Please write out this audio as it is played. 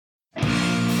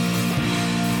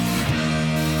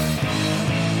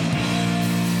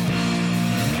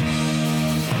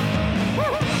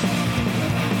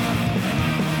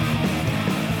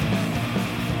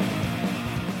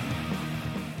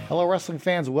Hello, wrestling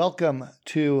fans. Welcome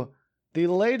to the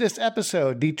latest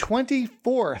episode, the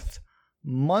 24th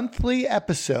monthly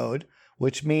episode,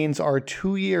 which means our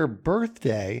 2-year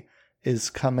birthday is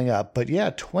coming up. But yeah,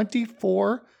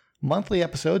 24 monthly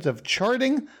episodes of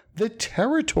Charting the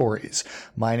Territories.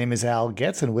 My name is Al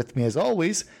Getz, and with me, as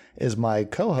always, is my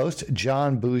co-host,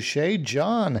 John Boucher.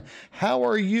 John, how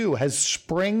are you? Has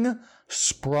spring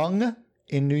sprung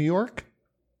in New York?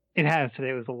 It has.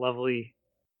 Today was a lovely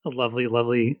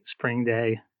spring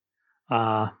day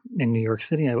in New York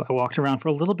City. I walked around for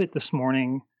a little bit this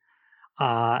morning,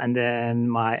 and then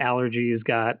my allergies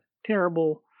got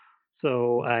terrible,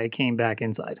 so I came back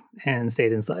inside and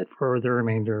stayed inside for the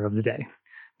remainder of the day.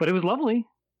 But it was lovely.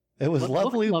 It was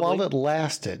lovely while it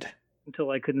lasted.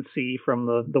 Until I couldn't see from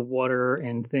the water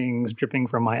and things dripping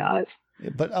from my eyes.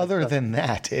 But other than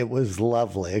that, it was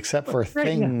lovely, except for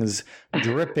things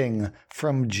dripping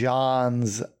from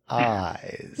John's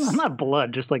eyes. Well, not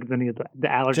blood, just like the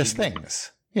allergies. Just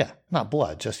things. Yeah, not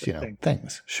blood, just,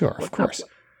 things. Sure, of course.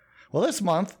 Well, this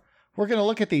month, we're going to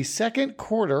look at the second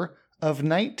quarter of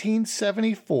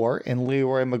 1974 in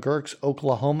Leroy McGuirk's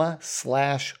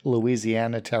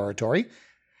Oklahoma/Louisiana territory.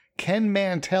 Ken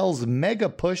Mantell's mega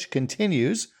push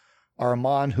continues.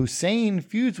 Arman Hussein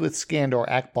feuds with Skandor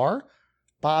Akbar.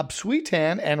 Bob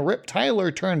Sweetan and Rip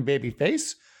Tyler turn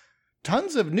babyface.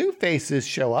 Tons of new faces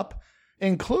show up,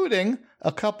 including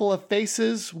a couple of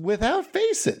faces without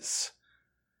faces.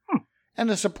 And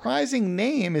a surprising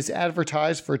name is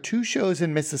advertised for 2 shows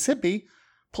in Mississippi,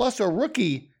 plus a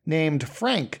rookie named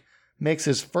Frank makes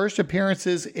his first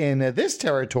appearances in this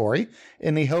territory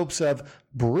in the hopes of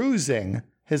bruising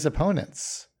his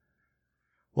opponents.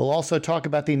 We'll also talk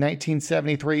about the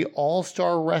 1973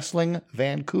 All-Star Wrestling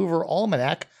Vancouver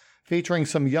Almanac, featuring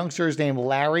some youngsters named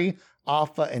Larry,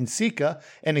 Alpha, and Sika,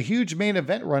 and a huge main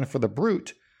event run for the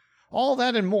Brute. All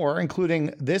that and more,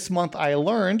 including This Month I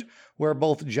Learned, where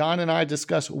both John and I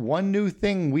discuss one new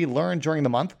thing we learned during the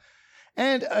month,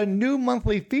 and a new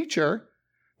monthly feature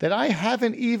that I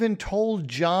haven't even told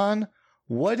John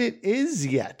what it is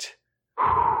yet.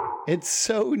 It's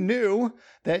so new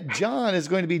that John is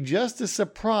going to be just as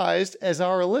surprised as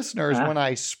our listeners when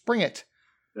I spring it.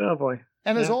 Oh, boy.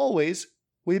 And as always,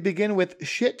 we begin with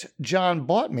shit John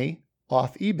bought me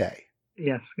off eBay.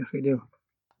 Yes, we do.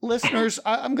 Listeners,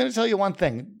 I'm going to tell you one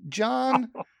thing. John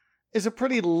is a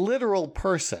pretty literal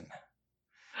person.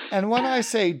 And when I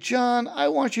say, John, I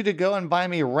want you to go and buy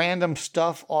me random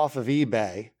stuff off of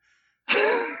eBay,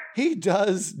 he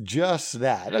does just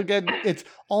that. Again, it's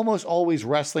almost always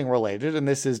wrestling related, and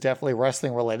this is definitely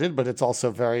wrestling related, but it's also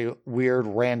very weird,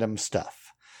 random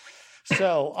stuff.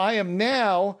 So I am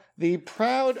now the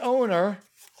proud owner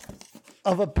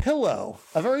of a pillow,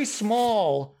 a very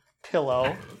small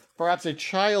pillow, perhaps a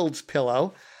child's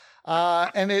pillow,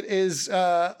 and it is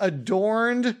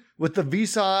adorned with the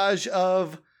visage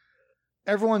of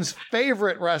everyone's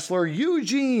favorite wrestler,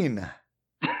 Eugene.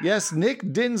 Yes,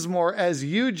 Nick Dinsmore as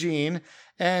Eugene.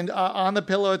 And on the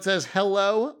pillow, it says,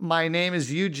 "Hello, my name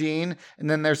is Eugene." And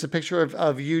then there's a picture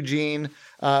of Eugene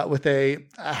with a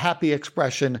happy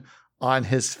expression on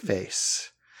his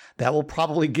face. That will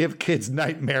probably give kids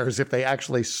nightmares if they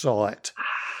actually saw it.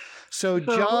 So,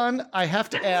 John, I have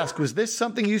to ask, was this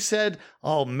something you said,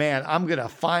 oh, man, I'm going to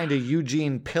find a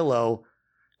Eugene pillow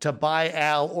to buy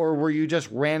Al, or were you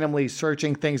just randomly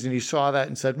searching things and you saw that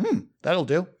and said, that'll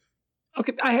do?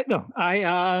 Okay, I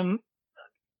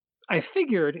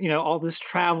figured, all this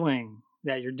traveling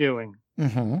that you're doing,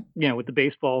 with the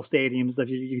baseball stadiums, that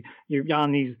you're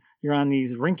on these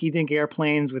rinky-dink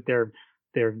airplanes with their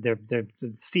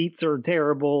seats are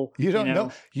terrible. You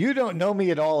don't know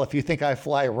me at all if you think I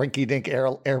fly rinky-dink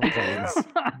airplanes.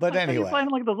 But anyway, you're flying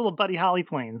like those little Buddy Holly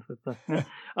planes.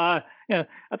 I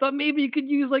thought maybe you could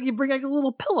use you bring like a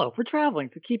little pillow for traveling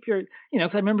to keep your, because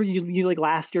I remember you like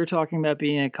last year talking about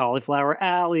being at Cauliflower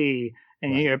Alley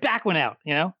and your back went out.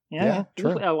 Yeah,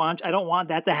 true. I don't want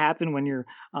that to happen when you're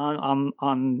on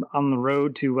the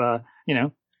road to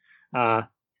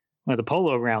the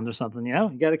polo grounds or something.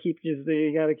 You got to keep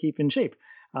in shape.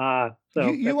 So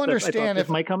you understand it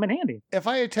might come in handy. If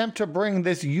I attempt to bring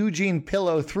this Eugene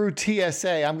pillow through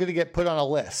TSA, I'm going to get put on a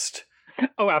list.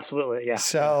 Oh, absolutely. Yeah.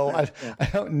 So I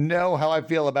don't know how I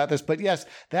feel about this, but yes,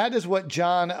 that is what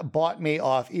John bought me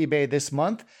off eBay this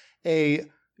month, a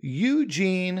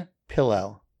Eugene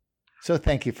pillow. So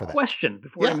thank you for that. Question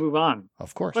before I move on.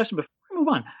 Of course. Question before I move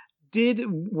on.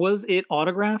 Was it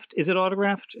autographed? Is it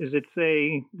autographed? Is it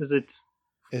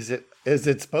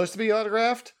supposed to be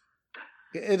autographed?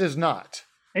 It is not.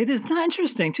 It is not.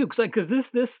 Interesting too, because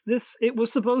this it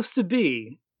was supposed to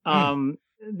be.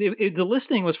 The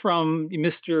listing was from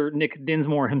Mr. Nick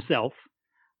Dinsmore himself,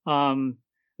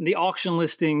 The auction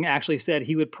listing actually said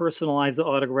he would personalize the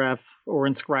autograph or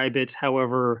inscribe it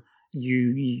however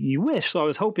you wish. So I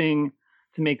was hoping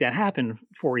to make that happen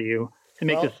for you. To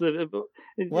make to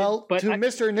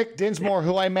Mr. Nick Dinsmore,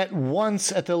 who I met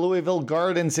once at the Louisville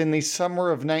Gardens in the summer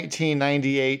of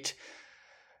 1998,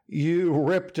 you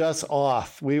ripped us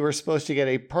off. We were supposed to get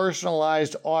a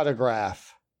personalized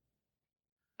autograph,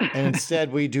 and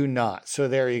instead we do not. So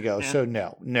there you go. Yeah. So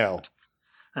no.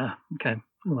 Okay.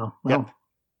 Well, yep.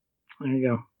 There you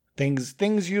go.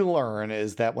 Things you learn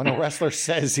is that when a wrestler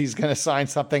says he's going to sign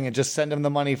something and just send him the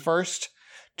money first,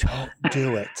 don't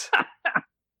do it.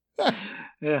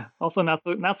 Yeah. Also, not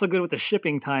so good with the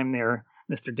shipping time there,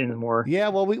 Mr. Dinsmore. Yeah.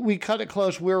 Well, we cut it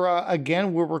close. We're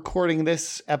recording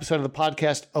this episode of the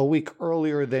podcast a week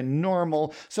earlier than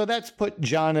normal, so that's put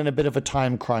John in a bit of a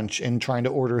time crunch in trying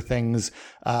to order things,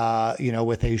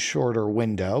 with a shorter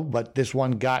window. But this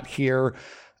one got here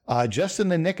just in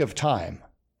the nick of time.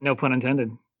 No pun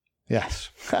intended. Yes.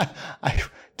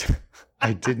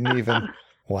 I didn't even.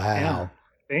 Wow.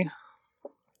 Yeah. See?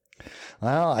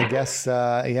 Well, I guess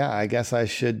I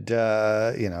should,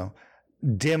 dim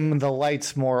the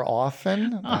lights more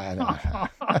often. I don't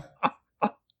know.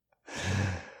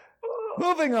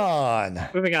 Moving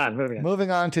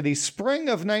on to the spring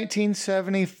of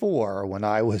 1974, when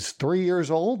I was 3 years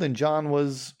old and John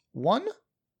was 1?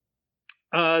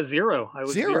 0. I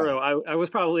was 0. I was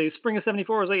probably spring of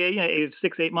 74. I was like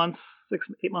 8 months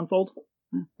old.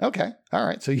 Okay. All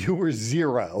right. So you were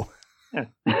 0. Yeah.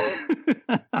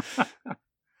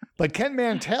 But Ken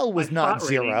Mantell was not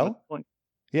 0.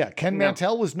 Yeah, Ken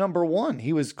Mantell was number 1.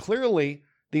 He was clearly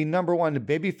the number 1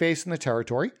 babyface in the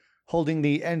territory, holding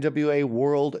the NWA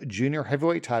World Junior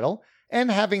Heavyweight title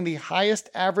and having the highest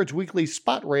average weekly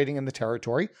spot rating in the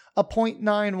territory, a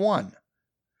 .91.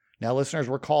 Now, listeners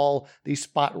recall the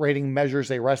spot rating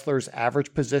measures a wrestler's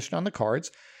average position on the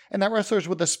cards, and that wrestlers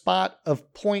with a spot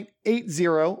of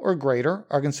 .80 or greater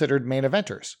are considered main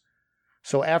eventers.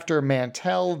 So after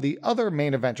Mantell, the other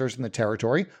main eventers in the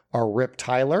territory are Rip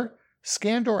Tyler,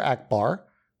 Skandor Akbar,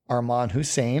 Arman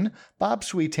Hussein, Bob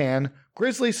Sweetan,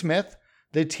 Grizzly Smith,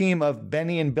 the team of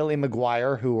Benny and Billy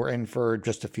McGuire, who were in for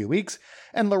just a few weeks,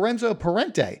 and Lorenzo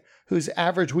Parente, whose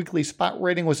average weekly spot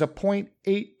rating was a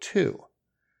 .82.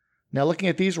 Now, looking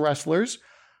at these wrestlers,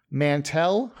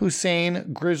 Mantell,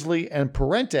 Hussein, Grizzly, and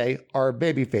Parente are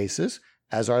babyfaces,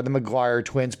 as are the McGuire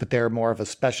twins, but they're more of a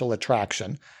special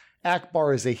attraction.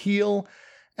 Akbar is a heel,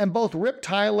 and both Rip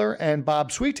Tyler and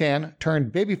Bob Sweetan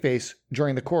turned babyface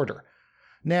during the quarter.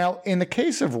 Now, in the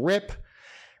case of Rip,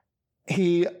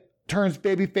 he turns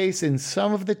babyface in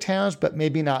some of the towns, but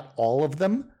maybe not all of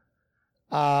them.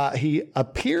 He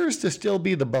appears to still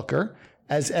be the booker,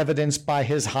 as evidenced by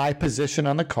his high position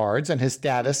on the cards and his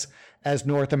status as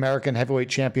North American Heavyweight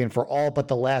Champion for all but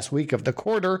the last week of the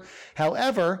quarter.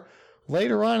 However,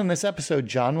 later on in this episode,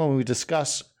 John, when we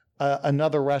discuss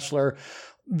another wrestler,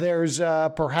 there's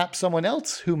perhaps someone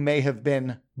else who may have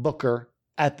been booker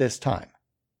at this time.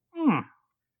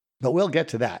 But we'll get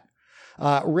to that.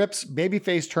 Rip's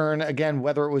babyface turn, again,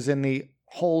 whether it was in the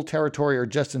whole territory or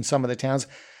just in some of the towns,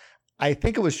 I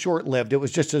think it was short-lived. It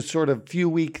was just a sort of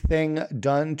few-week thing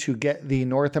done to get the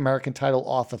North American title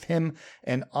off of him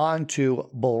and onto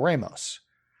Bull Ramos.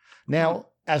 Now,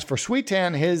 as for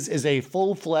Sweetan, his is a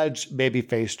full-fledged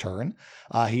babyface turn.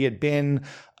 He had been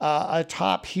a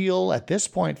top heel at this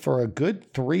point for a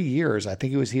good 3 years. I think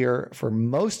he was here for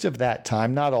most of that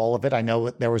time, not all of it. I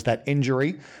know there was that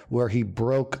injury where he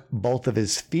broke both of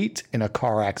his feet in a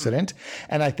car accident.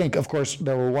 And I think, of course,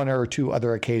 there were one or two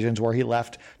other occasions where he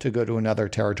left to go to another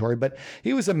territory. But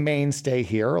he was a mainstay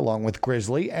here along with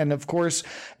Grizzly. And, of course,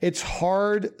 it's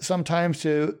hard sometimes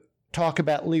to talk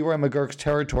about Leroy McGuirk's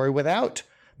territory without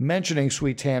mentioning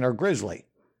Sweetan or Grizzly.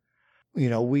 You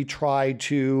know, we try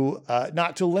to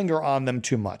not to linger on them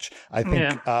too much. I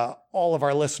think all of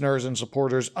our listeners and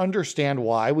supporters understand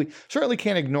why. We certainly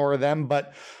can't ignore them,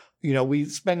 but, you know, we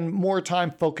spend more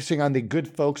time focusing on the good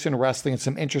folks in wrestling and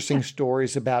some interesting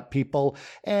stories about people.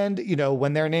 And, you know,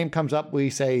 when their name comes up, we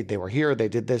say they were here, they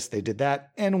did this, they did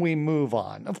that, and we move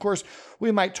on. Of course,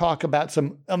 we might talk about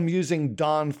some amusing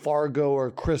Don Fargo or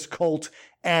Chris Colt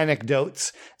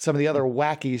anecdotes, some of the other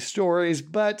wacky stories,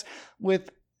 but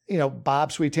with, you know,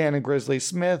 Bob Sweetan and Grizzly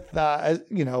Smith,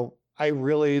 you know, I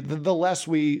really, the less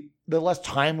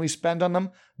time we spend on them,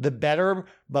 the better,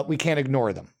 but we can't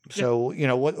ignore them. So, you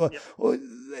know, what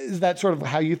is that sort of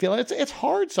how you feel? It's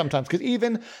hard sometimes because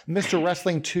even Mr.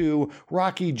 Wrestling 2,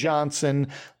 Rocky Johnson,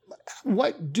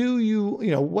 what do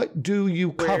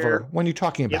you cover when you're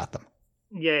talking about them?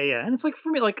 Yeah. And it's like, for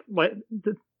me, like what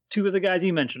the two of the guys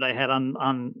you mentioned, I had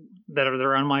on that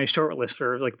are on my short list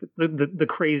are like the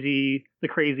crazy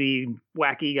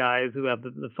wacky guys who have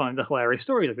the fun, the hilarious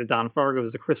stories, like the Don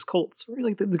Fargos, the Chris Colts, or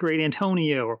like the great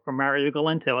Antonio or Mario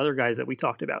Galento, other guys that we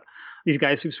talked about. These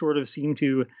guys who sort of seem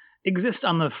to exist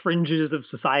on the fringes of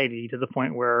society to the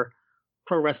point where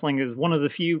pro wrestling is one of the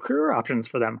few career options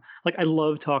for them. Like, I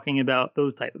love talking about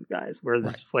those type of guys where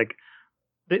it's just like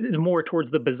it's more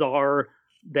towards the bizarre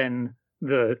than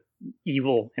the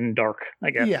evil and dark, I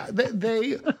guess. Yeah,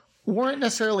 they weren't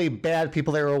necessarily bad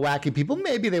people. They were wacky people.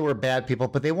 Maybe they were bad people,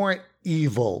 but they weren't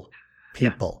evil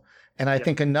people. Yeah. And I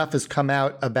think enough has come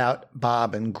out about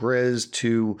Bob and Grizz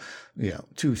to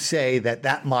say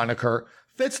that moniker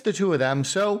fits the two of them.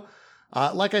 So,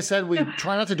 like I said, we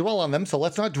try not to dwell on them. So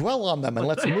let's not dwell on them and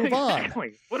let's move on.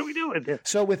 Exactly. What do we do with this?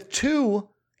 So with two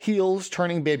heels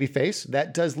turning babyface,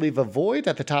 that does leave a void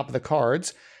at the top of the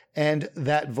cards. And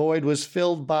that void was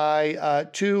filled by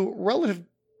two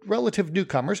relative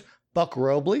newcomers, Buck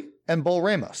Robley and Bull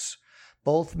Ramos.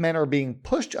 Both men are being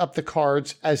pushed up the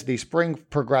cards as the spring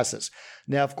progresses.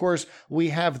 Now, of course, we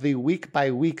have the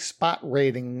week-by-week spot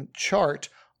rating chart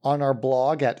on our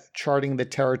blog at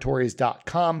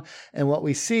chartingtheterritories.com. And what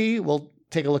we see, we'll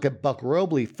take a look at Buck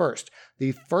Robley first.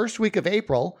 The first week of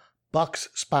April, Buck's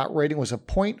spot rating was a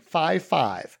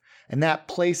 0.55. And that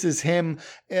places him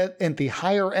at the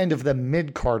higher end of the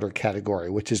mid-carder category,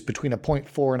 which is between a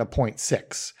 0.4 and a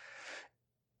 0.6.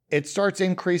 It starts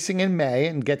increasing in May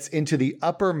and gets into the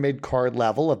upper mid-card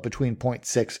level of between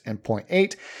 0.6 and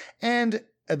 0.8. And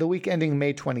at the week ending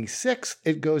May 26th,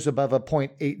 it goes above a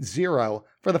 0.80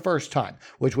 for the first time,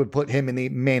 which would put him in the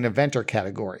main eventer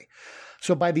category.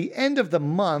 So by the end of the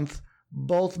month,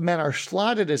 both men are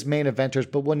slotted as main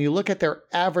eventers, but when you look at their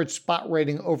average spot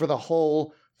rating over the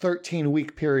whole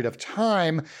 13-week period of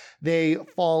time, they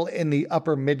fall in the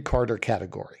upper mid-carder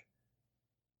category.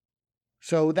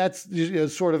 So that's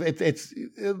sort of, it's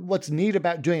what's neat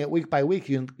about doing it week by week.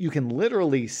 You can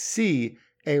literally see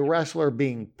a wrestler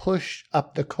being pushed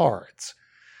up the cards.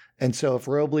 And so if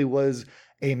Robley was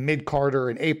a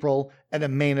mid-carder in April and a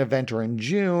main eventer in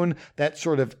June, that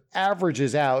sort of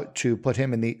averages out to put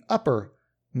him in the upper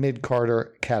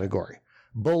mid-carder category.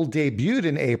 Bull debuted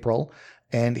in April,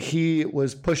 and he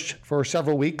was pushed for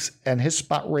several weeks, and his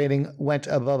spot rating went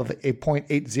above a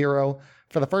 0.80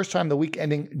 for the first time the week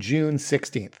ending June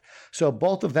 16th. So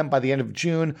both of them, by the end of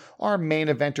June, are main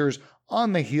eventers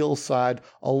on the heel side,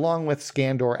 along with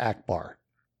Skandor Akbar.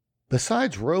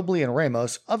 Besides Robley and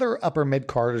Ramos, other upper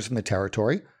mid-carders in the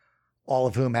territory, all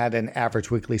of whom had an average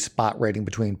weekly spot rating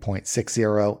between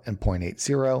 0.60 and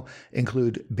 0.80,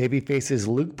 include babyfaces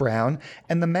Luke Brown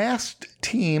and the masked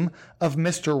team of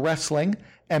Mr. Wrestling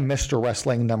and Mr.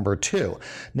 Wrestling number 2.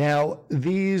 Now,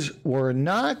 these were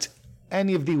not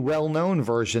any of the well-known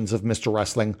versions of Mr.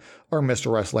 Wrestling or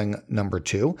Mr. Wrestling number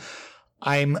 2.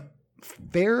 I'm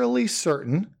fairly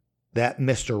certain that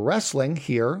Mr. Wrestling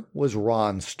here was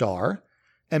Ron Starr,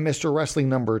 and Mr. Wrestling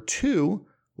number 2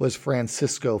 was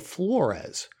Francisco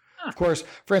Flores. Of course,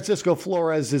 Francisco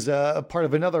Flores is a part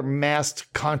of another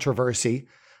masked controversy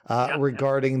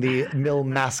regarding the Mil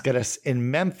Mascaras in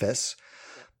Memphis.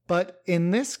 But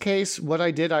in this case, what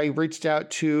I did, I reached out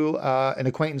to an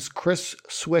acquaintance, Chris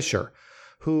Swisher,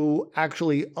 who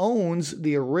actually owns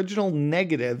the original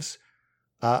negatives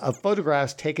of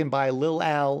photographs taken by Lil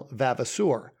Al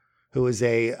Vavasour, who is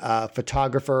a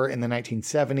photographer in the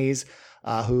 1970s,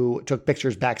 who took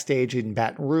pictures backstage in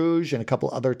Baton Rouge and a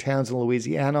couple other towns in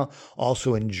Louisiana,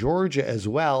 also in Georgia as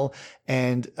well,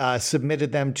 and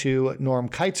submitted them to Norm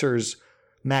Keitzer's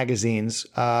magazines.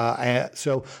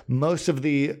 So most of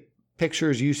the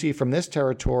pictures you see from this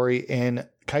territory in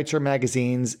Keitzer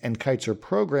magazines and Keitzer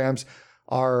programs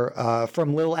are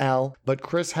from Lil Al, but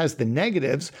Chris has the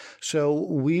negatives. So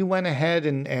we went ahead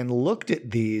and looked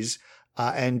at these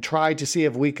and tried to see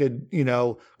if we could,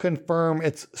 confirm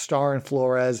it's Starr and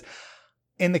Flores.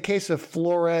 In the case of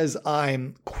Flores,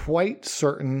 I'm quite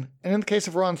certain. And in the case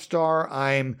of Ron Starr,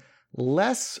 I'm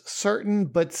less certain,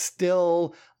 but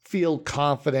still feel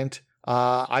confident.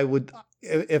 I would,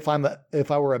 if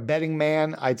I were a betting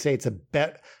man, I'd say it's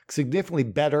significantly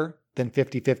better than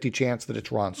 50-50 chance that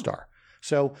it's Ron Starr.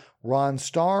 So Ron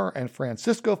Starr and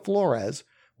Francisco Flores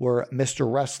were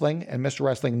Mr. Wrestling and Mr.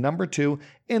 Wrestling number 2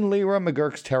 in Lyra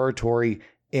McGurk's territory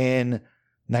in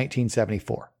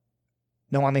 1974.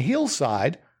 Now on the heel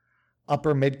side,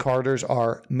 upper mid-carders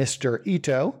are Mr.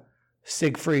 Ito,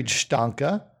 Siegfried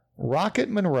Stanka, Rocket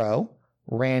Monroe,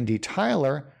 Randy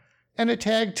Tyler, and a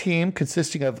tag team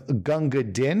consisting of Gunga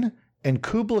Din and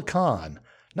Kubla Khan,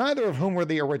 neither of whom were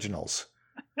the originals.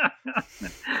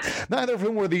 Neither of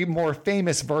whom were the more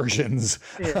famous versions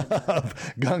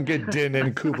of Gunga Din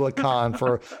and Kubla Khan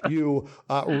for you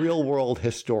real-world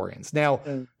historians. Now,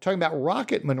 talking about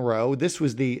Rocket Monroe, this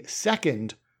was the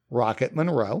second Rocket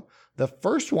Monroe. The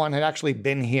first one had actually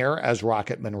been here as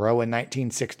Rocket Monroe in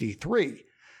 1963.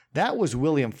 That was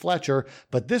William Fletcher,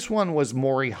 but this one was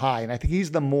Maury High, and I think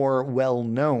he's the more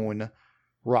well-known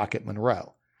Rocket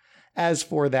Monroe. As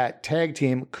for that tag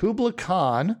team, Kubla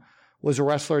Khan was a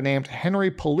wrestler named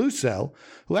Henry Peluso,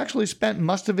 who actually spent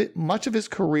much of his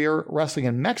career wrestling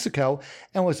in Mexico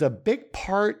and was a big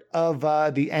part of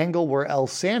the angle where El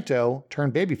Santo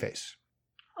turned babyface.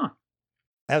 Huh.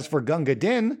 As for Gunga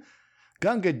Din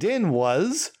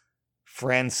was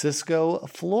Francisco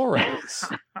Flores.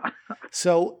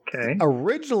 So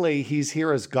originally he's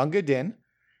here as Gunga Din,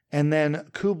 and then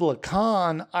Kubla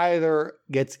Khan either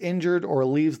gets injured or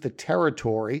leaves the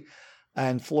territory,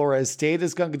 and Flores stayed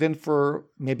as Gunga Din for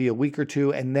maybe a week or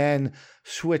two and then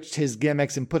switched his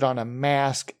gimmicks and put on a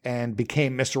mask and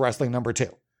became Mr. Wrestling number 2.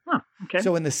 Huh, okay.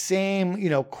 So in the same,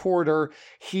 quarter,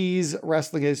 he's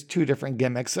wrestling as 2 different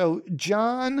gimmicks. So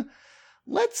John,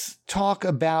 let's talk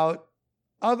about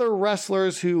other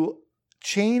wrestlers who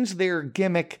changed their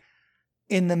gimmick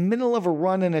in the middle of a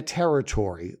run in a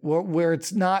territory where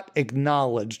it's not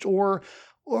acknowledged, or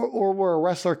where a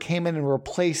wrestler came in and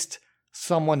replaced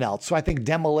someone else. So I think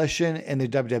Demolition in the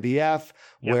WWF,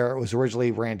 where it was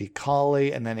originally Randy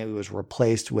Colley, and then it was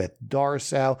replaced with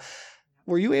Darsow.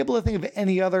 Were you able to think of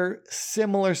any other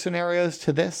similar scenarios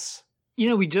to this?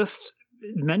 We just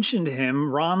mentioned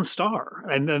him, Ron Starr.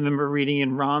 I remember reading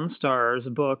in Ron Starr's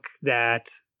book that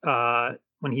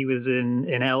when he was in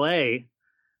LA,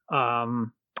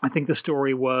 I think the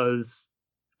story was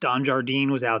Don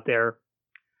Jardine was out there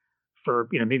for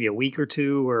maybe a week or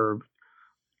two, or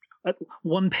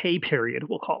one pay period,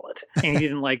 we'll call it, and he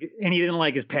didn't like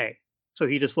his pay, so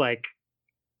he just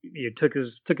took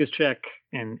his check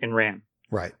and ran.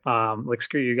 Right.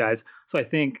 Screw you guys. So I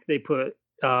think they put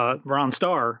Ron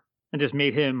Starr and just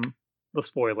made him the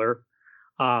spoiler.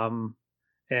 And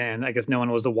I guess no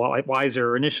one was the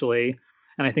wiser initially.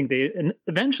 And I think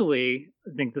eventually,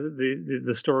 I think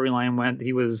the storyline went,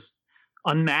 he was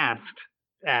unmasked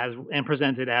and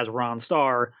presented as Ron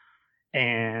Starr.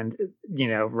 And,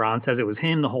 Ron says it was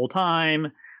him the whole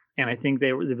time. And I think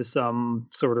there was some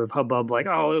sort of hubbub like,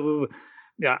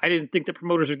 I didn't think the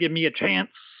promoters would give me a chance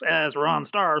as Ron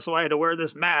Starr, so I had to wear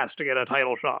this mask to get a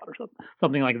title shot or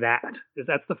something like that.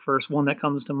 That's the first one that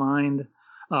comes to mind.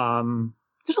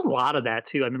 There's a lot of that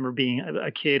too. I remember being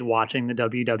a kid watching the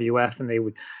WWF, and they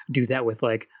would do that with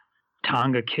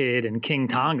Tonga Kid and King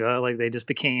Tonga. They just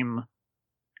became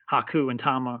Haku and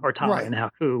Tama, or Tama and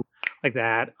Haku, like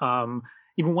that.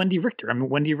 Even Wendy Richter. I mean,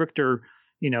 Wendy Richter,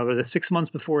 the 6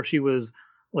 months before she was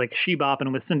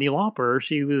she-bopping with Cyndi Lauper,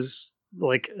 she was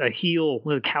a heel,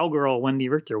 cowgirl Wendy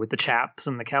Richter with the chaps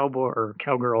and the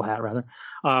cowgirl hat rather.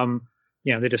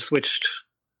 They just switched.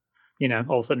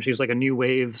 All of a sudden she's a new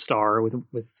wave star with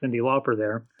Cyndi Lauper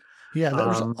there. Yeah, there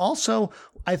was also,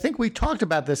 I think we talked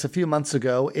about this a few months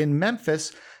ago, in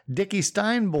Memphis, Dickie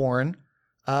Steinborn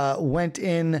went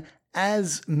in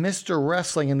as Mr.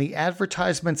 Wrestling, and the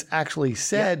advertisements actually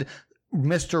said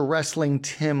Mr. Wrestling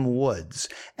Tim Woods.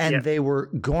 And they were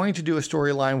going to do a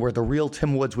storyline where the real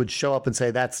Tim Woods would show up and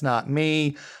say, that's not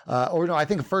me. Or no, I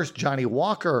think first Johnny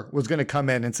Walker was going to come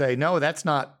in and say, no, that's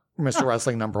not Mr.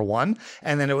 Wrestling number 1.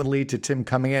 And then it would lead to Tim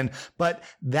coming in. But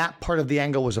that part of the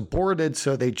angle was aborted.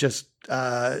 So they just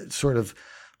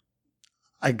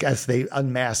I guess they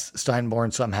unmasked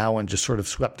Steinborn somehow and just sort of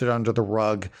swept it under the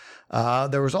rug.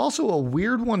 There was also a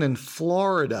weird one in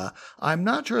Florida. I'm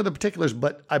not sure of the particulars,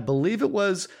 but I believe it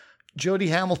was Jody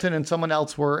Hamilton and someone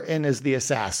else were in as the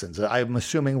assassins. I'm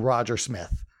assuming Roger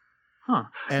Smith. Huh.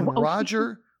 And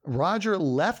Roger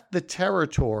left the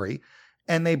territory,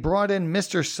 and they brought in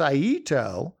Mr.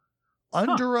 Saito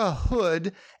under a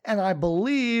hood. And I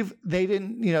believe they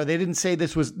didn't say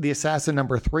this was the assassin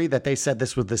number 3, that they said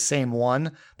this was the same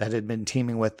one that had been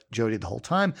teaming with Jody the whole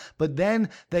time. But then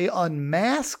they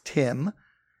unmasked him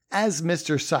as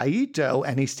Mr. Saito,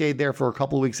 and he stayed there for a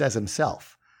couple of weeks as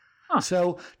himself. Huh.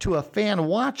 So to a fan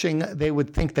watching, they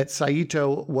would think that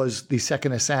Saito was the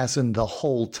second assassin the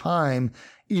whole time,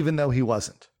 even though he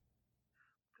wasn't.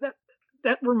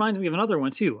 That reminds me of another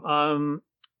one too.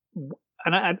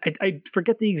 And I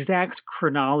forget the exact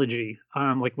chronology,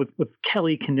 with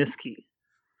Kelly Kiniski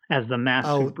as the masked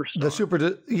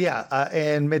superstar.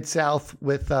 And Mid-South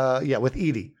with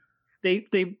Edie. They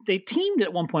teamed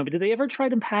at one point, but did they ever try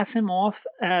to pass him off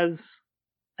as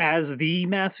as the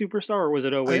mass superstar, or was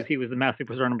it always he was the mass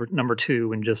superstar number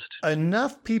two and just...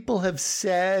 Enough people have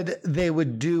said they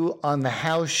would do on the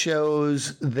house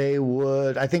shows. They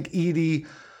would, I think Edie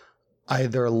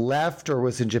either left or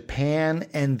was in Japan,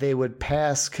 and they would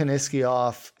pass Kiniski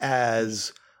off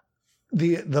as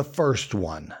the first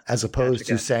one, as opposed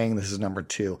to saying this is number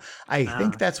two. I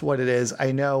think that's what it is.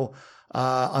 I know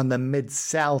on the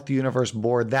Mid-South Universe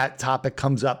board, that topic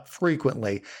comes up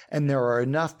frequently, and there are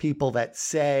enough people that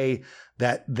say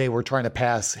that they were trying to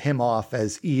pass him off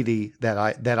as Edie that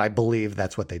I believe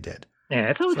that's what they did. Yeah,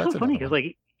 it's always so funny because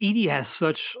like Edie has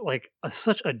such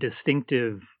a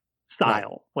distinctive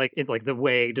style, right. like the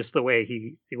way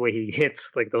he hits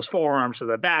like those forearms to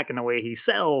the back and the way he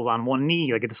sells on one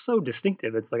knee, like it's so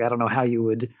distinctive. It's like I don't know how you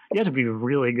have to be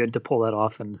really good to pull that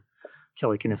off, and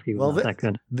Kelly Kiniski was not that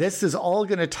good. This is all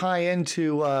going to tie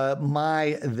into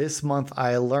my This Month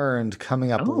I Learned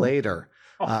coming up later.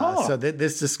 So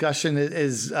this discussion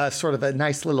is sort of a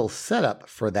nice little setup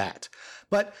for that.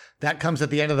 But that comes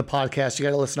at the end of the podcast. You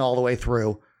got to listen all the way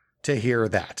through to hear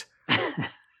that.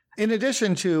 In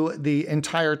addition to the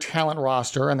entire talent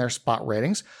roster and their spot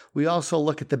ratings, we also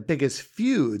look at the biggest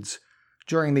feuds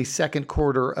during the second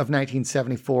quarter of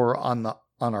 1974 on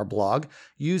our blog,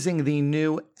 using the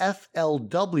new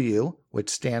FLW, which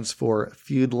stands for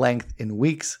Feud Length in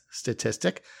Weeks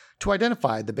statistic, to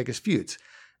identify the biggest feuds.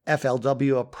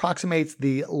 FLW approximates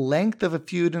the length of a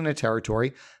feud in a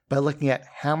territory by looking at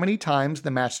how many times the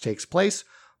match takes place,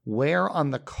 where on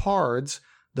the cards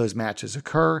those matches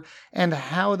occur, and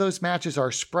how those matches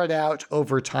are spread out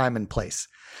over time and place.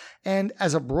 And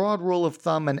as a broad rule of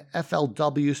thumb, an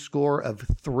FLW score of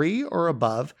 3 or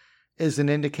above is an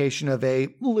indication of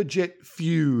a legit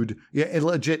feud, a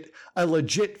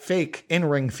legit fake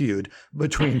in-ring feud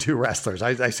between two wrestlers.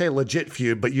 I say legit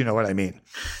feud, but you know what I mean.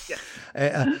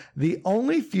 Yeah. The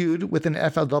only feud with an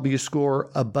FLW score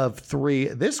above 3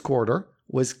 this quarter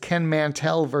was Ken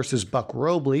Mantell versus Buck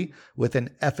Robley with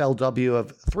an FLW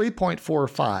of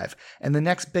 3.45. And the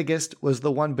next biggest was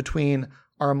the one between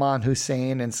Arman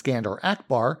Hussein and Skandar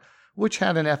Akbar, which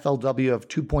had an FLW of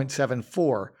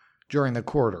 2.74 during the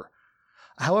quarter.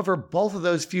 However, both of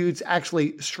those feuds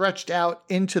actually stretched out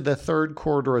into the third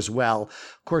quarter as well.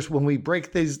 Of course, when we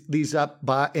break these up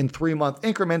in 3-month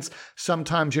increments,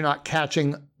 sometimes you're not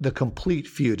catching the complete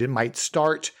feud. It might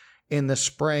start in the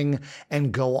spring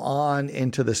and go on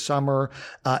into the summer.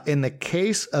 In the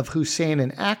case of Hussein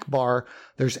and Akbar,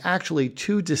 there's actually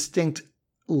 2 distinct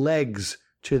legs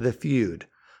to the feud.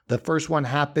 The first one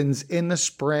happens in the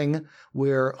spring,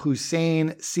 where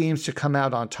Hussein seems to come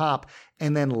out on top,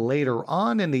 and then later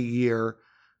on in the year,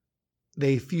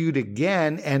 they feud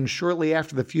again, and shortly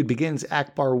after the feud begins,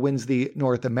 Akbar wins the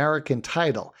North American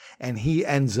title, and he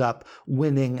ends up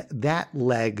winning that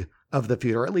leg of the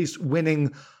feud, or at least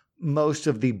winning most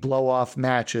of the blow-off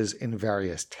matches in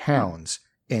various towns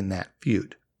in that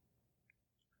feud.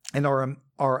 And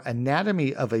our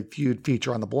Anatomy of a Feud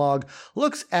feature on the blog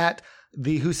looks at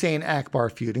the Hussein-Akbar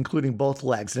feud, including both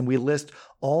legs, and we list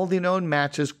all the known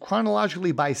matches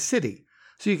chronologically by city,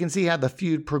 so you can see how the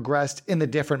feud progressed in the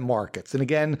different markets. And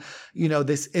again,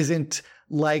 this isn't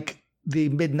like the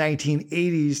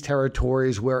mid-1980s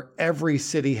territories where every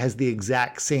city has the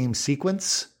exact same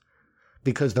sequence,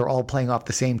 because they're all playing off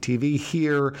the same TV.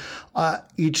 Here,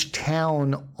 each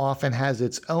town often has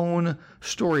its own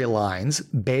storylines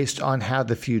based on how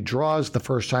the feud draws the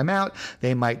first time out.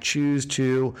 They might choose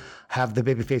to have the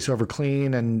babyface over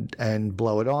clean and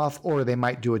blow it off, or they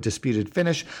might do a disputed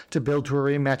finish to build to a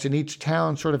rematch, and each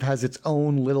town sort of has its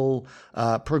own little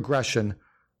progression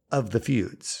of the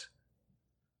feuds.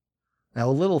 Now,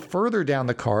 a little further down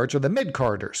the cards are the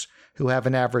mid-carders, who have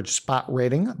an average spot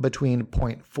rating between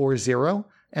 0.40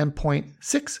 and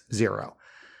 0.60.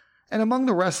 And among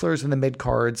the wrestlers in the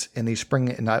mid-cards in the spring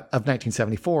of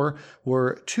 1974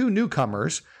 were 2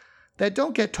 newcomers that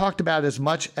don't get talked about as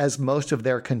much as most of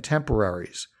their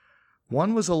contemporaries.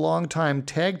 One was a longtime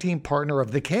tag team partner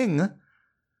of The King,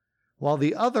 while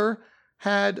the other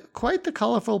had quite the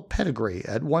colorful pedigree,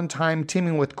 at one time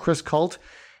teaming with Chris Colt,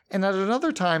 and at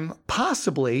another time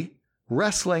possibly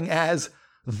wrestling as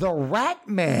the Rat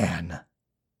Man.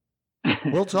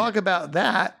 We'll talk about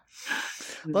that.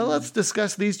 But let's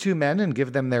discuss these 2 men and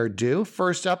give them their due.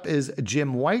 First up is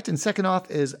Jim White, and second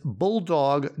off is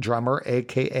Bulldog Drummer,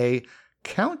 a.k.a.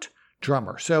 Count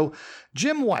Drummer. So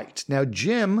Jim White. Now,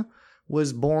 Jim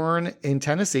was born in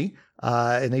Tennessee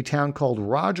in a town called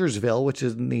Rogersville, which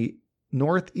is in the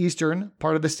northeastern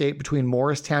part of the state between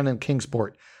Morristown and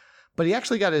Kingsport. But he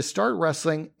actually got his start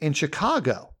wrestling in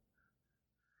Chicago.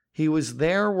 He was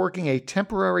there working a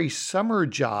temporary summer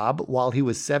job while he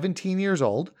was 17 years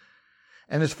old.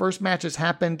 And his first matches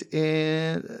happened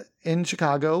in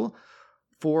Chicago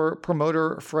for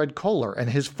promoter Fred Kohler. And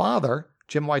his father,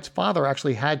 Jim White's father,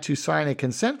 actually had to sign a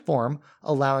consent form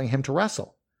allowing him to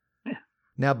wrestle. Yeah.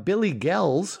 Now, Billy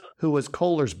Gells, who was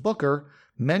Kohler's booker,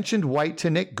 mentioned White to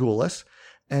Nick Gulas,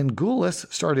 and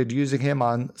Gulas started using him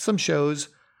on some shows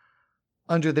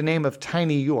under the name of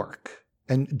Tiny York.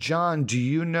 And John, do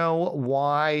you know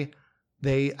why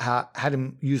they had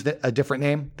him use a different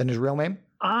name than his real name?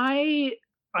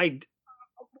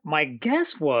 My guess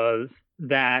was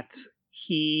that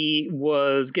he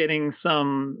was getting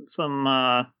some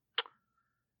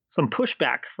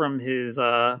pushback from his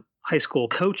high school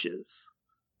coaches.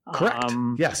 Correct.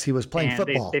 Yes, he was playing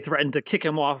football. They threatened to kick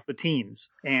him off the teams,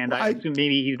 and I assume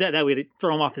maybe that way to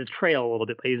throw him off his trail a little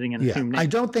bit by using an assumed name. I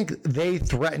don't think they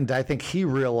threatened. I think he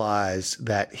realized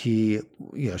that he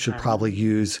should probably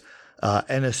use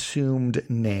an assumed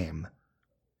name.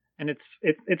 And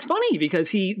it's funny because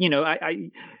he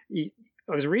I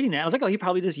was reading that. I was like, oh, he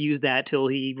probably just used that till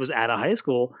he was out of high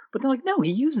school. But they're like, no,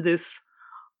 he used this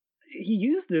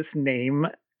name,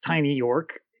 Tiny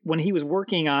York, when he was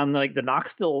working on like the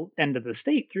Knoxville end of the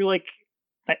state through like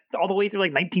all the way through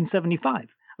like 1975.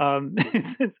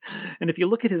 And if you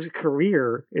look at his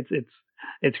career, it's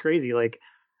crazy. Like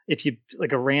if you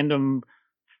like a random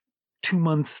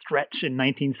 2-month stretch in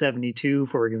 1972,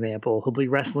 for example, he'll be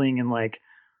wrestling in like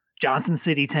Johnson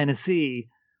City, Tennessee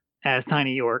as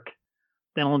Tiny York.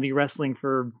 Then he'll be wrestling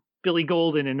for Billy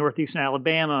Golden in Northeastern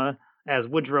Alabama as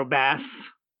Woodrow Bass,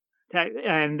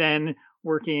 and then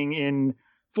working in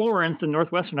Florence in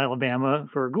Northwestern Alabama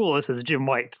for Gulas as Jim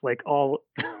White, like all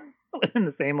in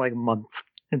the same like month.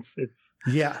 It's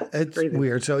crazy.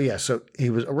 Weird. So he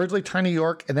was originally Tiny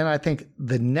York, and then I think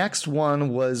the next one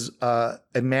was a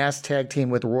mass tag team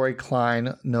with Roy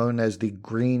Klein, known as the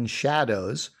Green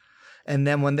Shadows. And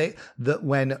then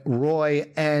when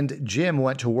Roy and Jim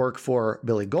went to work for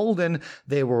Billy Golden,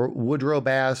 they were Woodrow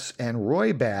Bass and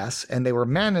Roy Bass, and they were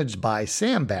managed by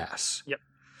Sam Bass. Yep.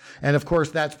 And of course,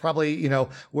 that's probably,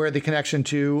 where the connection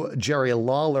to Jerry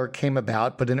Lawler came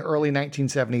about. But in early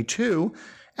 1972,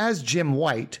 as Jim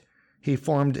White, he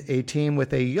formed a team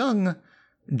with a young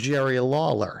Jerry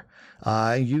Lawler.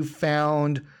 You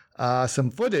found some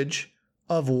footage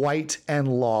of White and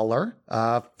Lawler.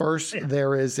 First,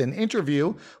 there is an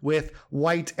interview with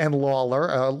White and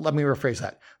Lawler. Let me rephrase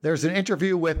that. There's an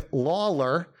interview with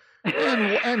Lawler,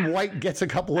 and White gets a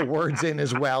couple of words in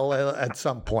as well at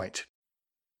some point.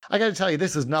 I got to tell you,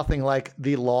 this is nothing like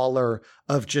the Lawler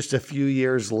of just a few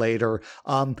years later.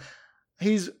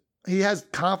 He has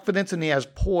confidence and he has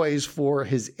poise for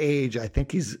his age. I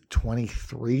think he's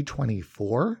 23,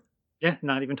 24. Yeah,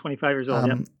 not even 25 years old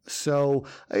yet. So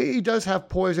he does have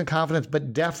poise and confidence,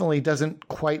 but definitely doesn't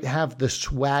quite have the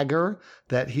swagger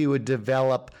that he would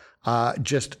develop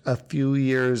just a few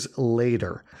years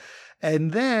later.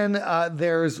 And then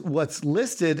there's what's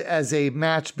listed as a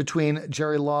match between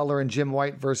Jerry Lawler and Jim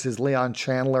White versus Leon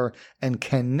Chandler and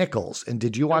Ken Nichols. And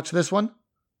did you watch this one?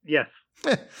 Yes.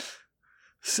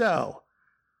 So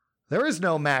there is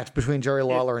no match between Jerry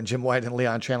Lawler and Jim White and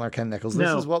Leon Chandler and Ken Nichols.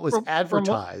 This is what was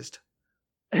advertised.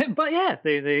 But yeah,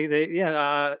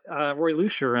 Roy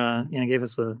Lucier, gave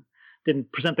us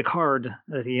didn't present the card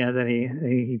that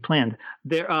he planned.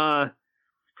 There,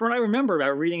 from what I remember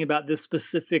about reading about this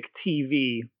specific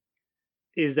TV,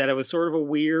 is that it was sort of a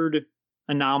weird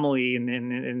anomaly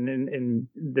in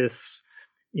this,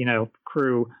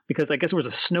 crew, because I guess there was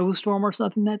a snowstorm or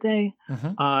something that day.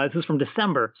 Mm-hmm. This is from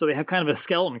December, so they have kind of a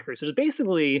skeleton crew. So there's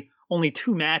basically only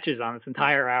 2 matches on this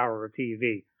entire hour of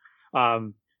TV.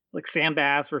 Like Sam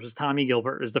Bass versus Tommy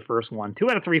Gilbert is the first one. 2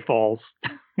 out of 3 falls.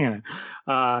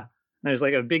 There's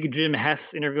like a big Jim Hess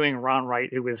interviewing Ron Wright,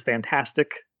 who was fantastic,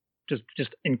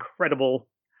 just incredible.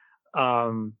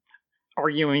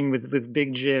 Arguing with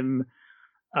Big Jim,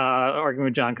 arguing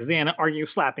with John Kazan,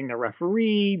 slapping the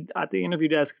referee at the interview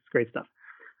desk. It's great stuff.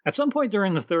 At some point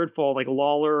during the third fall, like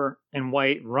Lawler and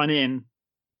White run in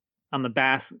on the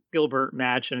Bass Gilbert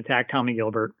match and attack Tommy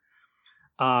Gilbert.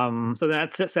 So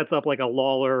that sets up like a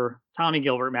Lawler Tommy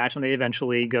Gilbert match, and they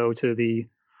eventually go to the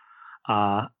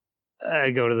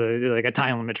like a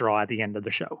time limit draw at the end of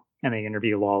the show, and they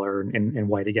interview Lawler and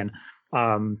White again.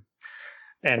 And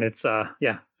it's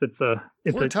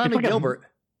Tommy Gilbert.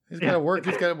 He's got to work.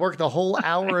 He's got to work the whole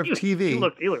hour of TV. He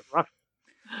looked rough.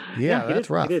 Yeah, that's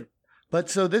rough.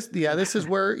 But so this is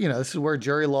where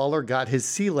Jerry Lawler got his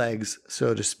sea legs,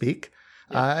 so to speak.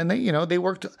 Yeah. And they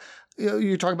worked.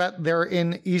 You're talking about they're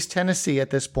in East Tennessee at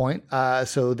this point,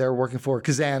 so they're working for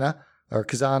Kazana,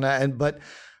 but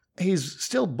he's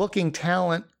still booking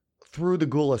talent through the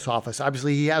Goulas office.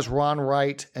 Obviously, he has Ron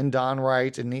Wright and Don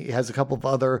Wright, and he has a couple of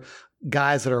other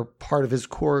guys that are part of his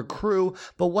core crew.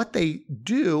 But what they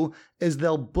do is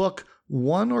they'll book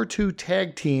 1 or 2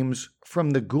 tag teams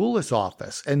from the Goulas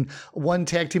office, and one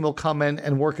tag team will come in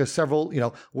and work for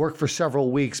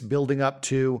several weeks, building up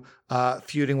to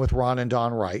feuding with Ron and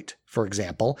Don Wright, for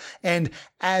example. And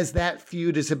as that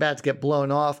feud is about to get blown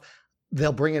off,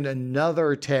 they'll bring in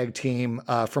another tag team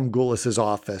from Goulas's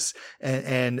office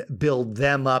and build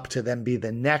them up to then be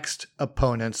the next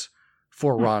opponents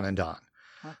for Ron and Don.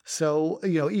 So,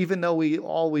 even though we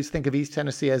always think of East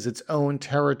Tennessee as its own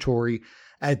territory,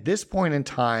 at this point in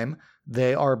time,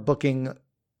 they are booking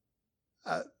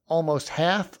almost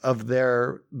half of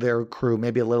their crew,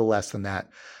 maybe a little less than that,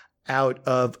 out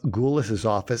of Goulas's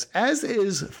office, as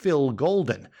is Phil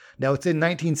Golden. Now, it's in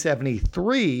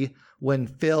 1973 when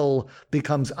Phil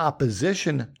becomes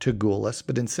opposition to Goulas,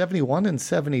 but in 71 and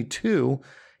 72,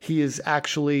 he is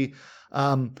actually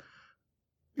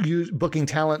booking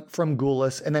talent from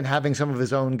Goulas and then having some of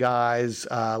his own guys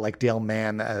like Dale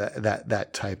Mann, that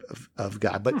type of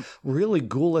guy. But really,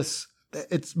 Goulas,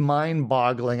 it's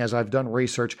mind-boggling as I've done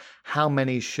research how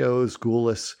many shows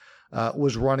Goulas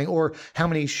was running, or how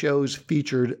many shows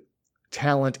featured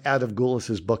talent out of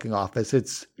Goulas's booking office.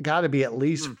 It's got to be at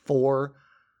least 4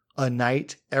 a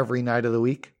night, every night of the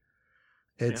week.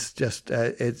 It's just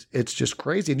it's just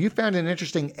crazy. And you found an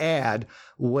interesting ad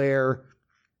where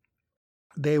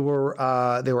they were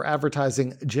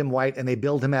advertising Jim White, and they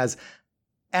billed him as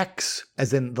X,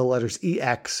 as in the letters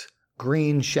EX,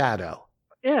 Green Shadow.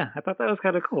 Yeah, I thought that was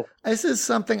kind of cool. This is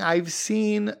something I've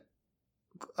seen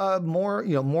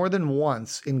more than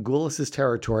once in Goulas's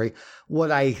territory.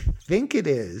 What I think it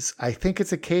is, I think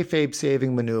it's a kayfabe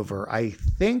saving maneuver. I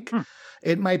think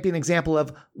it might be an example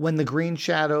of when the Green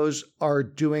Shadows are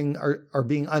being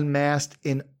unmasked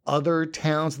in other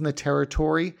towns in the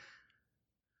territory.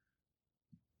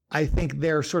 I think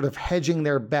they're sort of hedging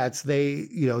their bets.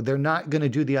 They're not going to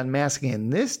do the unmasking in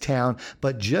this town,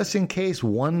 but just in case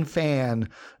one fan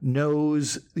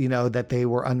knows, that they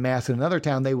were unmasked in another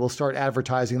town, they will start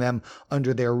advertising them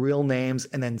under their real names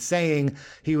and then saying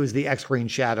he was the ex-Green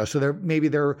Shadow. So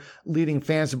they're leading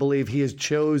fans to believe he has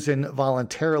chosen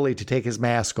voluntarily to take his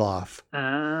mask off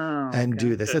and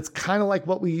do this. It's kind of like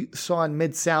what we saw in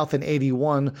Mid-South in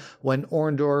 81 when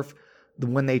Orndorff,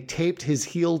 when they taped his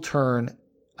heel turn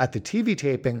at the TV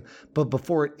taping, but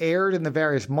before it aired in the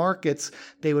various markets,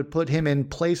 they would put him in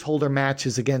placeholder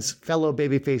matches against fellow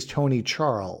babyface Tony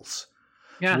Charles,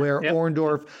 where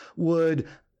Orndorff would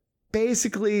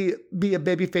basically be a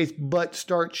babyface, but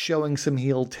start showing some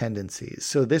heel tendencies.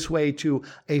 So this way, to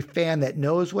a fan that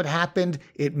knows what happened,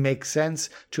 it makes sense.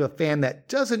 To a fan that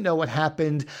doesn't know what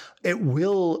happened,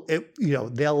 they'll,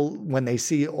 when they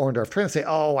see Orndorff trying to say,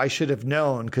 oh, I should have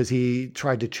known because he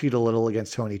tried to cheat a little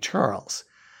against Tony Charles.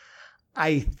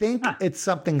 I think it's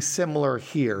something similar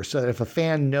here, so that if a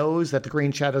fan knows that the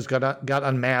Green Shadows got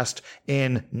unmasked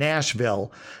in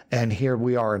Nashville, and here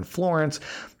we are in Florence,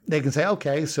 they can say,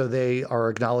 okay, so they are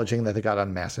acknowledging that they got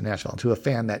unmasked in Nashville. And to a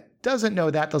fan that doesn't know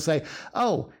that, they'll say,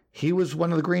 oh, he was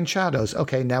one of the Green Shadows.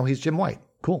 Okay, now he's Jim White.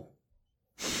 Cool.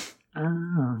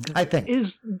 I think.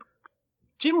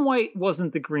 Jim White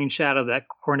wasn't the Green Shadow that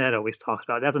Cornette always talks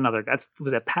about.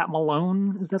 Was that Pat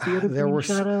Malone? Is that the other Green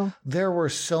Shadow? There were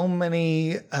so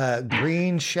many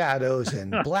Green Shadows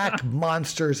and Black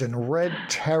Monsters and Red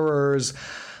Terrors.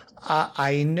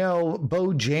 I know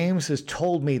Bo James has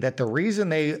told me that the reason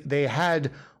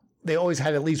they always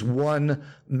had at least one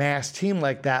masked team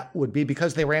like that would be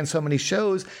because they ran so many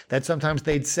shows that sometimes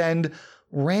they'd send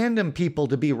random people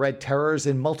to be Red Terrors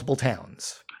in multiple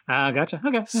towns. Gotcha.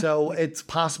 Okay. So it's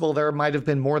possible there might have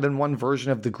been more than one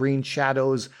version of the Green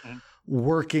Shadows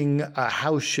working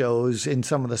house shows in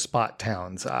some of the spot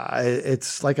towns.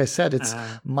 It's like I said, it's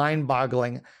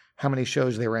mind-boggling how many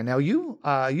shows they ran. Now, you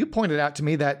pointed out to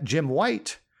me that Jim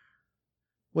White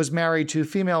was married to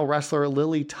female wrestler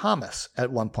Lily Thomas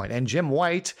at one point. And Jim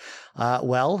White,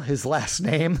 his last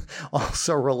name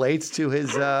also relates to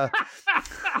his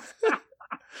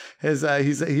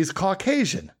he's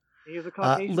Caucasian. He is a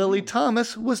Caucasian. Lily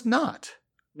Thomas was not.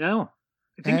 No,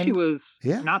 I think she was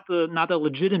not the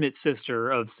legitimate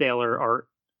sister of Sailor Art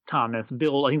Thomas.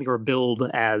 Billed, I think they were billed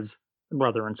as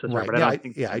brother and sister. Right.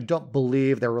 But I don't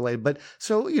believe they're related. But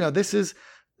so this is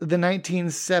the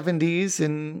 1970s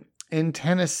in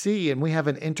Tennessee, and we have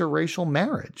an interracial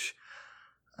marriage.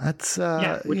 That's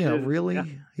that's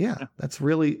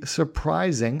really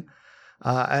surprising.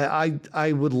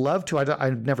 I would love to.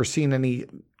 I've never seen any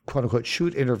quote unquote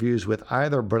shoot interviews with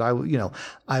either, but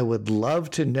I would love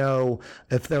to know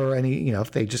if there were any,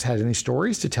 if they just had any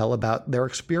stories to tell about their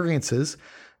experiences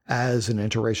as an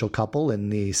interracial couple in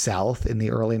the South in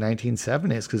the early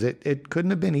 1970s, because it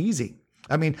couldn't have been easy.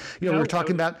 I mean, we're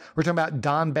talking about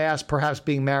Don Bass perhaps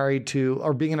being married to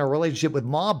or being in a relationship with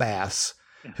Ma Bass,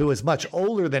 who is much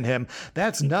older than him.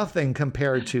 That's nothing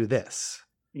compared to this.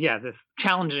 Yeah, this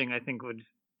challenging, I think,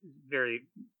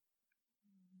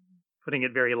 putting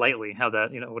it very lightly, how that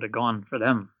would have gone for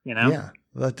them. Yeah,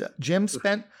 but Jim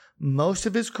spent most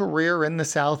of his career in the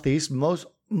Southeast,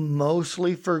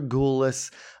 mostly for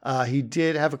Gulas. He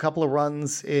did have a couple of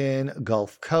runs in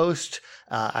Gulf Coast.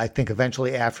 I think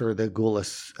eventually after the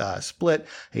Gulas split,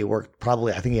 he worked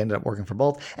I think he ended up working for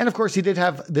both. And of course, he did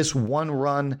have this one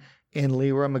run in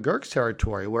Leroy McGuirk's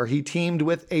territory where he teamed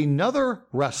with another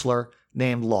wrestler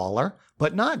named Lawler,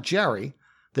 but not Jerry.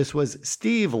 This was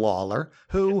Steve Lawler,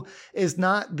 who is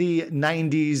not the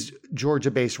 90s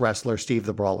Georgia-based wrestler Steve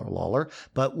the Brawler Lawler,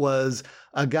 but was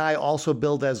a guy also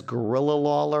billed as Gorilla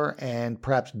Lawler and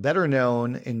perhaps better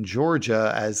known in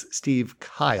Georgia as Steve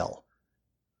Kyle.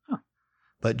 Huh.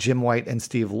 But Jim White and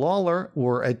Steve Lawler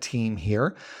were a team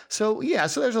here. So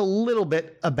there's a little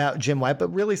bit about Jim White,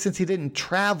 but really since he didn't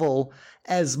travel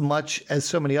as much as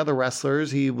so many other wrestlers,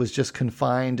 he was just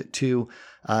confined to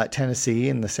Tennessee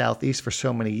in the Southeast for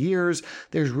so many years.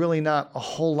 There's really not a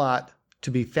whole lot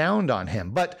to be found on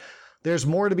him, but there was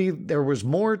more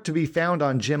to be found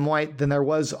on Jim White than there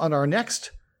was on our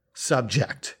next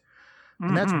subject.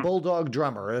 And that's Bulldog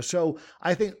Drummer. So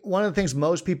I think one of the things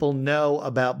most people know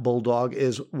about Bulldog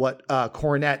is what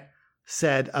Cornette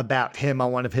said about him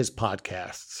on one of his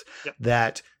podcasts,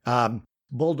 that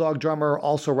Bulldog Drummer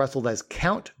also wrestled as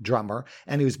Count Drummer,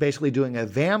 and he was basically doing a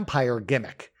vampire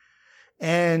gimmick.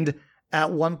 And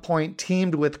at one point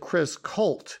teamed with Chris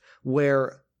Colt,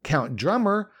 where Count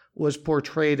Drummer was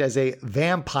portrayed as a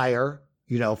vampire,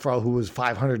 who was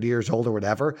 500 years old or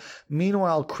whatever.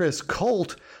 Meanwhile, Chris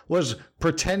Colt was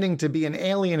pretending to be an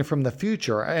alien from the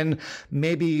future, and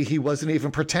maybe he wasn't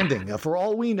even pretending. For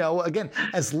all we know, again,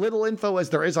 as little info as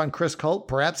there is on Chris Colt,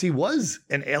 perhaps he was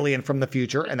an alien from the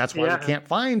future, and that's why we can't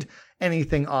find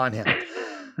anything on him.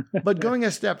 But going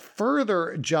a step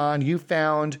further, John, you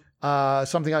found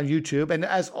something on YouTube. And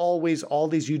as always, all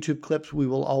these YouTube clips, we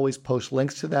will always post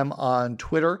links to them on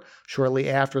Twitter shortly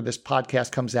after this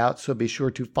podcast comes out. So be sure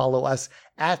to follow us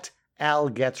at Al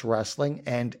Gets Wrestling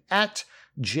and at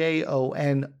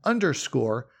JON_BOUCHER.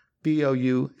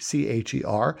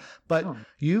 But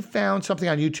you found something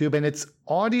on YouTube, and it's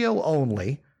audio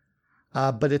only,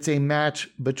 but it's a match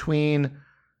between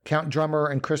Count Drummer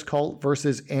and Chris Colt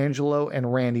versus Angelo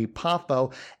and Randy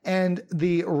Poffo. And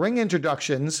the ring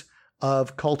introductions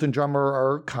of Colt and Drummer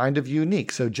are kind of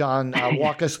unique. So John,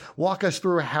 walk us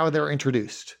through how they're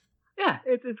introduced. Yeah,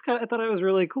 it's kind of, I thought it was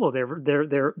really cool.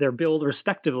 They're billed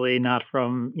respectively, not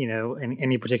from in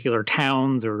any particular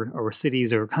towns or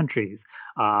cities or countries.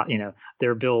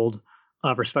 They're billed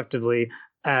respectively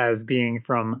as being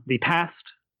from the past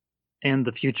and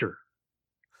the future,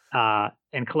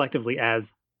 and collectively as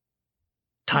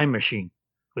Time Machine,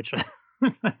 which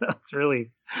that's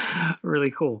really,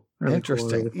 really cool. Really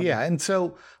interesting. Cool, really yeah. And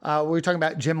so we were talking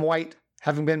about Jim White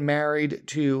having been married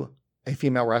to a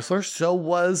female wrestler. So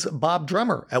was Bob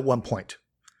Drummer at one point,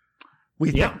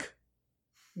 we think.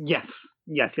 Yes.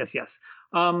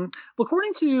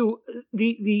 According to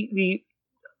the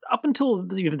up until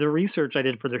the research I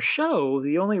did for the show,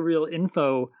 the only real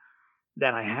info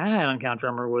that I had on Count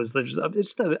Drummer was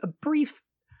just a brief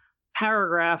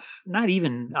paragraph, not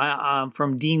even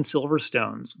from Dean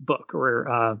Silverstone's book,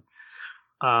 where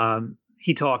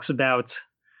he talks about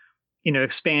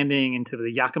expanding into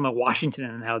the Yakima, Washington,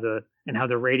 and how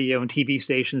the radio and TV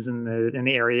stations in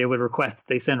the area would request that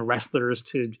they send wrestlers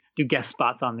to do guest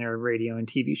spots on their radio and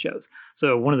TV shows.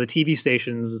 So one of the TV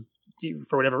stations,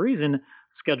 for whatever reason,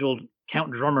 scheduled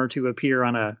Count Drummer to appear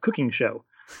on a cooking show.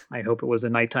 I hope it was a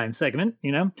nighttime segment,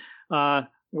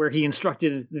 where he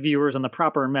instructed the viewers on the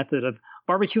proper method of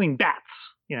barbecuing bats.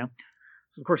 So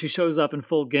of course, he shows up in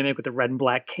full gimmick with the red and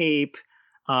black cape,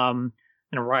 and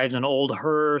arrives in an old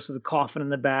hearse with a coffin in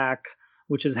the back,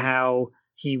 which is how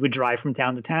he would drive from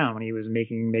town to town when he was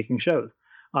making shows.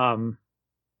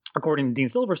 According to Dean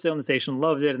Silverstone, the station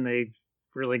loved it, and they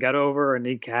really got over, and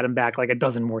they had him back like a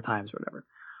dozen more times or whatever.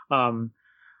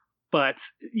 But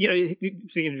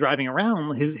driving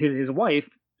around, his wife,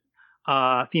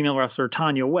 female wrestler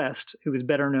Tanya West, who is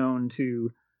better known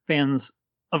to fans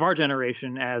of our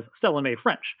generation as Stella Mae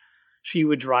French, she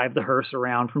would drive the hearse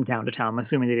around from town to town. I'm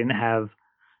assuming they didn't have,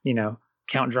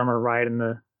 Count Drummer ride in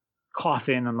the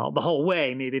coffin and the whole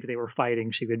way. Maybe if they were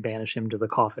fighting, she would banish him to the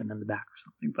coffin in the back or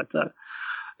something. But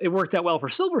it worked out well for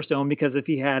Silverstone, because if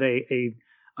he had a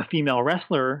female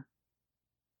wrestler,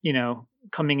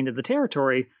 coming into the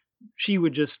territory, she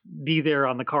would just be there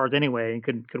on the cards anyway and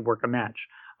could work a match.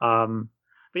 But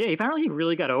yeah, apparently he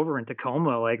really got over in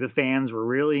Tacoma. Like, the fans were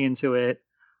really into it,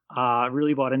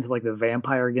 really bought into like the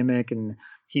vampire gimmick, and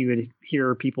he would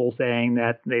hear people saying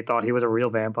that they thought he was a real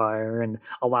vampire, and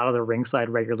a lot of the ringside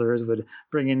regulars would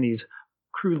bring in these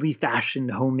crudely fashioned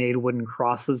homemade wooden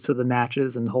crosses to the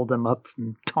matches and hold them up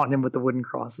and taunt him with the wooden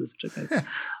crosses, which I think is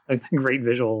a great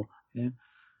visual. Yeah.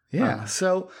 Yeah.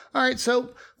 So, all right.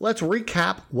 So let's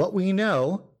recap what we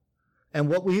know and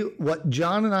what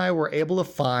John and I were able to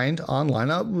find online.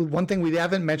 One thing we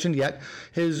haven't mentioned yet,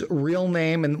 his real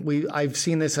name, and I've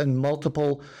seen this in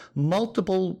multiple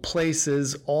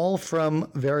places, all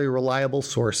from very reliable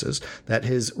sources, that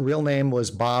his real name was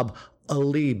Bob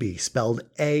Alebi, spelled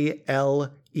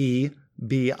Alebi.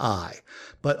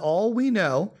 But all we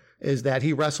know is that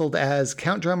he wrestled as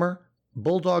Count Drummer,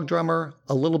 Bulldog Drummer,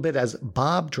 a little bit as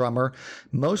Bob Drummer,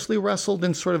 mostly wrestled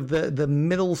in sort of the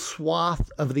middle swath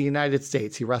of the United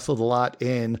States. He wrestled a lot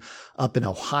up in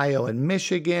Ohio and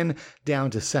Michigan,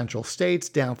 down to Central States,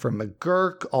 down for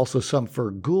McGurk, also some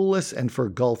for Goulas and for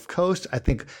Gulf Coast. I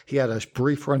think he had a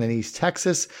brief run in East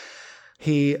Texas.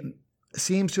 He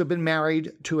seems to have been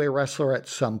married to a wrestler at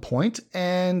some point,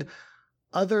 and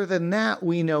other than that,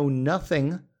 we know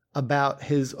nothing about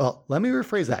his... Well, let me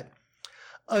rephrase that.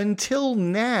 Until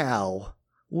now,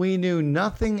 we knew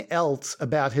nothing else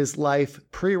about his life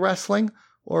pre-wrestling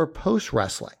or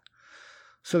post-wrestling.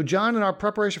 So, John, in our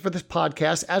preparation for this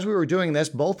podcast, as we were doing this,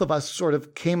 both of us sort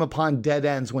of came upon dead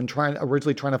ends when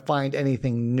originally trying to find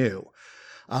anything new.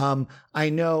 I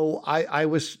know I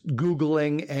was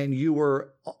Googling and you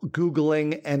were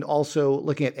Googling and also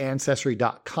looking at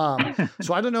Ancestry.com.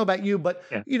 So I don't know about you, but,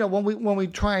 yeah. When we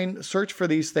try and search for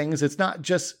these things, it's not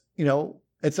just,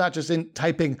 it's not just in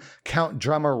typing Count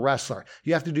Drummer Wrestler.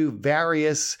 You have to do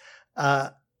various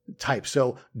types.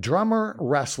 So Drummer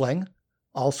Wrestling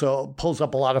also pulls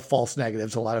up a lot of false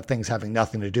negatives, a lot of things having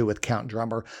nothing to do with Count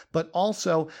Drummer. But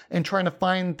also in trying to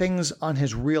find things on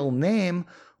his real name,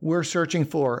 we're searching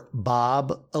for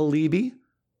Bob Alebi,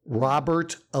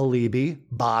 Robert Alebi,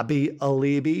 Bobby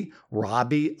Alebi,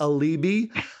 Robbie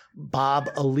Alebi, Bob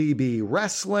Alebi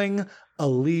Wrestling,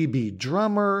 Alebi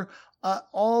Drummer,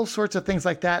 all sorts of things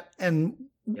like that. And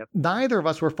neither of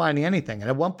us were finding anything. And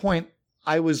at one point,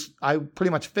 I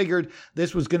pretty much figured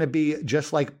this was going to be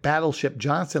just like Battleship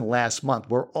Johnson last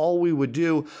month, where all we would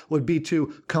do would be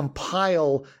to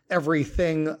compile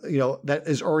everything, that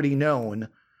is already known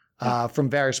from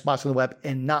various spots on the web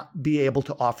and not be able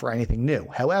to offer anything new.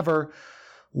 However,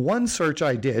 one search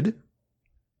I did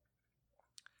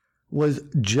was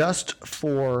just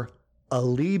for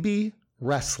Alebi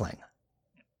Wrestling.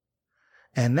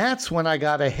 And that's when I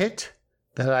got a hit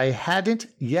that I hadn't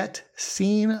yet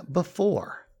seen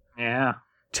before. Yeah.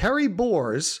 Terry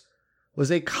Boers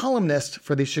was a columnist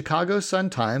for the Chicago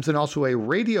Sun-Times and also a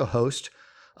radio host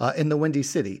in the Windy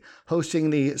City, hosting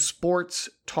the sports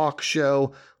talk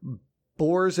show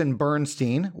Boers and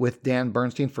Bernstein with Dan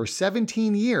Bernstein for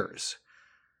 17 years.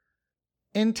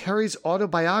 In Terry's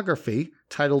autobiography,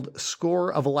 titled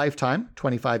Score of a Lifetime,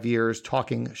 25 Years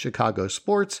Talking Chicago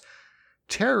Sports,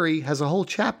 Terry has a whole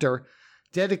chapter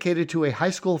dedicated to a high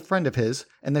school friend of his,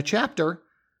 and the chapter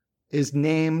is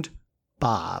named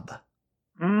Bob.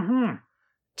 Mm-hmm.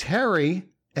 Terry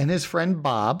and his friend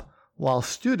Bob, while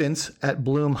students at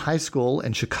Bloom High School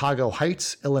in Chicago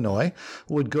Heights, Illinois,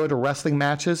 would go to wrestling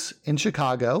matches in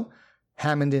Chicago,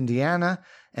 Hammond, Indiana,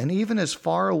 and even as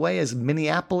far away as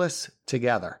Minneapolis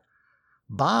together.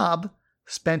 Bob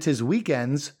spent his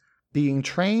weekends being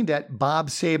trained at Bob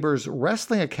Saber's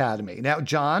Wrestling Academy. Now,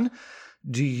 John,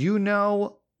 do you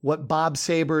know what Bob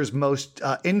Saber's most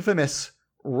infamous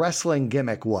wrestling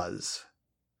gimmick was?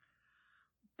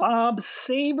 Bob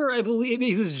Saber, I believe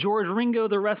he was George Ringo,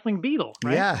 the Wrestling Beetle,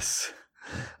 right? Yes.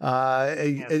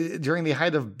 During the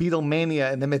height of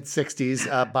Beatlemania in the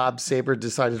mid-'60s, Bob Saber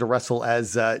decided to wrestle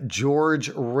as George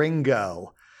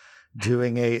Ringo,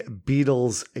 doing a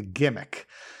Beatles gimmick.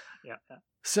 Yeah.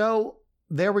 So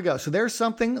there we go. So there's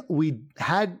something we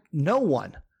had no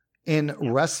one in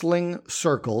wrestling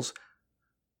circles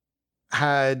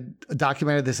had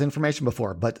documented this information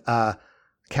before, but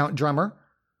Count Drummer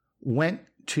went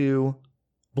to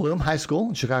Bloom High School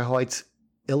in Chicago Heights,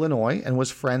 Illinois, and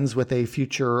was friends with a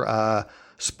future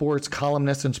sports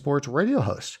columnist and sports radio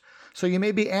host. So you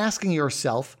may be asking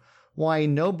yourself why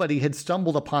nobody had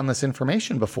stumbled upon this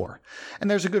information before. And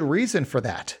there's a good reason for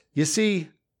that. You see,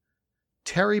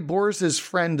 Terry Boers'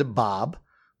 friend Bob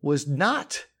was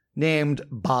not named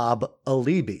Bob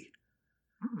Alibi.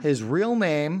 His real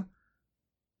name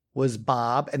was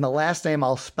Bob, and the last name,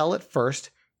 I'll spell it first,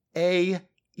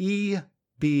 Aebi.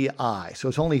 So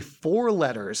it's only 4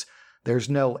 letters. There's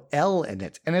no L in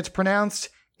it, and it's pronounced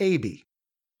Aby.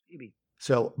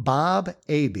 So Bob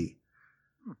Aby.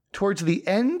 Towards the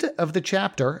end of the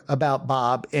chapter about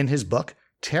Bob in his book,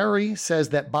 Terry says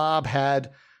that Bob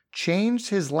had changed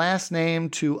his last name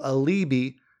to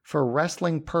Alibi for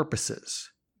wrestling purposes.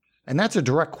 And that's a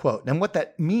direct quote. And what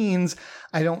that means,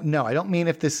 I don't know. I don't mean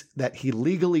that he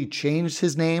legally changed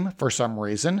his name for some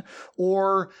reason,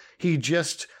 or he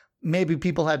just, maybe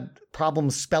people had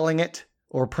problems spelling it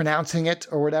or pronouncing it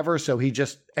or whatever. So he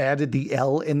just added the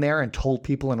L in there and told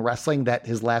people in wrestling that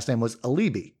his last name was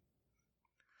Alibi.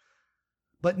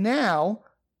 But now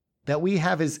that we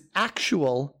have his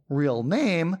actual real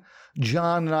name,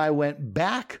 John and I went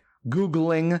back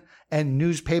Googling and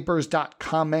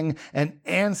newspapers.coming and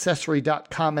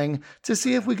ancestry.coming to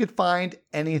see if we could find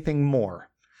anything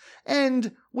more.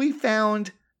 And we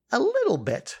found a little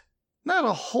bit, not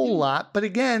a whole lot, but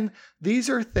again, these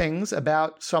are things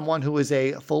about someone who is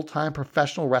a full-time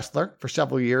professional wrestler for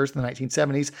several years in the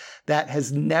 1970s that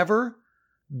has never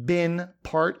been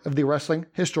part of the wrestling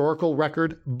historical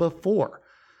record before.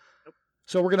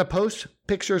 So we're going to post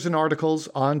pictures and articles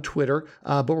on Twitter,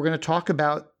 but we're going to talk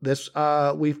about this.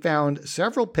 We found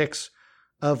several pics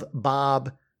of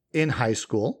Bob in high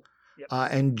school. Yep.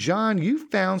 And John, you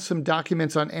found some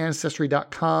documents on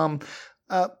Ancestry.com.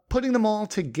 Putting them all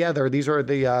together, these are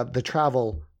the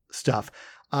travel stuff.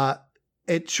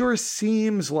 It sure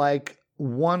seems like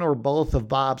one or both of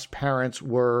Bob's parents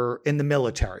were in the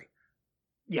military.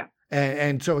 Yeah.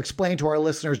 And so explain to our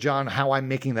listeners, John, how I'm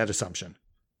making that assumption.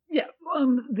 Yeah.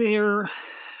 They're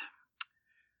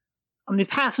on the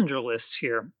passenger list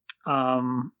here.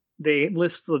 They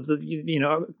list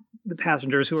the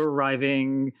passengers who are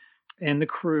arriving and the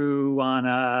crew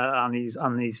on these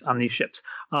ships.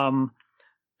 And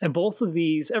both of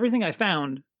these, everything I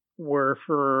found were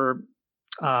for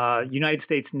United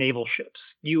States naval ships,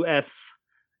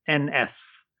 USNS.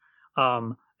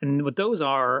 And what those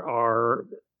are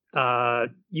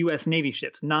U.S. Navy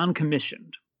ships,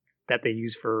 non-commissioned, that they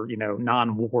use for,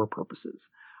 non-war purposes.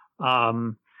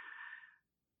 So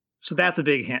that's a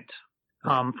big hint.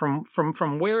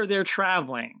 From where they're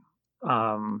traveling,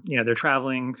 they're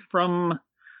traveling from.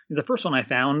 The first one I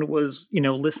found was,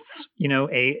 lists,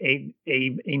 a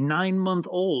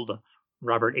 9-month-old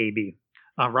Robert Aby,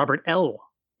 Robert L.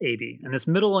 Aby, and this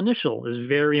middle initial is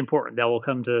very important. That will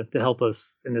come to help us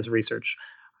in this research.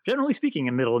 Generally speaking,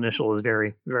 a middle initial is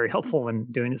very, very helpful when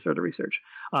doing this sort of research.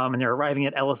 And they're arriving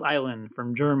at Ellis Island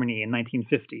from Germany in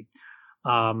 1950.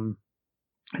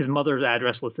 His mother's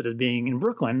address listed as being in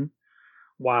Brooklyn,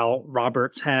 while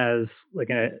Roberts has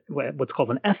what's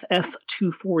called an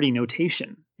FF-240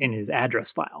 notation in his address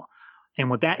file.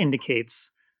 And what that indicates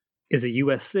is a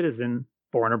U.S. citizen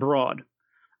born abroad,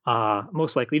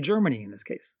 most likely Germany in this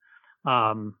case.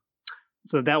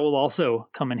 So that will also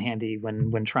come in handy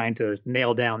when trying to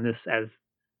nail down this as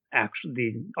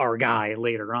actually our guy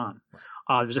later on.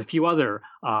 There's a few other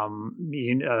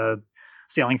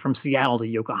sailing from Seattle to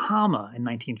Yokohama in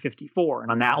 1954.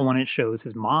 And on that one, it shows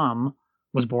his mom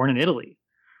was born in Italy.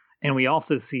 And we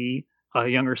also see a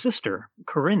younger sister,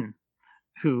 Corinne,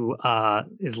 who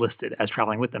is listed as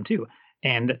traveling with them too.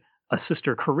 And a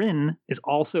sister, Corinne, is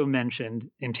also mentioned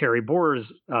in Terry Boers'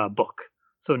 book.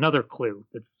 So another clue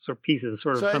that sort of pieces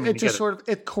coming together.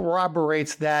 It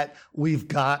corroborates that we've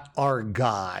got our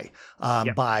guy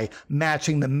by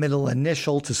matching the middle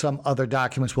initial to some other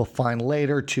documents we'll find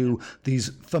later, to these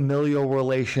familial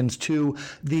relations, to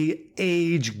the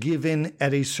age given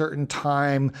at a certain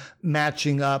time,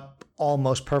 matching up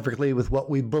almost perfectly with what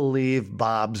we believe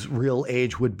Bob's real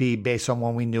age would be based on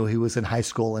when we knew he was in high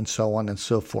school, and so on and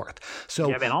so forth.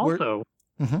 So and also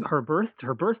her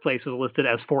birthplace was listed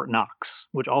as Fort Knox,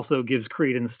 which also gives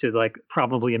credence to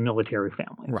probably a military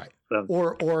family. Right. So,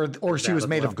 or she was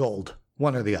made of gold,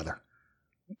 one or the other.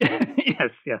 Yes.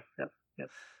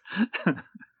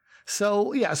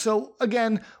 So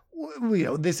again,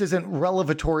 this isn't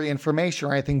revelatory information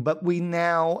or anything, but we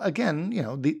now, again,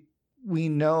 we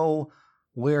know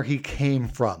where he came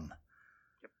from.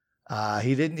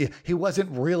 He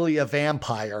wasn't really a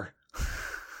vampire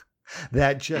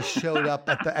that just showed up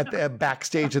at the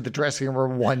backstage of the dressing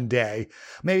room one day.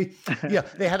 Maybe,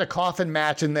 they had a coffin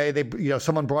match, and they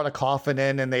someone brought a coffin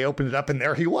in, and they opened it up, and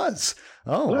there he was.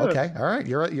 Oh, okay, all right,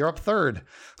 you're up third.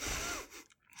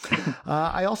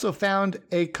 I also found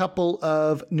a couple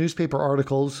of newspaper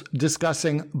articles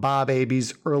discussing Bob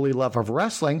Abe's early love of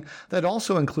wrestling that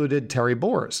also included Terry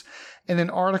Boers. In an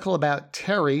article about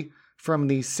Terry from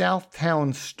the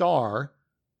Southtown Star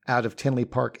out of Tinley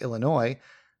Park, Illinois,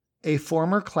 a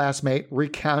former classmate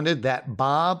recounted that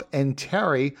Bob and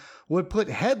Terry would put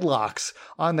headlocks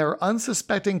on their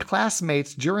unsuspecting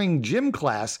classmates during gym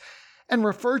class and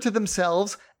refer to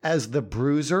themselves as the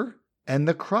Bruiser and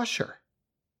the Crusher.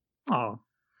 Oh.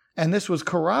 And this was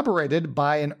corroborated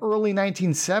by an early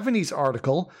 1970s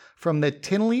article from the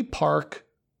Tinley Park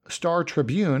Star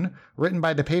Tribune, written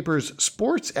by the paper's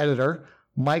sports editor,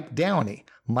 Mike Downey.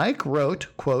 Mike wrote,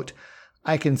 quote,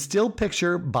 "I can still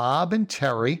picture Bob and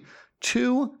Terry,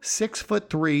 two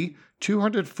 6'3",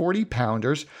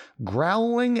 240-pounders,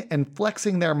 growling and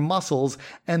flexing their muscles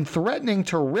and threatening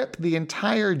to rip the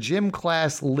entire gym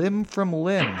class limb from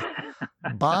limb.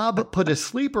 Bob put a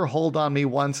sleeper hold on me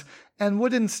once and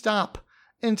wouldn't stop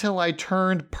until I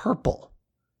turned purple."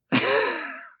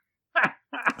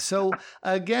 So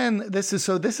again, this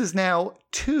is now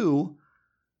two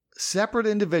separate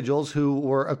individuals who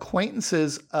were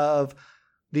acquaintances of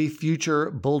the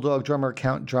future Bulldog drummer,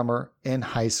 Count Drummer, in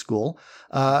high school,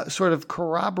 sort of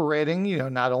corroborating,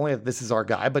 not only that this is our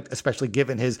guy, but especially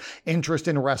given his interest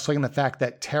in wrestling and the fact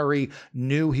that Terry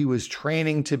knew he was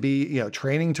training to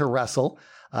wrestle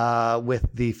with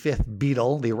the fifth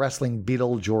Beatle, the wrestling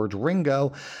Beatle, George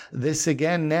Ringo. This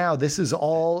is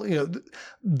all,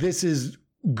 this is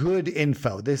good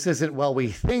info. This isn't, well, we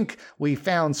think we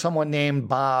found someone named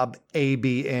Bob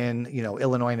Abe in,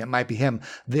 Illinois, and it might be him.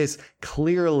 This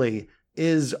clearly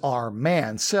is our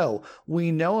man. So we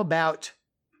know about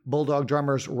Bulldog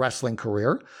Drummer's wrestling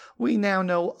career. We now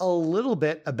know a little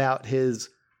bit about his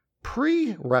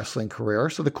pre-wrestling career.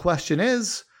 So the question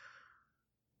is,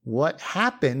 what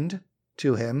happened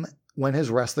to him when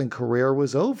his wrestling career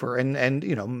was over?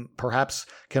 And perhaps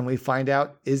can we find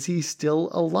out, is he still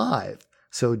alive?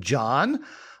 So, John,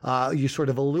 you sort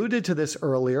of alluded to this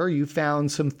earlier. You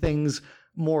found some things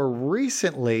more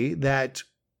recently that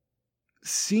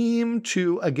seem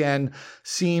to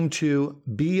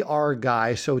be our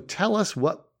guy. So tell us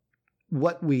what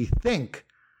we think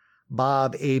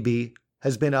Bob Abe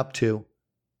has been up to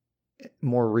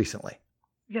more recently.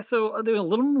 Yeah, so doing a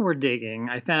little more digging,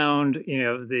 I found,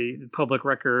 the public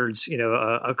records,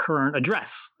 a current address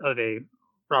of a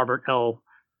Robert L.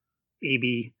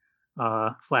 Abe /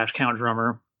 Count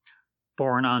Drummer,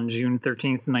 born on June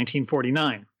 13th,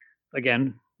 1949.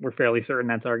 Again, we're fairly certain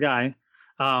that's our guy.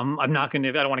 I don't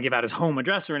want to give out his home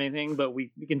address or anything, but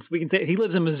we can say he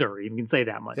lives in Missouri. We can say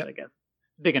that much, yep. I guess.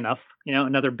 Big enough,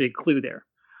 another big clue there.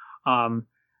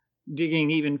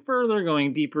 Digging even further,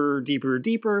 going deeper,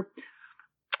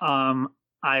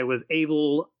 I was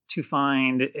able to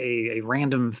find a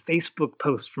random Facebook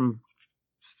post from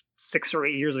 6 or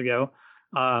 8 years ago,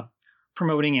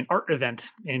 promoting an art event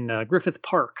in Griffith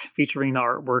Park featuring the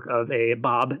artwork of a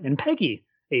Bob and Peggy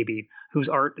Abe, whose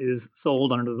art is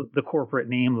sold under the corporate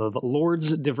name of Lords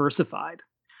Diversified.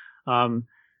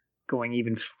 Going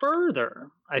even further,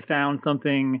 I found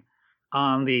something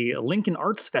on the Lincoln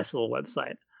Arts Festival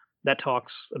website that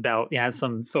talks about, has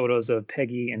some photos of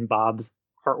Peggy and Bob's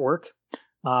artwork.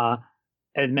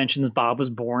 It mentions Bob was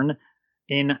born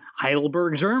in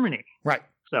Heidelberg, Germany. Right.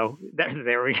 So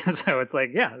there we go. So it's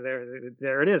like, yeah,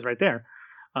 there it is right there.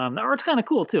 The art's kind of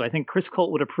cool too. I think Chris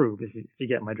Colt would approve if you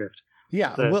get my drift.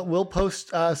 Yeah, so we'll post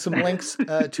some links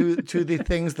to the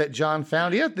things that John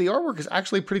found. Yeah, the artwork is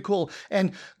actually pretty cool.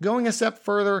 And going a step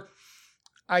further,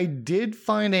 I did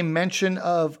find a mention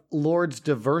of Lords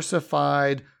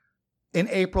Diversified in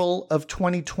April of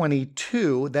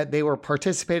 2022 that they were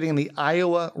participating in the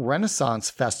Iowa Renaissance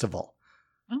Festival.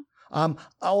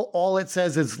 All it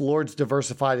says is Lords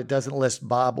Diversified. It doesn't list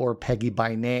Bob or Peggy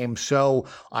by name. So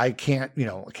I can't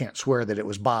swear that it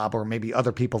was Bob or maybe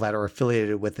other people that are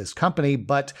affiliated with this company,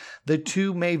 but the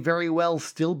two may very well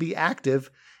still be active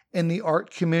in the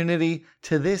art community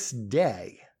to this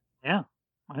day. Yeah.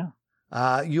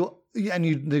 You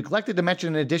neglected to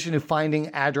mention, in addition to finding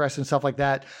address and stuff like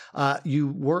that, you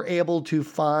were able to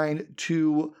find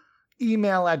two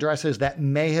email addresses that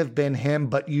may have been him,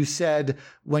 but you said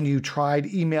when you tried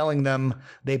emailing them,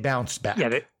 they bounced back.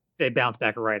 Yeah, they bounced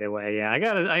back right away. Yeah, I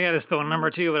got his phone number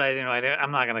too, but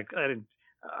I'm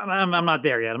not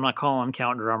there yet. I'm not calling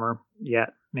Count Drummer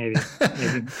yet. Maybe.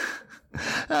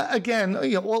 Again,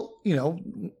 you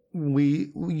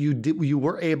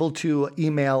were able to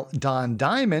email Don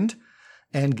Diamond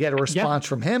and get a response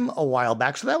from him a while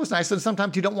back, so that was nice. And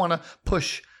sometimes you don't want to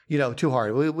push too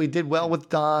hard. We did well with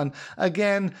Don.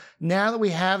 Again, now that we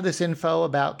have this info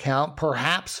about Count,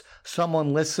 perhaps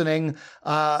someone listening,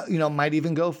 might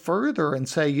even go further and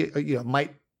say,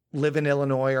 might live in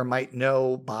Illinois or might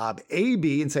know Bob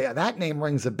Abey and say, that name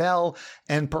rings a bell.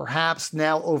 And perhaps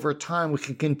now over time, we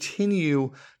can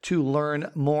continue to learn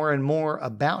more and more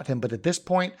about him. But at this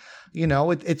point,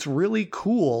 it's really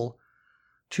cool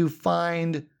to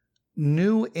find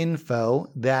new info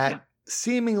that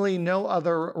seemingly no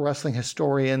other wrestling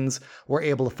historians were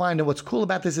able to find. And what's cool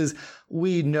about this is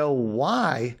we know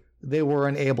why they were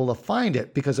unable to find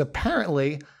it, because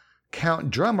apparently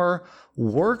Count Drummer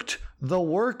worked the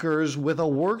workers with a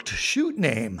worked shoot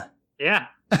name. Yeah.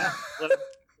 The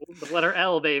letter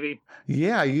L, baby.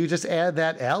 Yeah, you just add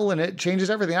that L and it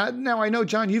changes everything. Now, I know,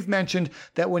 John, you've mentioned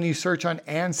that when you search on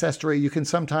Ancestry, you can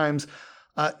sometimes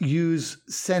use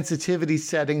sensitivity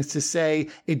settings to say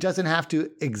it doesn't have to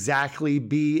exactly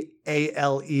be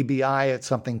ALEBI. It's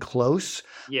something close.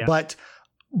 Yeah. But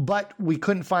we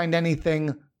couldn't find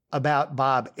anything about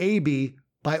Bob Abey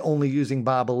by only using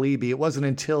Bob Aleeby. It wasn't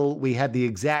until we had the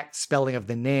exact spelling of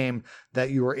the name that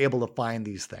you were able to find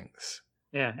these things.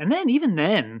 Yeah, and then even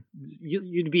then,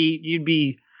 you'd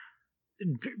be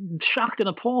shocked and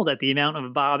appalled at the amount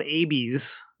of Bob Abeys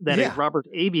Robert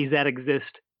Abeys that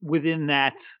exist within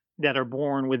that are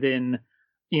born within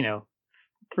 3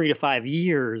 to 5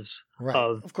 years. Right.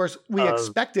 Of course, we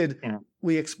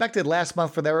expected last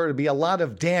month for there to be a lot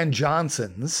of Dan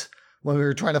Johnsons when we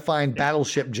were trying to find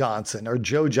Battleship Johnson or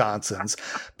Joe Johnsons.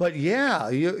 But yeah,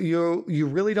 you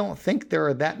really don't think there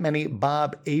are that many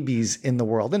Bob Abeys in the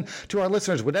world. And to our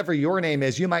listeners, whatever your name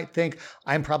is, you might think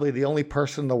I'm probably the only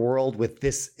person in the world with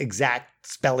this exact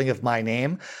spelling of my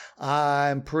name.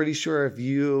 I'm pretty sure if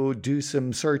you do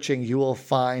some searching, you will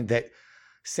find that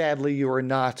sadly you are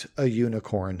not a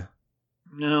unicorn.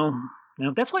 No.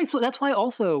 That's why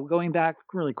also going back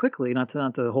really quickly, not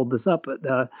to hold this up, but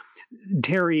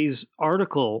Terry's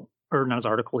article, or not his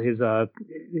article, his the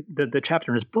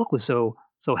chapter in his book was so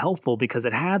helpful because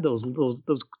it had those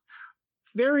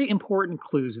very important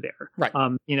clues there. Right.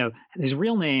 His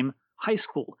real name, high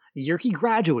school, year he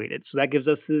graduated, so that gives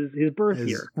us his birth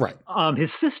year. Right. His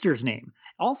sister's name,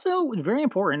 also very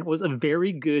important, was a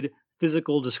very good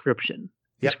physical description.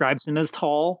 Yep. Describes him as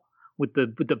tall with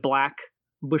the black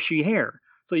bushy hair.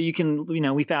 So you can,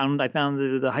 I found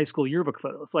the high school yearbook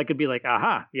photo, so I could be like,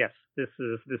 aha, yes, this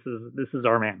is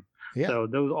our man. Yeah. So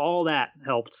all that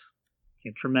helped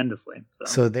tremendously.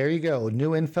 So there you go,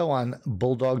 new info on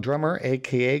Bulldog Drummer,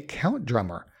 aka Count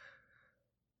Drummer,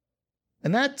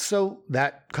 and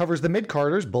that covers the mid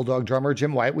carders, Bulldog Drummer,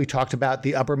 Jim White. We talked about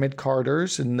the upper mid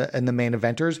carders and the main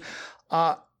eventers.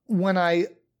 When I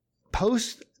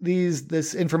post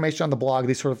this information on the blog,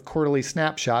 these sort of quarterly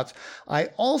snapshots, I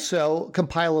also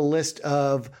compile a list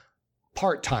of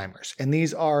part-timers. And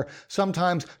these are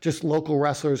sometimes just local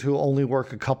wrestlers who only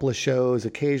work a couple of shows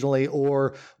occasionally,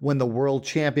 or when the world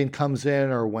champion comes in,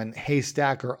 or when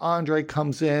Haystack or Andre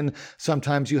comes in.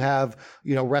 Sometimes you have,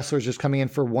 wrestlers just coming in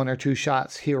for 1 or 2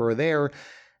 shots here or there.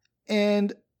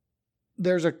 And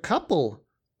there's a couple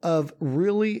of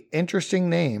really interesting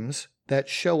names that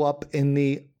show up in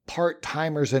the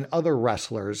part-timers and other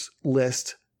wrestlers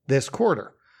list this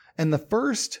quarter. And the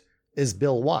first is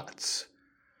Bill Watts.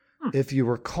 If you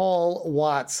recall,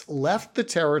 Watts left the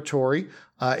territory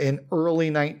in early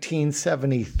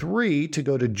 1973 to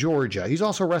go to Georgia. He's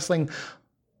also wrestling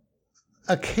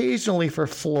occasionally for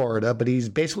Florida, but he's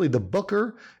basically the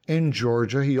booker in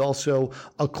Georgia. He also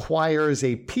acquires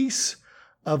a piece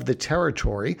of the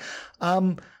territory.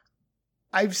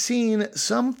 I've seen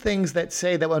some things that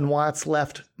say that when Watts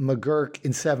left McGurk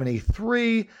in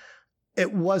 73,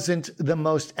 it wasn't the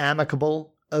most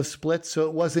amicable of splits. So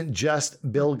it wasn't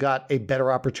just Bill got a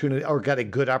better opportunity or got a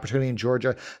good opportunity in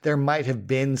Georgia. There might have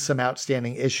been some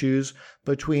outstanding issues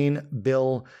between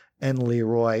Bill and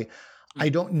Leroy. I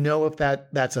don't know if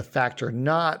that's a fact or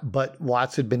not, but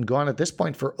Watts had been gone at this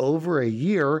point for over a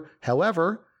year.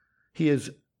 However, he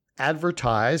is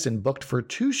advertised and booked for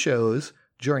 2 shows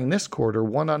during this quarter,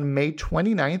 one on May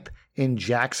 29th in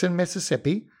Jackson,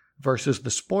 Mississippi versus The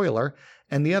Spoiler,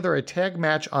 and the other a tag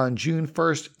match on June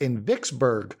 1st in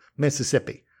Vicksburg,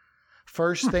 Mississippi.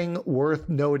 First thing worth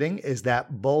noting is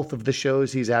that both of the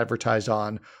shows he's advertised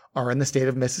on are in the state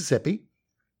of Mississippi.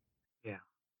 Yeah.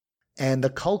 And the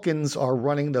Culkins are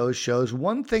running those shows.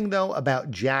 One thing, though,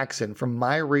 about Jackson, from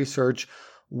my research,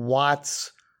 when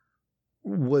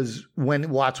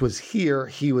Watts was here,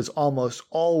 he was almost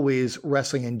always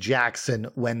wrestling in Jackson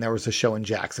when there was a show in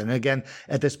Jackson. And again,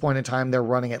 at this point in time, they're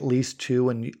running at least 2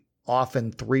 and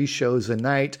often 3 shows a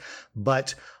night.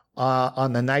 But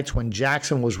on the nights when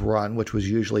Jackson was run, which was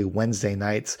usually Wednesday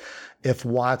nights. If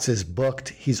Watts is booked,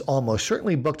 he's almost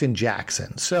certainly booked in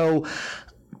Jackson. So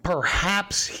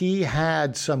perhaps he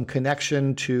had some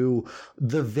connection to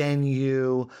the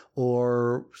venue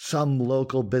or some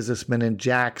local businessman in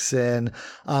Jackson.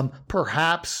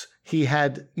 Perhaps he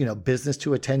had, business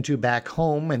to attend to back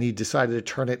home, and he decided to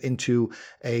turn it into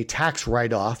a tax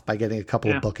write-off by getting a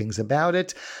couple of bookings about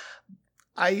it.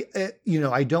 I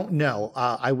don't know.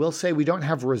 I will say we don't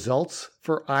have results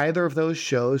for either of those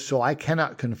shows, so I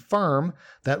cannot confirm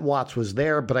that Watts was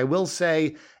there, but I will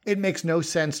say it makes no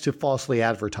sense to falsely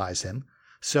advertise him.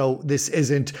 So this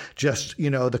isn't just,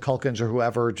 the Culkins or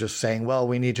whoever just saying, well,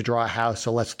 we need to draw a house,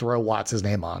 so let's throw Watts'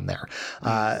 name on there.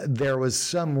 There was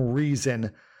some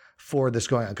reason for this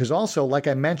going on. Because also, like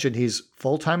I mentioned, he's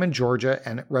full-time in Georgia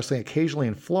and wrestling occasionally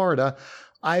in Florida.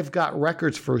 I've got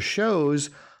records for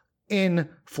shows in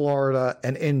Florida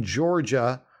and in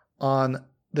Georgia on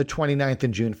the 29th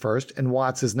and June 1st, and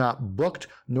Watts is not booked,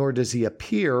 nor does he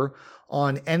appear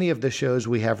on any of the shows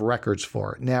we have records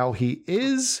for. Now, he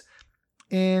is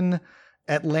in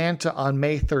Atlanta on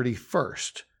May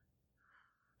 31st.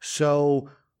 So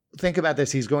think about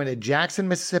this. He's going to Jackson,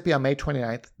 Mississippi on May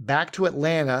 29th, back to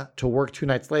Atlanta to work 2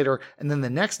 nights later, and then the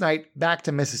next night back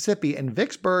to Mississippi, and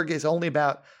Vicksburg is only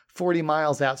about 40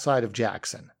 miles outside of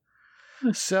Jackson.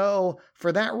 So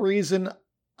for that reason,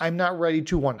 I'm not ready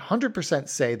to 100%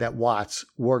 say that Watts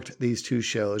worked these 2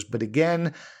 shows. But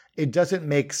again, it doesn't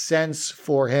make sense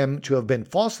for him to have been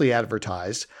falsely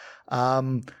advertised.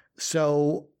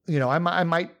 So, I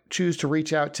might choose to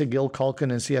reach out to Gil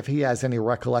Culkin and see if he has any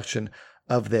recollection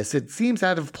of this. It seems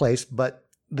out of place, but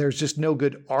there's just no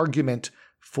good argument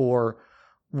for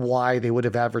why they would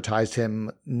have advertised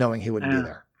him knowing he wouldn't be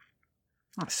there.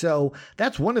 So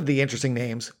that's one of the interesting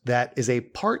names that is a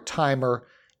part-timer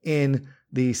in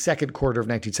the second quarter of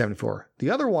 1974. The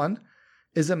other one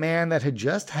is a man that had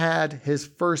just had his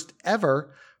first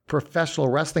ever professional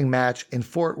wrestling match in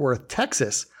Fort Worth,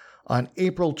 Texas on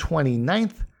April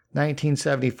 29th,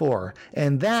 1974.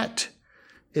 And that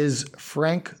is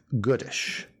Frank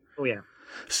Goodish. Oh, yeah.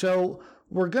 So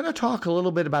we're going to talk a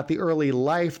little bit about the early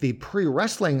life, the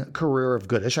pre-wrestling career of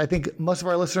Goodish. I think most of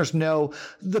our listeners know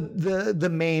the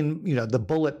main, the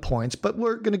bullet points, but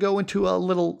we're going to go into a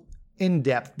little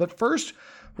in-depth. But first,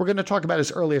 we're going to talk about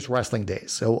his earliest wrestling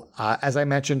days. So as I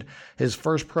mentioned, his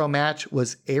first pro match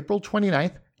was April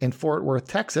 29th in Fort Worth,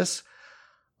 Texas.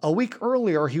 A week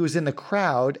earlier, he was in the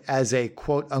crowd as a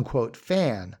quote-unquote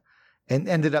fan and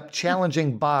ended up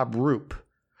challenging Bob Roop.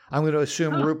 I'm going to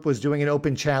assume Roop was doing an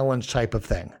open challenge type of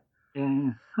thing.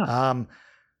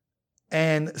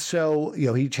 And so,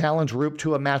 he challenged Roop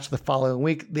to a match the following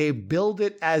week. They billed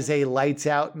it as a lights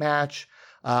out match.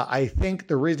 I think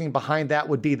the reasoning behind that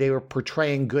would be they were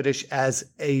portraying Goodish as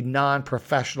a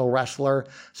non-professional wrestler,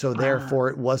 so therefore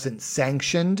it wasn't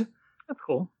sanctioned. That's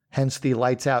cool. Hence the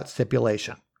lights out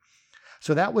stipulation.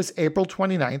 So that was April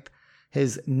 29th.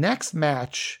 His next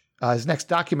match, his next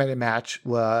documented match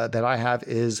that I have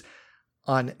is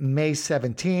on May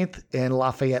 17th in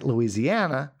Lafayette,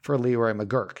 Louisiana for Leroy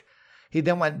McGuirk. He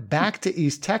then went back to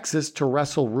East Texas to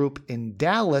wrestle Roop in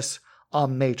Dallas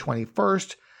on May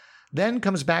 21st, then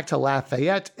comes back to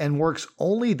Lafayette and works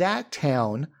only that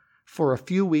town for a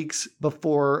few weeks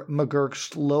before McGuirk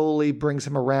slowly brings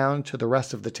him around to the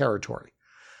rest of the territory.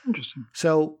 Interesting.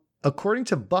 So, according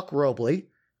to Buck Robley,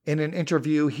 in an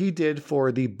interview he did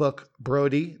for the book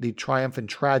Brody, The Triumph and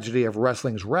Tragedy of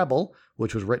Wrestling's Rebel,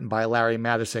 which was written by Larry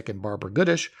Matysik and Barbara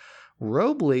Goodish,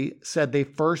 Robley said they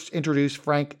first introduced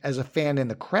Frank as a fan in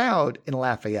the crowd in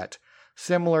Lafayette,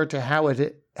 similar to how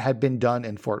it had been done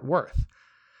in Fort Worth.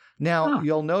 Now,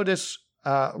 you'll notice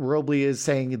Robley is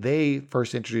saying they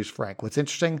first introduced Frank. What's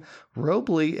interesting,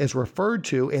 Robley is referred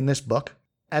to in this book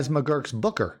as McGuirk's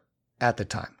booker at the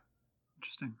time.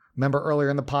 Interesting. Remember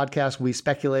earlier in the podcast, we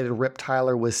speculated Rip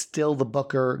Tyler was still the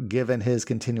booker given his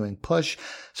continuing push.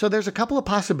 So there's a couple of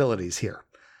possibilities here.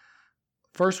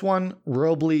 First one,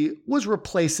 Robley was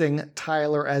replacing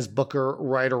Tyler as booker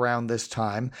right around this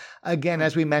time. Again,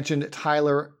 as we mentioned,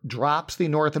 Tyler drops the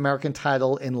North American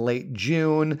title in late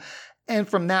June. And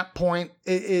from that point,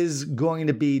 it is going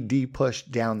to be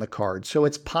de-pushed down the card. So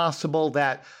it's possible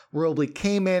that Robley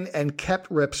came in and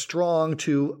kept Rip strong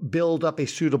to build up a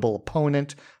suitable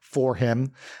opponent for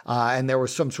him. And there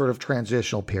was some sort of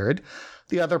transitional period.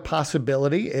 The other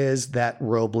possibility is that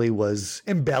Robley was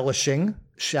embellishing,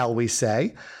 shall we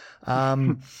say.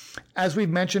 As we've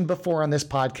mentioned before on this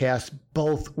podcast,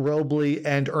 both Robley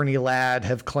and Ernie Ladd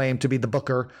have claimed to be the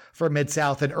booker for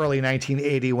Mid-South in early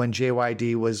 1980 when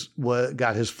JYD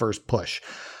got his first push.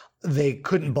 they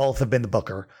couldn't both have been the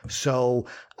booker. So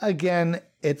again,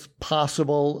 it's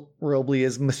possible Robley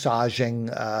is massaging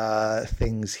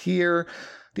things here.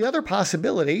 The other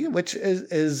possibility, which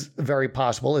is very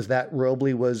possible, is that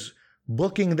Robley was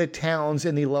booking the towns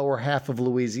in the lower half of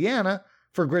Louisiana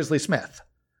for Grizzly Smith,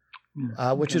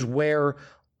 which is where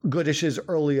Goodish's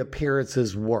early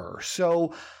appearances were.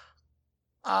 So,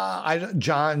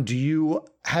 John, do you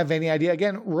have any idea?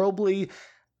 Again, Robley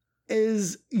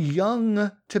is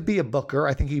young to be a booker.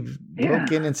 I think he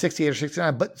broke in 68 or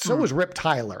 69, but so was Rip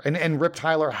Tyler. And Rip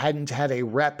Tyler hadn't had a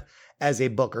rep as a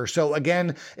booker. So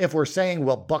again, if we're saying,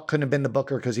 well, Buck couldn't have been the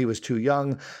booker because he was too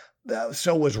young,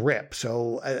 so was Rip.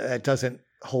 So it doesn't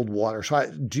hold water.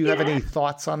 So do you have any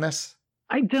thoughts on this?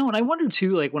 I don't. I wonder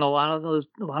too, like when a lot of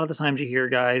the times you hear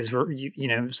guys,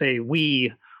 say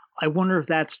we, I wonder if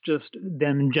that's just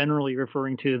them generally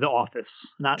referring to The Office,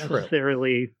 not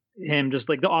necessarily him, just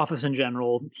like The Office in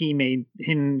general. He made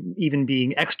him even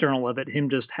being external of it, him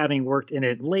just having worked in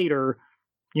it later,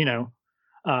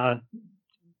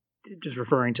 just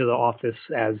referring to The Office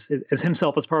as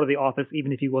himself as part of The Office,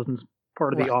 even if he wasn't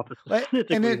part of The Office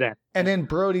specifically then. And in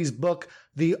Brody's book,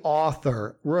 the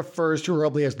author refers to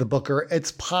Robley as the booker.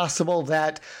 It's possible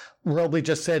that Robley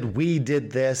just said, we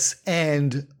did this,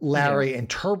 and Larry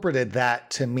interpreted that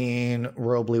to mean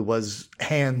Robley was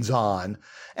hands-on.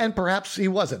 And perhaps he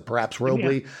wasn't. Perhaps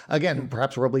Robley,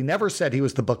 perhaps Robley never said he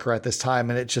was the booker at this time,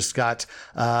 and it just got,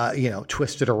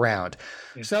 twisted around.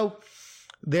 Yeah. So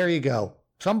there you go.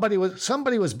 Somebody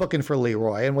was booking for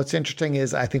Leroy. And what's interesting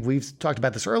is, I think we've talked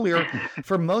about this earlier,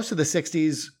 for most of the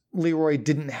 60s, Leroy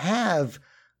didn't have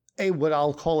what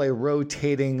I'll call a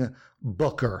rotating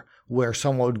booker where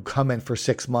someone would come in for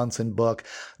 6 months and book.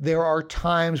 There are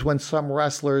times when some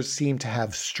wrestlers seem to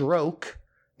have stroke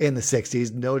in the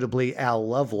 60s, notably Al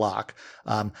Lovelock.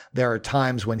 There are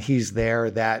times when he's there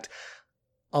that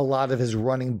a lot of his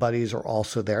running buddies are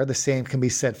also there. The same can be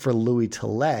said for Louis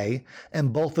Tilley,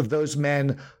 and both of those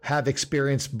men have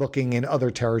experience booking in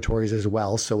other territories as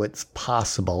well, so it's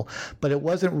possible. But it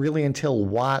wasn't really until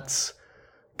Watts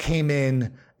came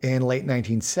in late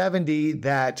 1970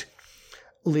 that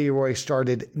Leroy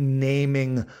started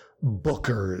naming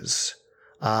bookers,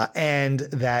 and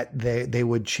that they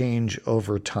would change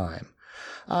over time.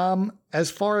 As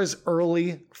far as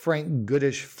early Frank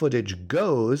Goodish footage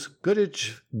goes,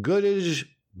 Goodish footage.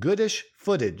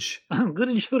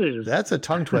 Goodish footage. That's a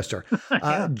tongue twister.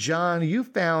 John, you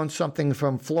found something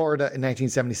from Florida in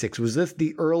 1976. Was this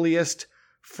the earliest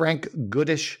Frank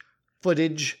Goodish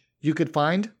footage you could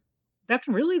find? That's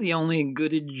really the only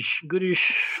Goodish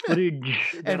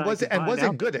footage. And was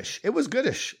it Goodish? It was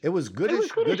Goodish. It was Goodish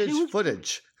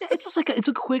footage. It's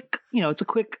a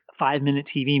quick 5-minute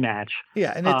TV match.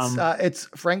 Yeah, and it's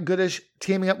Frank Goodish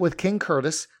teaming up with King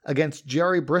Curtis against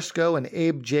Jerry Briscoe and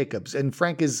Abe Jacobs. And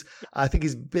Frank I think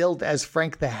he's billed as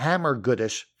Frank the Hammer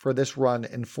Goodish for this run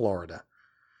in Florida.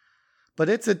 But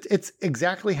it's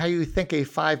exactly how you think a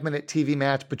 5-minute TV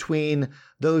match between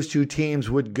those two teams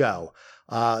would go.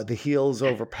 The heels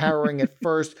overpowering at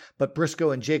first, but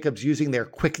Briscoe and Jacobs using their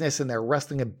quickness and their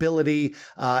wrestling ability.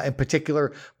 In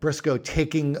particular, Briscoe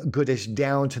taking Goodish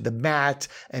down to the mat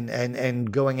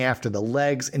and going after the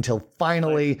legs until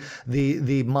finally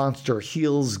the monster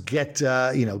heels get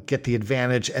the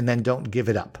advantage and then don't give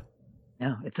it up.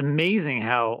 Yeah, it's amazing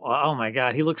how, oh my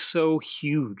God, he looks so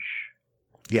huge.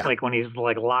 Yeah. Like when he's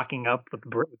like locking up with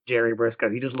Jerry Briscoe,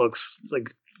 he just looks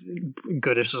like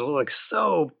Goodish looks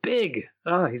so big.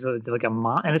 Oh, he's like a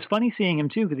and it's funny seeing him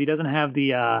too because he doesn't have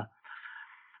the.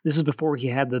 This is before he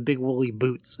had the big woolly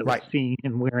boots. So we're seeing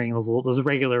him wearing those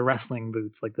regular wrestling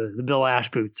boots, like the Bill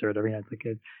Ash boots or whatever. It's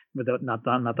like without not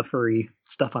the furry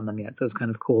stuff on them yet. So it's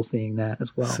kind of cool seeing that as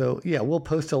well. So yeah, we'll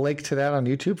post a link to that on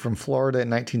YouTube from Florida in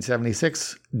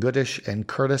 1976. Goodish and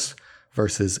Curtis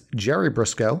versus Jerry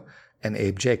Briscoe and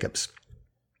Abe Jacobs.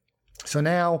 So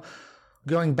now,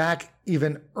 going back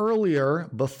even earlier,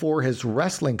 before his pro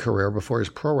wrestling career,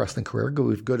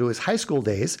 we go to his high school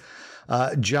days.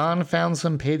 John found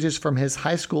some pages from his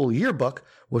high school yearbook,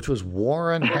 which was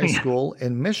Warren High School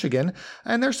in Michigan.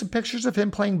 And there's some pictures of him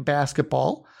playing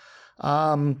basketball.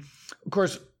 Of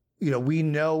course, we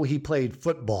know he played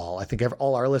football. I think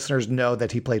all our listeners know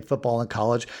that he played football in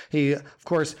college. He, of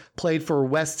course, played for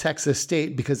West Texas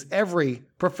State because every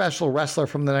professional wrestler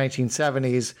from the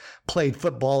 1970s played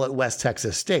football at West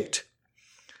Texas State.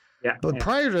 Yeah. But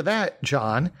prior to that,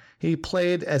 John, he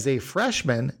played as a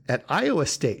freshman at Iowa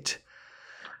State.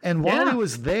 And while he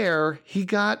was there, he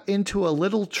got into a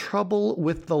little trouble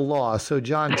with the law. So,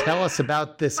 John, tell us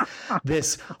about this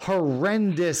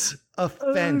horrendous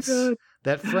offense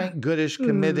that Frank Goodish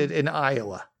committed in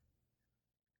Iowa.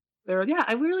 I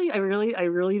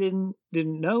really didn't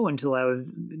know until I was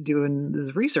doing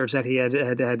this research that he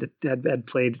had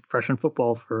played freshman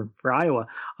football for Iowa.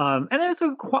 And there's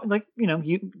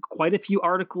quite a few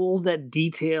articles that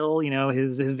detail,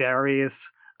 his various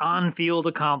on-field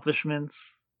accomplishments.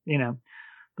 I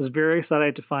was very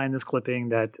excited to find this clipping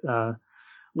that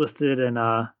listed an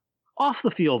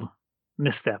off-the-field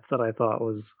misstep that I thought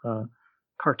was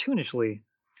cartoonishly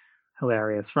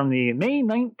hilarious from the May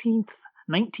 19th,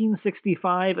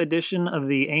 1965 edition of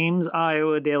the Ames,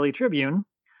 Iowa Daily Tribune.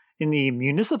 In the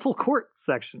municipal court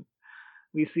section,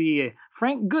 we see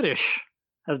Frank Goodish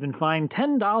has been fined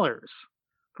 $10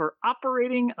 for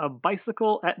operating a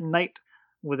bicycle at night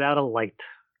without a light.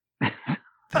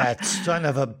 That son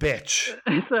of a bitch.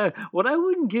 It's what I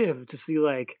wouldn't give to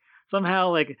see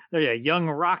somehow there's a Young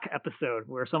Rock episode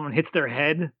where someone hits their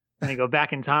head and they go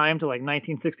back in time to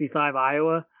 1965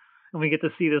 Iowa, and we get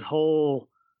to see this whole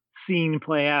scene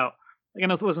play out. I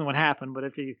know it wasn't what happened, but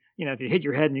if you hit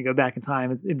your head and you go back in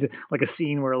time, it's like a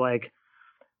scene where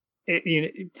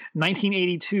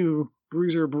 1982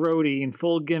 Bruiser Brody in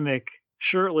full gimmick,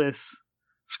 shirtless,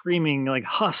 screaming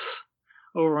Huss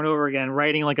over and over again,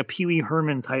 riding like a Pee Wee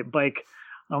Herman type bike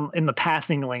in the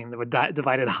passing lane that would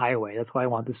divided highway. That's why I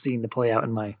want the scene to play out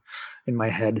in my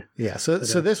head. Yeah. So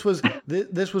this was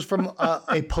from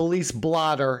a police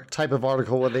blotter type of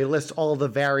article where they list all the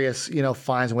various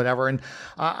fines and whatever. And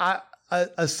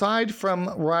aside from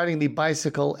riding the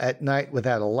bicycle at night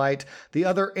without a light, the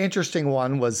other interesting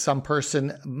one was some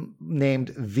person named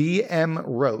V.M.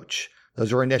 Roach.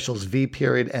 Those are initials, V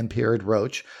period M period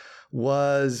Roach,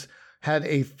 had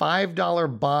a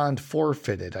 $5 bond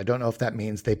forfeited. I don't know if that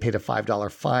means they paid a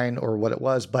 $5 fine or what it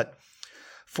was, but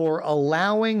for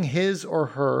allowing his or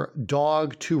her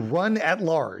dog to run at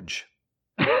large.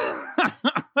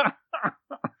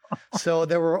 So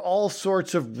there were all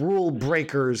sorts of rule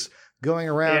breakers going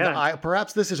around. Yeah.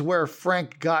 Perhaps this is where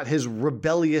Frank got his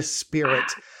rebellious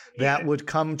spirit that would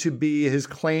come to be his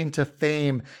claim to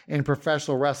fame in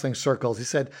professional wrestling circles. He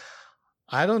said,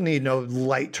 I don't need no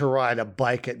light to ride a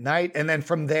bike at night. And then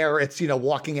from there, it's,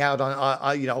 walking out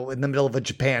on, in the middle of a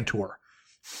Japan tour.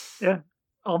 Yeah.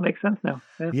 All makes sense now.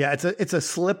 Yeah, it's a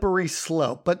slippery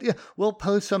slope. But yeah, we'll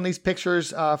post some of these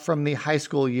pictures from the high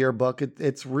school yearbook.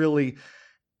 It's really,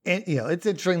 it's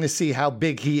interesting to see how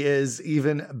big he is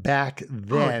even back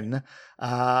then.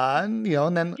 And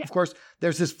then, of course,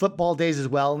 there's his football days as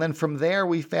well. And then from there,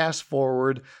 we fast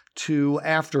forward to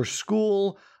after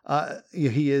school.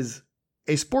 He is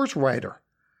a sports writer,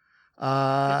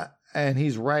 and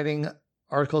he's writing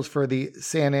articles for the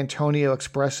San Antonio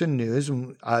Express and News.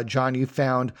 John, you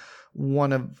found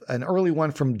an early one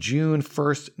from June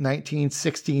 1st,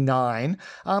 1969.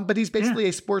 But he's basically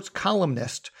a sports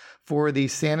columnist for the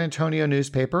San Antonio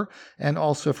newspaper and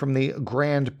also from the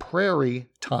Grand Prairie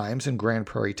Times in Grand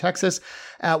Prairie, Texas.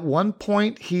 At one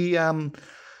point, he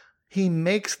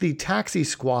makes the taxi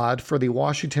squad for the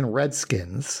Washington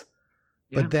Redskins,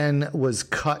 but then was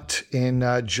cut in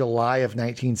July of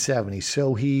 1970.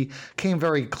 So he came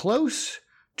very close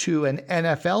to an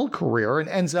NFL career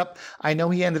and I know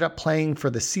he ended up playing for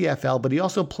the CFL, but he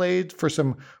also played for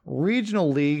some regional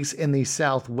leagues in the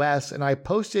Southwest. And I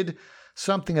posted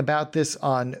something about this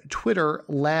on Twitter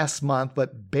last month,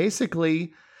 but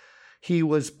basically he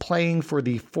was playing for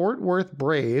the Fort Worth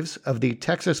Braves of the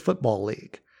Texas Football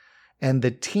League. And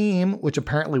the team, which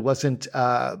apparently wasn't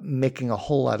making a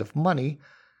whole lot of money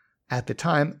at the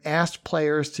time, asked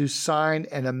players to sign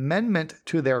an amendment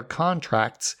to their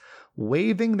contracts,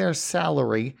 waiving their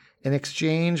salary in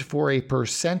exchange for a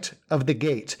percent of the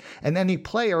gate. And any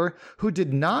player who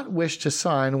did not wish to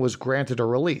sign was granted a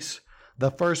release. The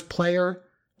first player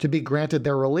to be granted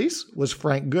their release was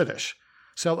Frank Goodish.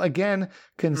 So again,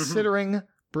 considering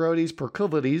Brody's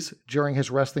proclivities during his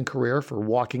wrestling career for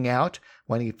walking out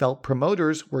when he felt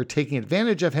promoters were taking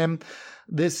advantage of him,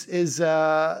 this is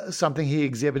something he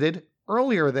exhibited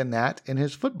earlier than that in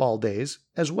his football days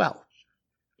as well.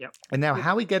 Yep. And now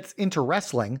how he gets into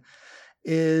wrestling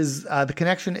is the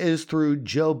connection is through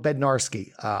Joe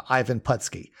Bednarski, Ivan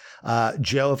Putski.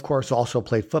 Joe, of course, also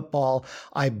played football.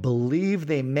 I believe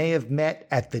they may have met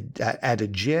at a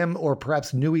gym or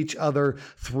perhaps knew each other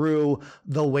through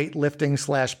the weightlifting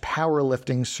 /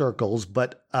 powerlifting circles.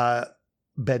 But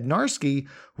Bednarski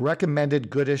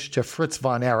recommended Goodish to Fritz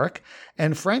von Erich,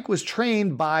 and Frank was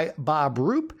trained by Bob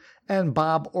Roop and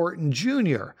Bob Orton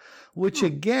Jr., which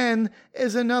again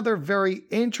is another very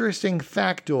interesting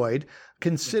factoid,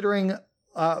 considering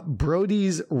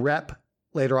Brody's rep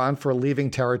later on for leaving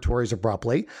territories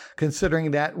abruptly,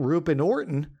 considering that Roop and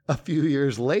Orton, a few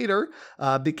years later,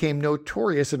 became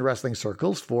notorious in wrestling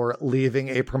circles for leaving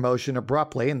a promotion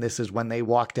abruptly. And this is when they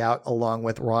walked out along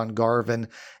with Ron Garvin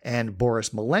and Boris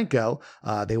Malenko.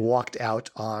 They walked out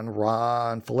on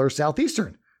Ron Fuller's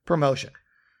Southeastern promotion.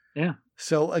 Yeah.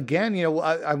 So again,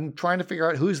 I'm trying to figure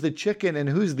out who's the chicken and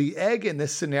who's the egg in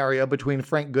this scenario between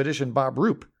Frank Goodish and Bob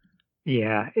Roop.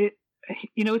 Yeah.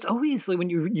 It's always like when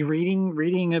you're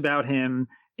reading about him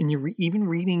and you're even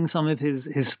reading some of his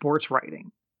sports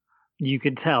writing, you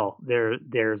could tell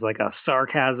there's like a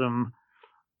sarcasm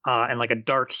and like a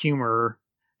dark humor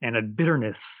and a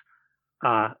bitterness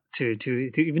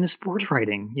to even his sports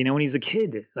writing. When he's a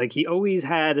kid, like he always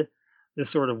had this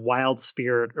sort of wild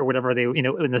spirit or whatever they, in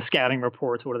the scouting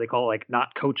reports, what do they call it? Like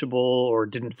not coachable or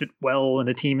didn't fit well in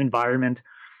a team environment.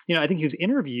 I think he was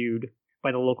interviewed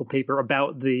by the local paper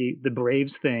about the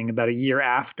Braves thing about a year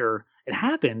after it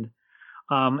happened.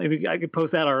 I could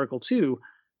post that article too.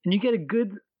 And you get a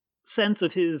good sense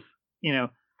of his,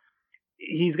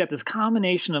 he's got this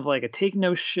combination of like a take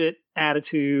no shit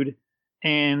attitude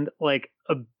and like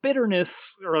a bitterness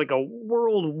or like a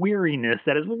world weariness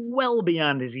that is well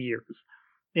beyond his years.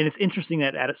 And it's interesting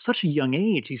that at such a young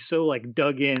age, he's so like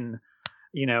dug in,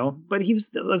 but he was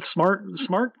a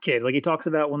smart kid. Like he talks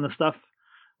about when the stuff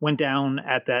went down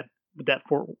at that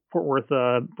Fort Worth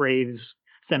Braves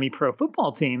semi-pro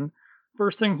football team,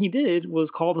 first thing he did was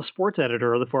call the sports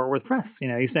editor of the Fort Worth Press.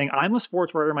 He's saying, I'm a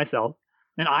sports writer myself,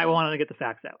 and I wanted to get the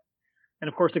facts out. And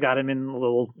of course, it got him in a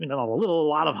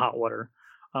lot of hot water.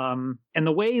 And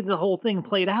the way the whole thing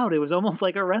played out, it was almost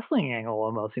like a wrestling angle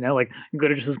almost, like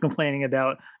Goodish is complaining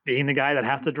about being the guy that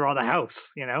has to draw the house,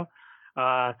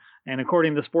 and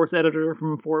according to the sports editor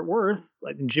from Fort Worth,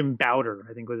 like Jim Bowder,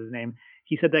 I think was his name,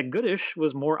 he said that Goodish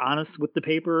was more honest with the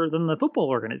paper than the football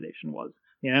organization was,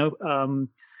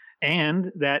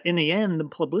 and that in the end, the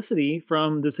publicity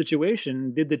from the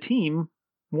situation did the team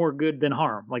more good than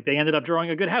harm. Like they ended up drawing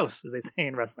a good house, as they say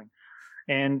in wrestling.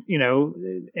 And,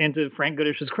 and to Frank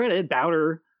Goodish's credit,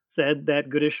 Bowder said that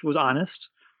Goodish was honest.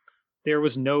 There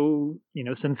was no,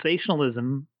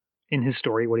 sensationalism in his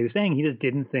story, what he was saying. He just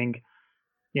didn't think,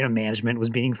 management was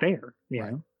being fair,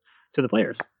 to the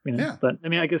players. Yeah. But I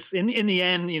mean, I guess in the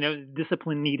end,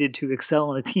 discipline needed to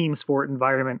excel in a team sport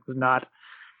environment was not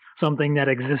something that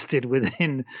existed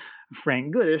within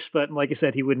Frank Goodish. But like I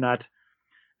said, he would not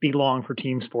be long for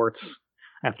team sports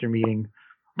after meeting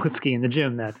Putski in the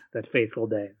gym that fateful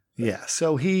day. Yeah.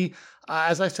 So he,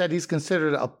 as I said, he's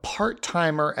considered a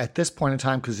part-timer at this point in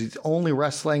time because he's only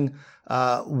wrestling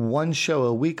one show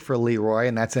a week for Leroy,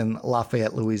 and that's in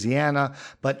Lafayette, Louisiana.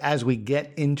 But as we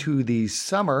get into the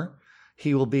summer,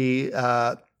 he will be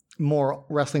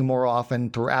wrestling more often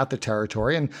throughout the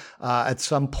territory. And at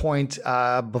some point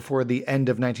before the end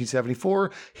of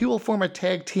 1974, he will form a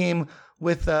tag team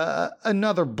with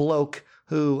another bloke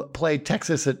who played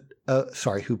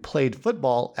who played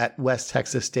football at West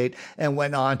Texas State and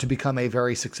went on to become a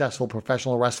very successful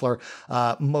professional wrestler,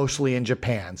 mostly in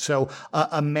Japan. So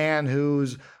a man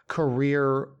whose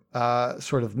career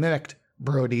sort of mimicked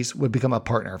Brody's would become a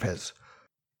partner of his.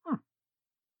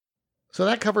 So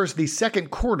that covers the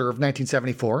second quarter of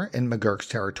 1974 in McGuirk's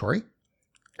territory.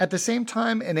 At the same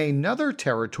time, in another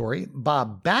territory,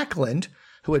 Bob Backlund,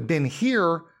 who had been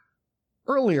here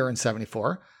earlier in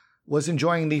 74, was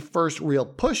enjoying the first real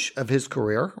push of his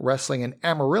career, wrestling in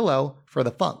Amarillo for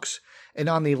the Funks. And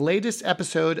on the latest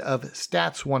episode of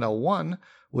Stats 101,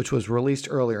 which was released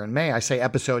earlier in May, I say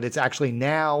episode, it's actually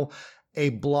now a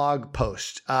blog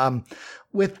post.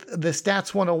 With the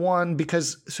Stats 101,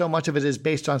 because so much of it is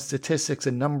based on statistics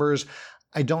and numbers,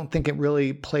 I don't think it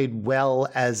really played well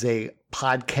as a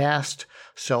podcast.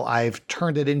 So I've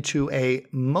turned it into a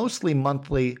mostly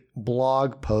monthly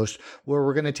blog post where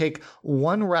we're going to take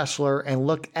one wrestler and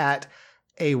look at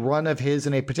a run of his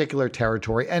in a particular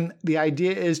territory. And the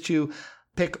idea is to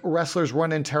pick wrestlers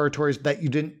run in territories that you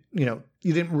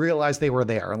didn't realize they were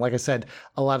there. And like I said,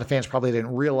 a lot of fans probably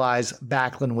didn't realize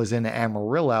Backlund was in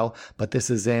Amarillo, but this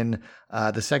is in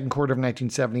the second quarter of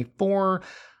 1974.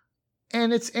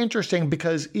 And it's interesting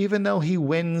because even though he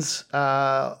wins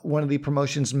one of the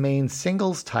promotion's main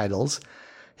singles titles,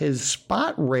 his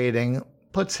spot rating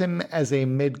puts him as a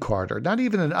mid-carder, not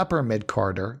even an upper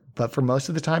mid-carder, but for most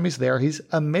of the time he's there, he's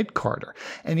a mid-carder.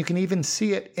 And you can even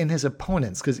see it in his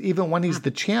opponents, because even when he's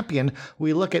the champion,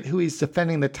 we look at who he's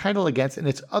defending the title against, and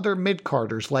it's other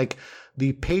mid-carders like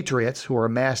the Patriots, who are a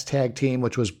mass tag team,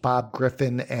 which was Bob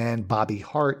Griffin and Bobby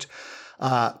Hart,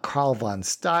 Carl von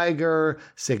Steiger,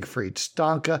 Siegfried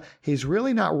Stanke. He's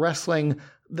really not wrestling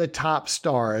the top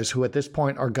stars, who at this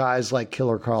point are guys like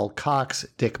Killer Carl Cox,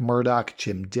 Dick Murdoch,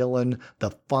 Jim Dillon,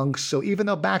 the Funks. So even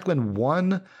though Backlund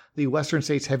won the Western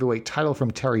States heavyweight title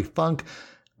from Terry Funk,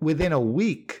 within a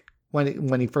week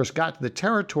when he first got to the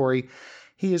territory,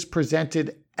 he is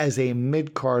presented as a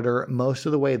mid-carder most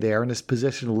of the way there and is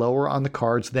positioned lower on the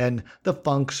cards than the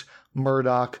Funks,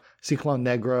 Murdoch, Ciclone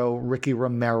Negro, Ricky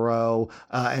Romero,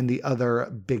 and the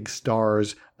other big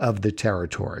stars of the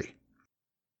territory.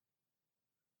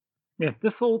 Yeah,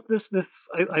 I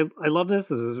love this.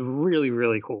 This is really,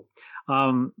 really cool.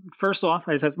 First off,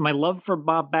 my love for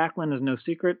Bob Backlund is no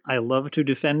secret. I love to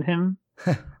defend him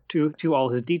to all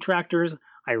his detractors.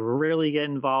 I rarely get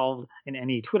involved in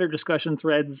any Twitter discussion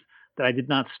threads that I did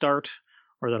not start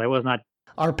or that I was not.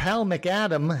 Our pal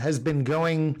McAdam has been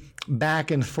going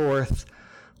back and forth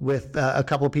with a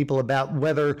couple of people about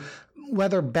whether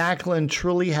Backlund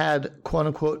truly had, quote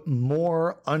unquote,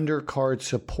 more undercard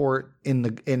support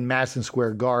in Madison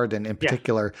Square Garden in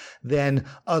particular than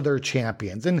other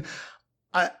champions. And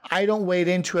I don't wade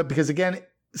into it because, again,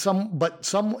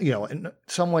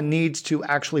 someone needs to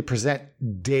actually present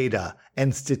data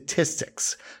and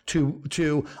statistics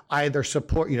to either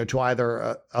support, to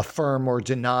either affirm or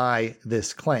deny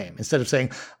this claim. Instead of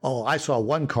saying, oh, I saw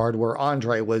one card where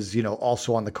Andre was,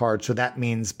 also on the card, so that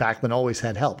means Backlund always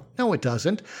had help. No, it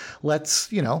doesn't.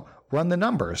 Let's, run the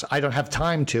numbers. I don't have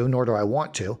time to, nor do I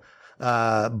want to.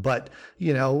 But,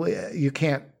 you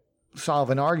can't solve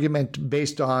an argument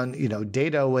based on,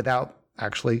 data without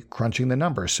actually crunching the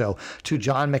numbers. So to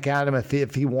John McAdam,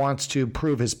 if he wants to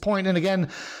prove his point, and again,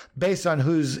 based on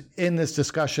who's in this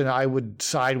discussion, I would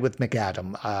side with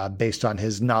McAdam. Based on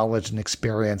his knowledge and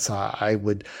experience, I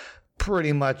would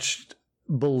pretty much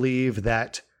believe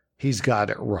that he's got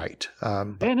it right.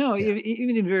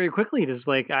 Even very quickly, just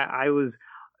like I was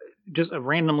just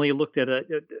randomly looked at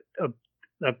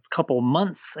a couple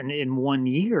months and in 1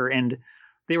 year, and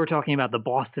they were talking about the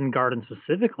Boston Garden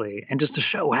specifically, and just to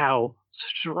show how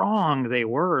strong they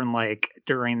were, and like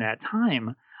during that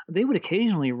time, they would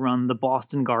occasionally run the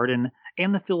Boston Garden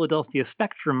and the Philadelphia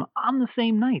Spectrum on the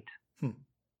same night,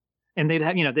 and they'd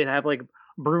have like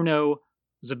Bruno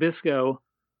Zbyszko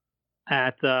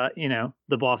at the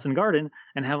Boston Garden,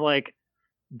 and have like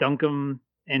Duncombe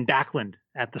and Backlund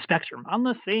at the Spectrum on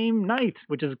the same night,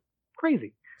 which is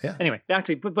crazy. Yeah. Anyway, back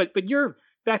to your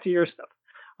stuff.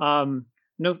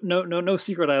 No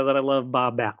secret that I love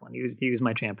Bob Backlund. He was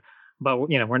my champ. But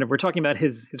we're talking about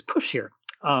his push here.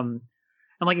 And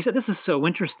like you said, this is so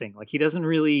interesting. Like he doesn't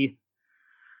really,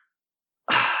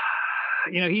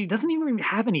 he doesn't even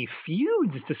have any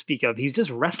feuds to speak of. He's just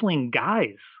wrestling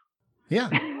guys. Yeah.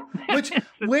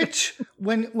 Which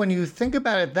when you think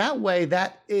about it that way,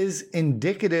 that is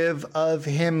indicative of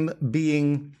him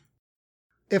being,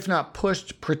 if not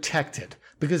pushed, protected.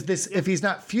 Because if he's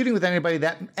not feuding with anybody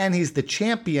and he's the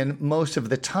champion most of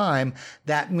the time,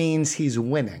 that means he's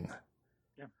winning.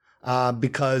 Yeah.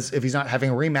 Because if he's not having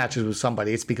rematches with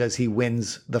somebody, it's because he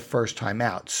wins the first time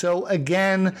out. So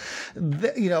again,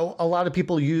 a lot of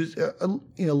people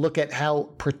look at how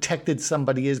protected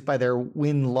somebody is by their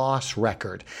win-loss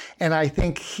record. And I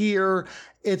think here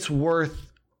it's worth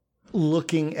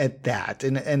looking at that.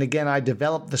 And again, I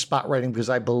developed the spot rating because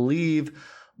I believe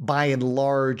by and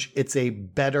large, it's a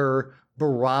better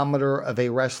barometer of a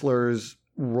wrestler's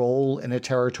role in a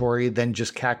territory than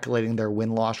just calculating their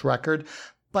win-loss record.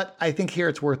 But I think here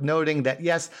it's worth noting that,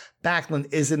 yes,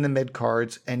 Backlund is in the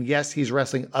mid-cards, and yes, he's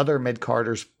wrestling other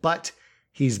mid-carders, but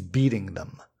he's beating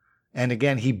them. And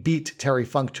again, he beat Terry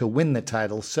Funk to win the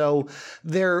title. So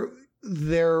they're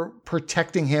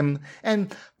protecting him.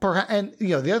 And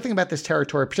the other thing about this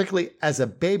territory, particularly as a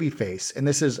babyface, and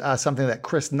this is something that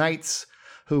Chris Knights,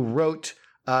 who wrote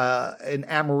an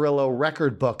Amarillo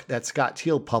record book that Scott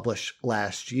Teal published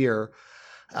last year,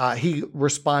 he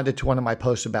responded to one of my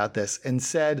posts about this and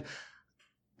said,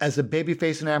 as a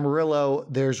babyface in Amarillo,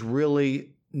 there's really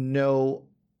no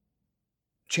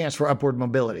chance for upward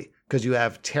mobility because you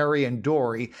have Terry and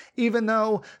Dory. Even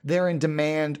though they're in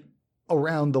demand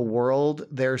around the world,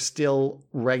 they're still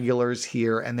regulars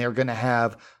here, and they're going to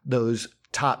have those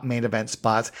top main event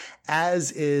spots,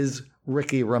 as is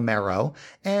Ricky Romero.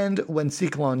 And when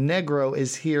Ciclone Negro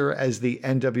is here as the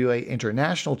NWA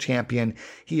International Champion,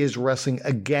 he is wrestling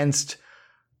against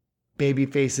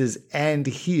babyfaces and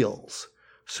heels.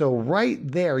 So right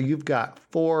there, you've got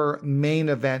 4 main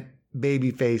event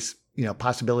babyface,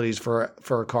 possibilities for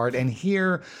a card. And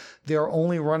here they're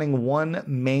only running 1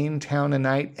 main town a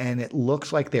night, and it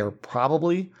looks like they're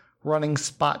probably running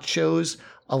spot shows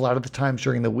a lot of the times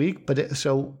during the week.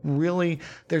 So really,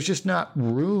 there's just not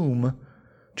room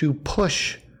to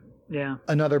push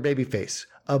another babyface.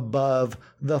 above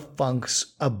the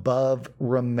Funks, above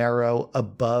Romero,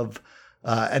 above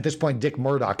at this point Dick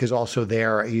Murdoch is also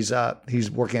there. He's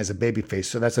working as a babyface,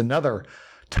 so that's another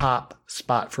top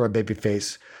spot for a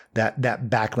babyface that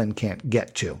Backlund can't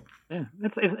get to. Yeah,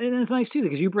 it's nice too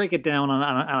because you break it down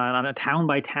on a town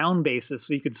by town basis,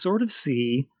 so you could sort of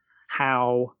see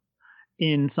how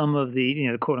in some of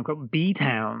the quote unquote B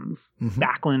towns,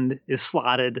 Backlund is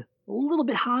slotted a little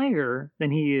bit higher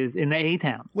than he is in the A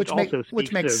town, which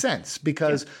makes sense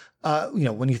because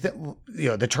when you think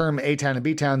the term A town and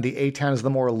B town, the A town is the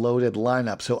more loaded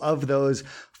lineup. So of those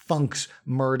Funks,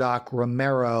 Murdoch,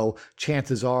 Romero,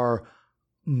 chances are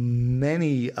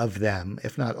many of them,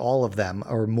 if not all of them,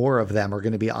 or more of them, are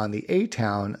going to be on the A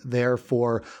town.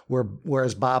 Therefore,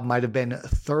 whereas Bob might have been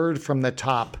third from the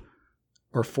top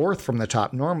or fourth from the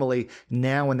top normally,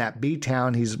 now in that B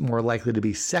town, he's more likely to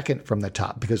be second from the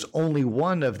top because only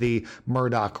one of the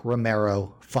Murdoch,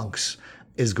 Romero, Funks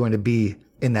is going to be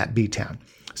in that B town.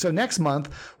 So next month,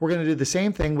 we're going to do the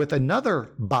same thing with another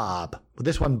Bob,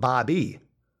 this one Bobby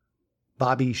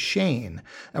Shane,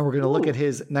 and we're going to look at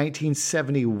his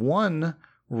 1971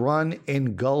 run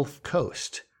in Gulf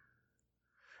Coast.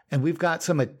 And we've got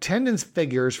some attendance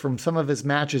figures from some of his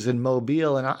matches in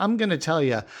Mobile. And I'm going to tell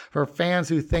you, for fans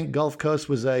who think Gulf Coast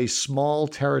was a small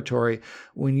territory,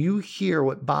 when you hear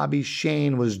what Bobby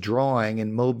Shane was drawing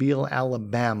in Mobile,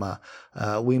 Alabama,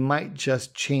 we might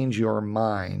just change your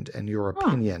mind and your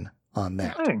opinion on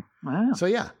that. Wow. So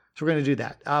we're going to do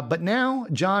that. But now,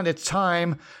 John, it's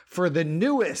time for the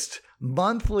newest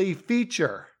monthly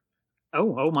feature.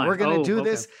 Oh my. We're going to do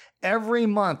this every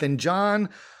month. And John,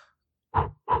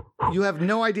 you have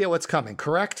no idea what's coming,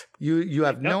 correct? You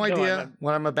have no idea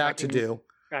what I'm about to do.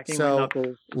 So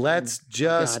let's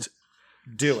just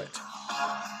do it.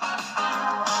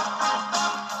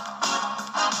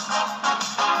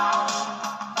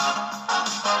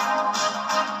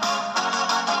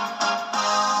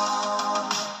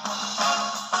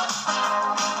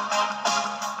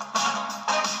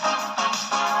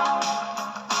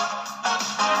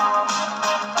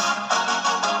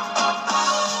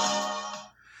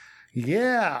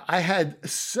 Yeah, I had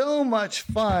so much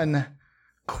fun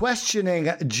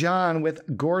questioning John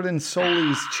with Gordon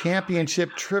Solie's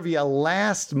championship trivia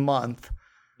last month.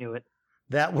 Knew it.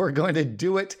 That we're going to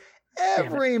do it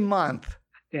every month.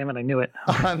 Damn it, I knew it.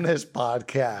 On this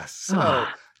podcast. So,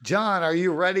 John, are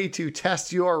you ready to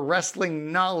test your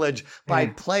wrestling knowledge by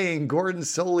playing Gordon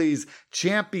Solie's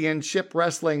championship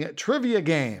wrestling trivia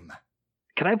game?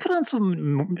 Can I put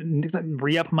on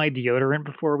re-up my deodorant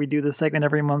before we do this segment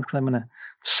every month? Because I'm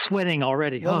sweating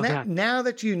already. Well, now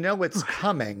that you know it's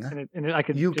coming,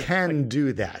 you can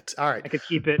do that. All right. I could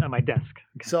keep it on my desk.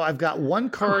 Okay. So I've got one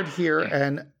card here,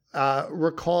 and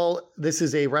recall this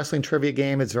is a wrestling trivia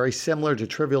game. It's very similar to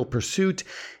Trivial Pursuit.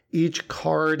 Each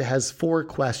card has 4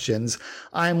 questions.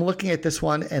 I'm looking at this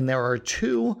one, and there are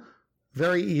 2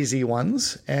 very easy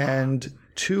ones and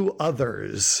 2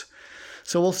 others.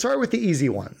 So we'll start with the easy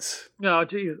ones. Oh,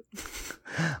 geez.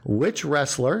 Which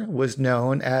wrestler was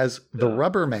known as the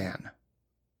Rubber Man?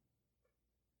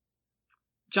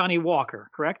 Johnny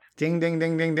Walker, correct? Ding, ding,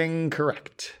 ding, ding, ding.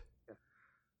 Correct.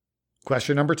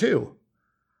 Question number 2.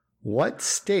 What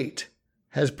state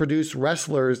has produced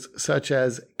wrestlers such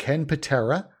as Ken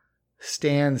Patera,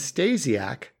 Stan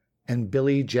Stasiak, and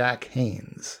Billy Jack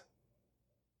Haynes?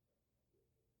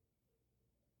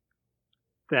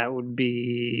 That would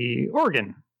be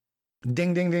Oregon.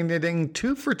 Ding, ding, ding, ding, ding.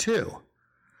 2 for 2. Is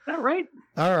that right?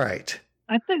 All right.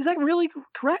 Is that really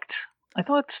correct? I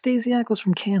thought Stasiak was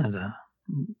from Canada.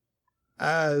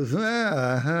 It's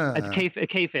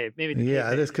kayfabe. Maybe.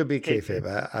 Yeah, this could be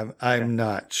kayfabe. I'm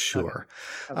not sure.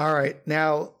 Okay. All right.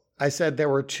 Now, I said there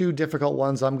were 2 difficult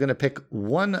ones. I'm going to pick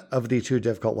one of the 2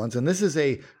 difficult ones, and this is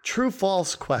a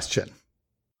true-false question.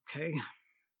 Okay.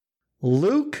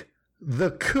 Luke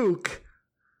the Kook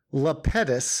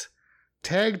Lapidus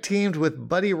tag teamed with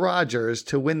Buddy Rogers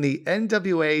to win the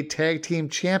NWA Tag Team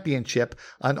Championship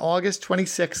on August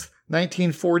 26,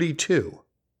 1942.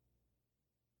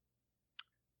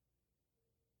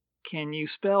 Can you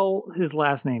spell his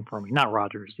last name for me? Not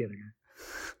Rogers, the other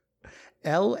guy.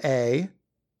 L-A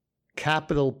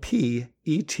capital P-E-T-I-S.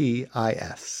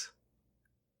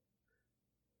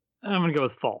 I'm going to go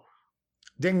with false.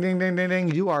 Ding, ding, ding, ding,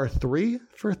 ding. You are 3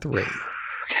 for 3.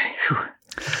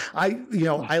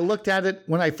 I looked at it.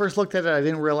 When I first looked at it, I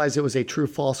didn't realize it was a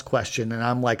true-false question. And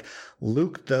I'm like,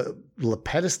 Luke the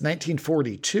Lapidus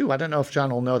 1942? I don't know if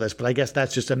John will know this, but I guess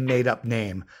that's just a made-up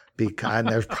name. Because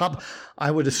there's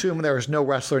I would assume there is no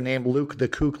wrestler named Luke the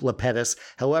Kook Lapidus.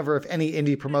 However, if any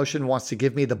indie promotion wants to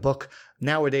give me the book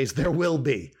nowadays, there will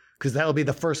be. because that'll be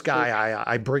the first guy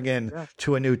I bring in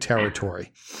to a new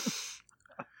territory.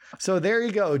 So there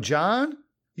you go, John.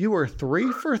 You were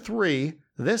 3 for 3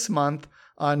 this month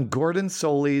on Gordon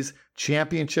Soley's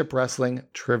Championship Wrestling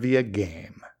Trivia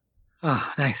Game. Oh,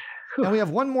 nice. Whew. And we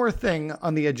have one more thing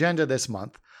on the agenda this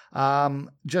month.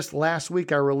 Just last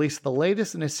week, I released the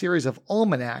latest in a series of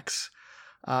almanacs.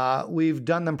 We've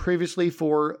done them previously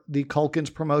for the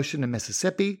Culkins promotion in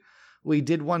Mississippi. We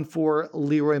did one for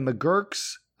Leroy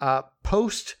McGurk's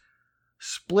post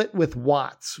split with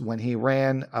Watts when he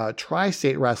ran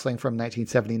Tri-State Wrestling from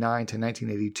 1979 to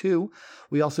 1982.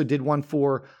 We also did one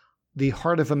for the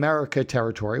Heart of America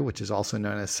territory, which is also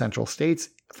known as Central States,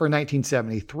 for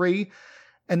 1973.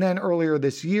 And then earlier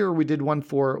this year, we did one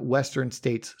for Western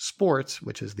States Sports,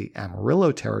 which is the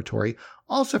Amarillo territory,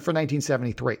 also for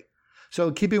 1973.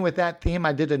 So keeping with that theme,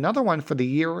 I did another one for the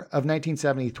year of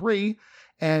 1973.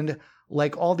 And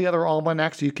like all the other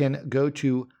almanacs, you can go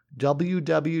to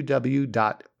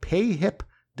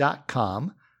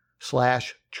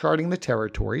www.payhip.com/charting the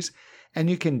territories, and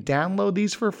you can download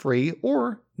these for free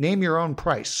or name your own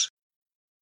price.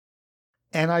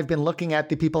 And I've been looking at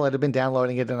the people that have been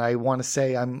downloading it, and I want to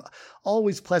say I'm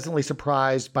always pleasantly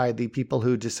surprised by the people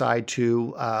who decide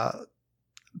to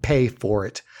pay for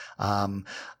it.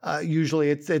 Usually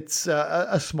it's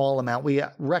a small amount.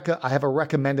 I have a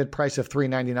recommended price of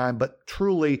 $3.99, but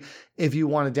truly, if you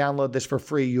want to download this for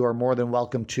free, you are more than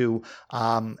welcome to.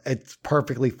 It's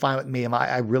perfectly fine with me.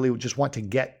 I really just want to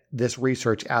get this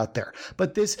research out there.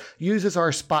 But this uses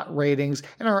our spot ratings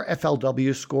and our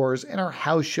FLW scores and our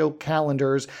house show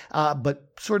calendars, but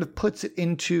sort of puts it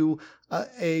into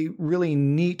a really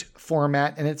neat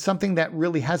format. And it's something that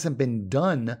really hasn't been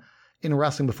done in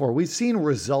wrestling before. We've seen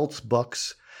results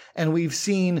books, and we've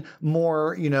seen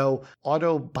more,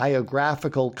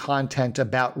 autobiographical content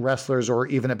about wrestlers or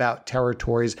even about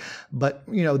territories. But,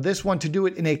 this one, to do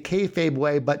it in a kayfabe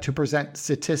way, but to present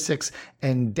statistics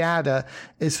and data,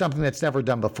 is something that's never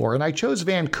done before. And I chose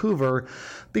Vancouver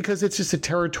because it's just a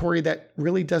territory that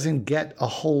really doesn't get a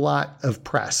whole lot of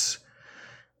press.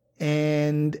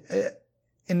 And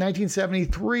in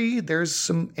 1973, there's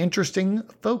some interesting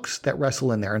folks that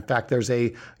wrestle in there. In fact, there's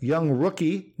a young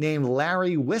rookie named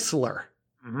Larry Whistler,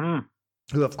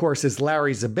 who, of course, is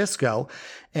Larry Zbyszko.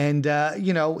 And,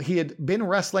 he had been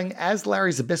wrestling as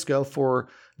Larry Zbyszko for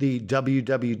the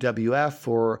WWF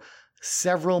for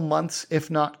several months,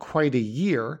 if not quite a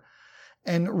year.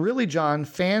 And really, John,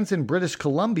 fans in British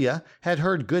Columbia had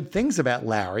heard good things about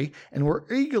Larry and were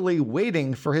eagerly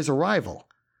waiting for his arrival.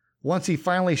 Once he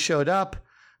finally showed up,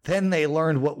 then they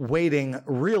learned what waiting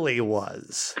really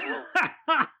was.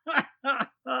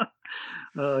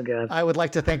 Oh, God. I would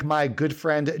like to thank my good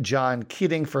friend John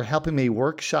Keating for helping me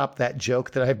workshop that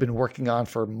joke that I've been working on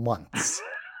for months.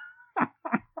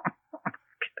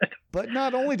 But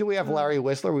not only do we have Larry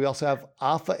Whistler, we also have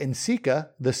Afa and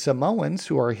Sika, the Samoans,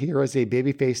 who are here as a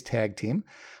babyface tag team.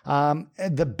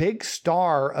 The big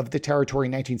star of the territory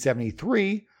in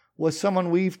 1973 was someone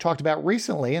we've talked about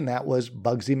recently, and that was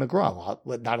Bugsy McGraw.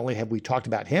 Well, not only have we talked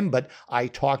about him, but I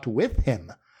talked with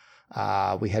him.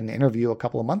 We had an interview a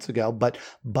couple of months ago, but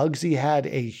Bugsy had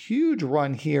a huge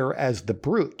run here as the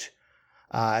Brute,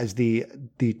 as the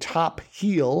top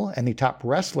heel and the top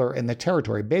wrestler in the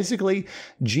territory. Basically,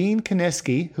 Gene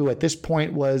Kiniski, who at this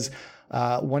point was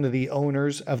one of the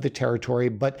owners of the territory,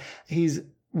 but he's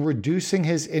reducing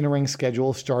his in-ring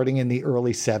schedule starting in the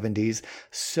early 70s.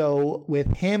 So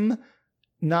with him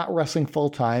not wrestling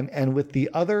full-time and with the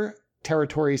other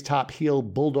territory's top heel,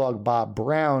 Bulldog Bob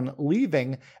Brown,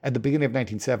 leaving at the beginning of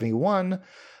 1971,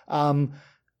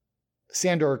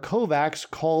 Sandor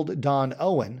Kovacs called Don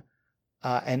Owen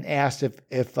and asked if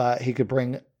he could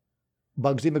bring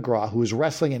Bugsy McGraw, who was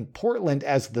wrestling in Portland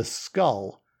as the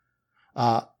Skull,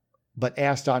 but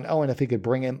asked Don Owen if he could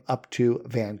bring him up to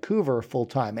Vancouver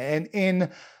full-time. And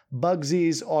in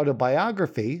Bugsy's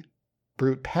autobiography,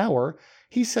 Brute Power,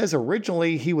 he says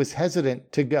originally he was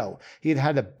hesitant to go. He had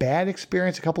had a bad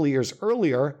experience a couple of years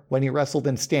earlier when he wrestled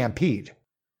in Stampede.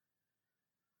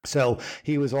 So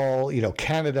he was all,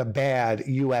 Canada bad,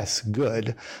 U.S.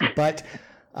 good. But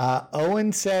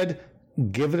Owen said,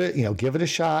 give it a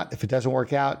shot. If it doesn't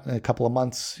work out in a couple of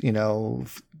months,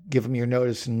 give him your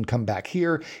notice and come back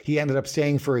here. He ended up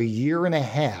staying for a year and a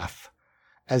half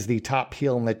as the top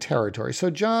heel in the territory. So,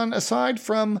 John, aside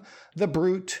from the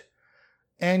Brute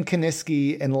and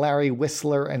Kiniski and Larry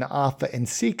Whistler and Afa and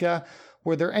Sika,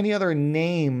 were there any other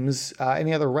names,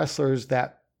 any other wrestlers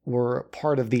that were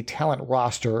part of the talent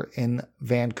roster in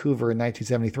Vancouver in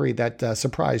 1973 that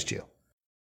surprised you?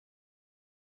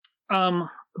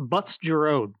 Butts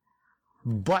Giroud.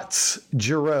 Butts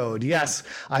Giroud. Yes,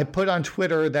 I put on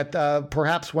Twitter that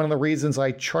perhaps one of the reasons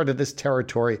I charted this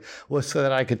territory was so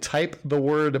that I could type the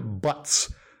word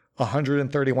butts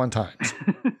 131 times.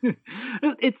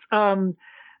 It's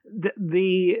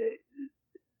the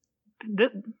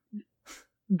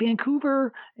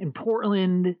Vancouver and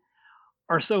Portland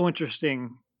are so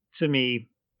interesting to me.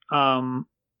 And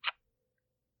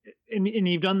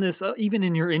you've done this even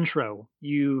in your intro.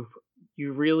 You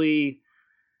really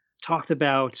talked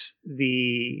about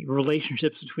the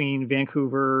relationships between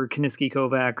Vancouver, Kiniski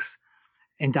Kovacs,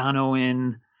 and Don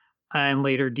Owen, and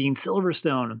later Dean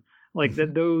Silverstone. Like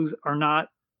that, those are not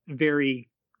very.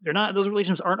 Those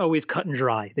relationships aren't always cut and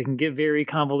dry. They can get very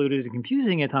convoluted and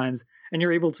confusing at times, and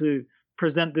you're able to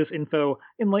present this info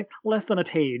in like less than a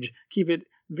page, keep it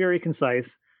very concise,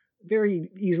 very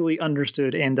easily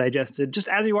understood and digested, just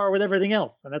as you are with everything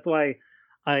else. And that's why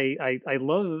I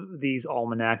love these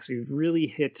almanacs. You've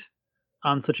really hit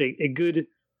on such a good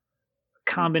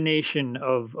combination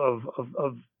of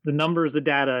the numbers, the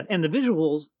data, and the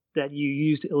visuals that you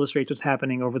use to illustrate what's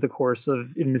happening over the course of,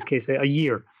 in this case, a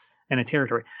year and a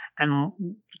territory. And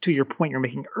to your point you're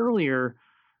making earlier,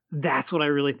 that's what I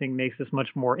really think makes this much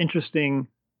more interesting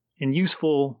and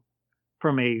useful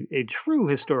from a true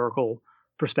historical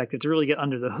perspective, to really get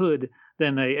under the hood,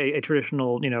 than a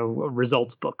traditional,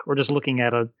 results book, or just looking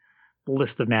at a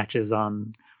list of matches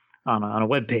on a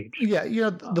web page. Yeah,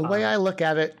 the way I look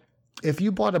at it, if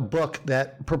you bought a book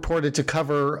that purported to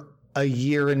cover a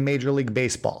year in Major League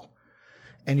Baseball,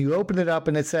 and you open it up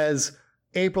and it says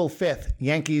April 5th,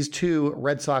 Yankees 2,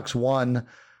 Red Sox 1,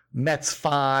 Mets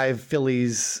 5,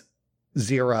 Phillies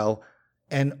 0,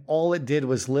 and all it did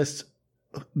was list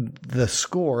the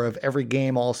score of every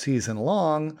game all season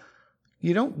long,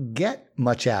 you don't get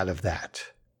much out of that.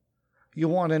 You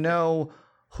want to know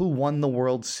who won the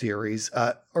World Series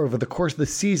over the course of the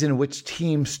season, which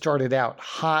team started out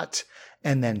hot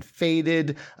and then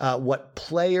faded, what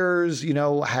players,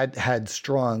 had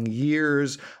strong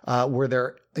years, were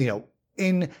there,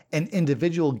 in an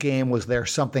individual game, was there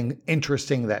something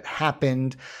interesting that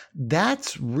happened?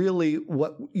 That's really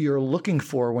what you're looking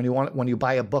for when you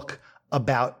buy a book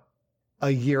about a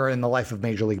year in the life of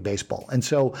Major League Baseball. And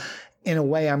so in a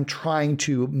way, I'm trying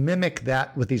to mimic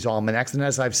that with these almanacs. And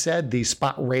as I've said, the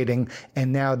spot rating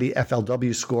and now the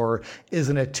FLW score is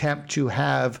an attempt to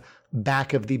have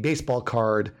back of the baseball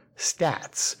card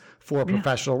stats for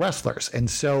professional wrestlers. And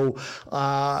so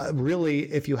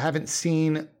really, if you haven't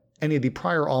seen any of the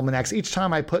prior almanacs, each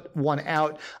time I put one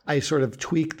out, I sort of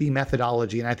tweak the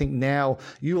methodology. And I think now,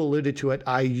 you alluded to it,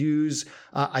 I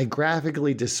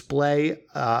graphically display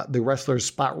the wrestlers'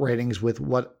 spot ratings with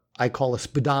what I call a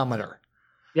speedometer.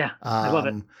 Yeah, I love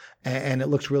it. And it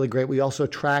looks really great. We also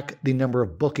track the number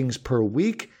of bookings per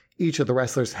week each of the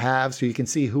wrestlers have, so you can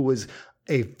see who was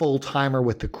a full-timer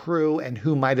with the crew and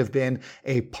who might have been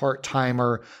a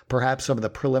part-timer, perhaps some of the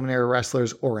preliminary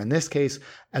wrestlers, or in this case,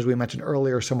 as we mentioned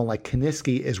earlier, someone like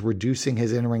Kiniski is reducing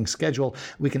his in-ring schedule.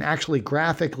 We can actually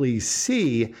graphically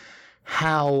see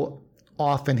how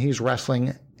often he's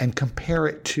wrestling and compare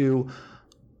it to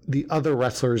the other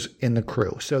wrestlers in the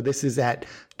crew. So this is at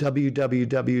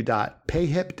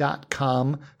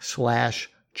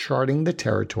www.payhip.com/charting the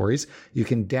territories. You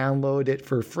can download it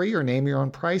for free or name your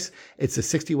own price. It's a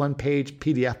 61-page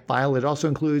PDF file. It also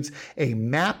includes a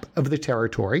map of the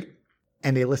territory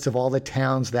and a list of all the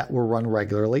towns that will run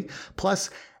regularly, plus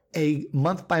a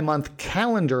month-by-month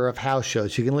calendar of house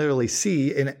shows. You can literally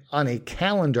see on a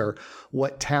calendar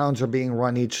what towns are being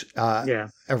run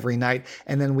every night.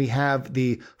 And then we have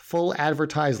the full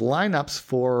advertised lineups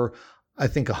for, I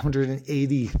think,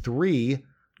 183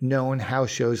 known house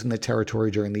shows in the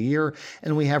territory during the year.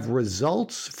 And we have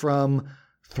results from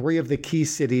 3 of the key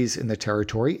cities in the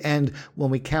territory. And when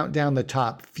we count down the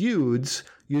top feuds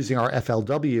using our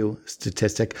FLW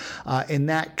statistic,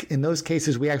 in those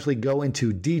cases, we actually go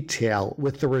into detail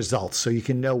with the results, so you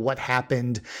can know what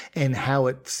happened and how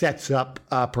it sets up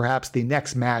perhaps the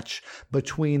next match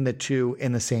between the two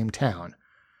in the same town.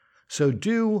 So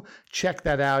do check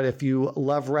that out if you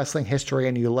love wrestling history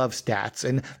and you love stats.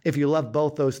 And if you love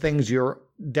both those things, you're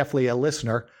definitely a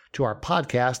listener to our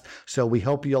podcast. So we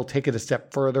hope you'll take it a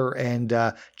step further and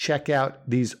check out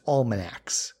these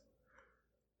almanacs.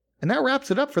 And that wraps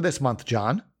it up for this month,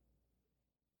 John.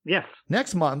 Yes.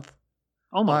 Next month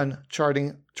on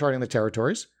charting the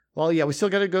territories. Well, yeah, we still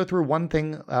got to go through one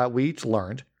thing we each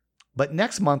learned. But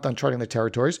next month on Charting the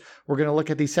Territories, we're going to look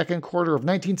at the second quarter of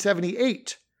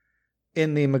 1978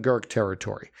 in the McGurk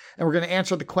territory. And we're going to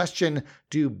answer the question,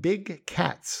 do big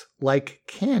cats like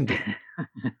candy?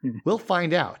 We'll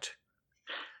find out.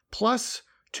 Plus,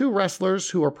 two wrestlers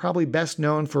who are probably best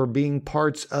known for being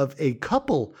parts of a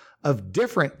couple of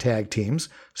different tag teams,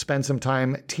 spend some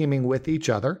time teaming with each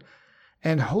other.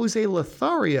 And Jose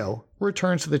Lothario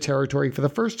returns to the territory for the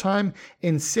first time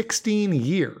in 16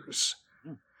 years.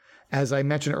 As I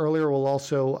mentioned earlier, we'll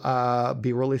also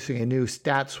be releasing a new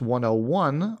Stats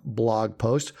 101 blog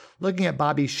post looking at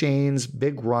Bobby Shane's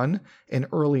big run in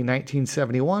early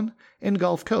 1971 in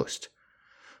Gulf Coast.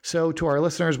 So to our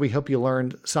listeners, we hope you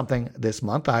learned something this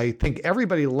month. I think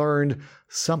everybody learned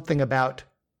something about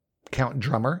Count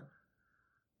Drummer.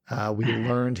 We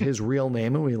learned his real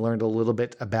name, and we learned a little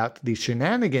bit about the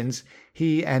shenanigans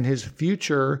he and his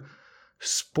future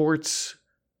sports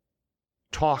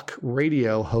talk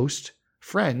radio host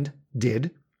friend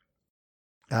did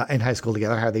in high school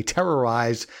together, how they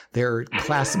terrorized their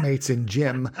classmates in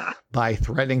gym by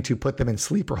threatening to put them in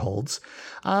sleeper holds.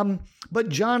 But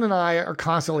John and I are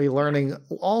constantly learning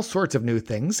all sorts of new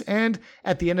things. And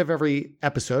at the end of every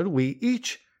episode, we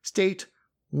each state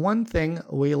one thing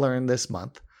we learned this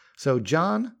month. So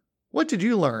John, what did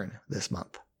you learn this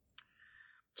month?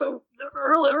 So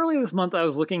early this month, I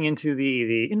was looking into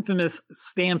the infamous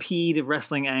Stampede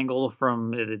wrestling angle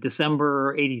from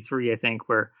December '83, I think,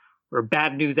 where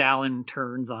Bad News Allen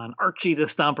turns on Archie the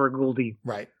Stomper Gouldy.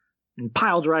 Right. And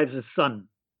pile drives his son.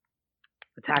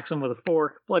 Attacks him with a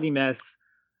fork, bloody mess.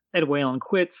 Ed Whalen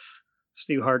quits.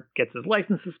 Stu Hart gets his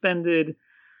license suspended.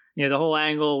 The whole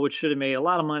angle, which should have made a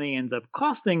lot of money, ends up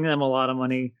costing them a lot of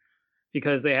money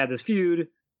because they had this feud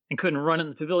and couldn't run in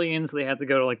the pavilion, so they had to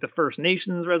go to like the First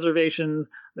Nations reservations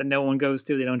that no one goes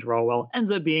to. They don't draw well.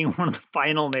 Ends up being one of the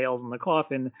final nails in the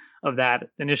coffin of that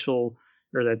initial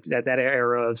or that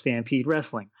era of Stampede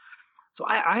wrestling. So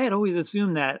I had always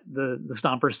assumed that the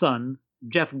Stomper's son,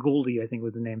 Jeff Gouldy, I think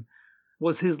was the name,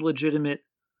 was his legitimate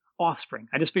offspring.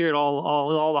 I just figured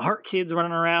all the Hart kids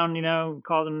running around,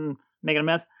 making a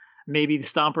mess. Maybe the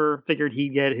Stomper figured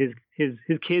he'd get his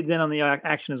kids in on the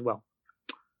action as well.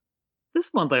 This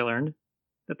month I learned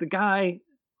that the guy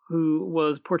who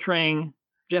was portraying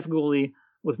Jeff Gouldy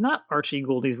was not Archie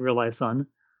Gouldy's real life son,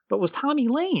 but was Tommy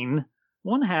Lane,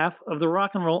 one half of the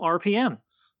Rock and Roll RPM.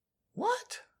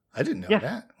 What? I didn't know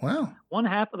that. Wow. One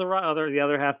half of the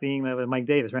other half being Mike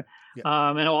Davis, right? Yeah.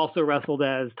 And also wrestled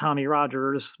as Tommy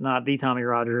Rogers, not the Tommy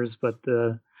Rogers, but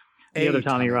the other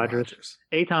Tommy Rogers.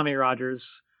 A Tommy Rogers,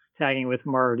 tagging with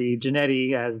Marty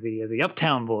Jannetty as the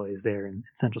Uptown Boys there in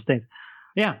Central States.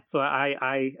 Yeah, so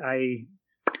I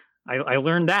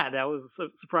learned that. That was a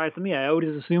surprise to me. I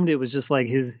always assumed it was just like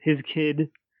his kid,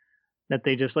 that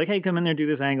they just like, hey, come in there, do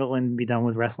this angle, and be done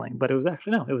with wrestling. But it was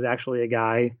actually no. It was actually a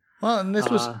guy. Well, and this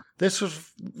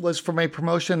was from a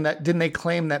promotion that didn't they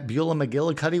claim that Beulah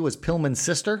McGillicuddy was Pillman's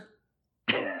sister?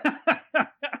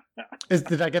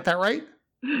 Did I get that right?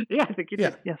 Yeah, I think you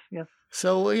did. Yes.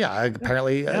 So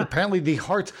apparently the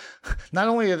Harts, not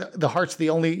only are the Harts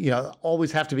the only,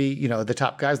 always have to be, the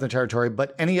top guys in the territory,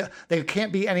 but there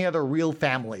can't be any other real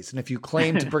families. And if you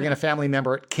claim to bring in a family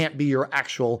member, it can't be your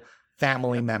actual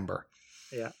family member.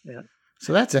 Yeah.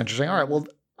 So that's interesting. All right. Well,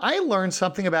 I learned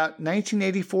something about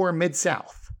 1984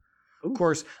 Mid-South. Of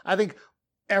course, I think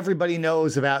everybody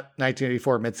knows about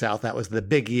 1984 Mid-South. That was the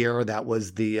big year. That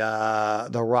was the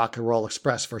Rock and Roll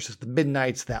Express versus the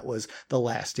Midnights. That was the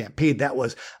Last Stampede. That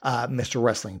was Mr.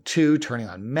 Wrestling 2 turning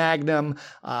on Magnum.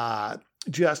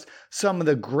 Just some of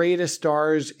the greatest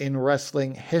stars in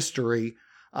wrestling history.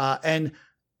 And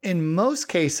in most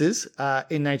cases,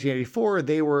 in 1984,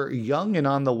 they were young and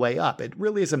on the way up. It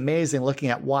really is amazing looking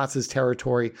at Watts'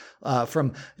 territory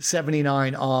from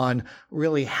 79 on,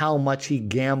 really how much he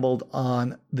gambled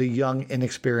on the young,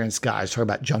 inexperienced guys. Talk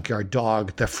about Junkyard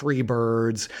Dog, the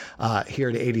Freebirds,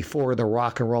 here to 84, the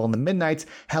Rock and Roll and the Midnights.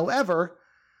 However,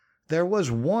 there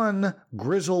was one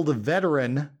grizzled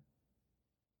veteran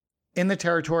in the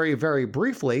territory very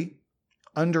briefly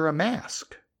under a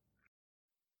mask.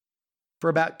 For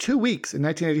about 2 weeks in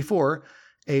 1984,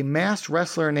 a masked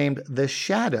wrestler named The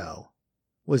Shadow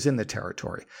was in the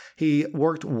territory. He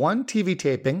worked one TV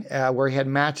taping where he had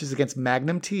matches against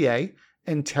Magnum TA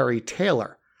and Terry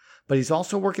Taylor. But he's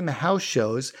also working the house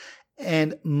shows,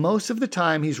 and most of the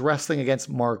time he's wrestling against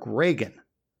Mark Reagan,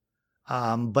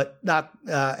 but not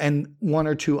and one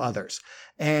or two others.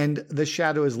 And The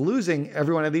Shadow is losing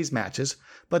every one of these matches,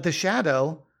 but The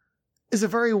Shadow is a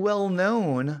very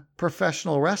well-known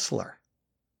professional wrestler.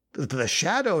 The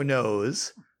Shadow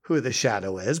knows who The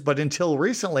Shadow is, but until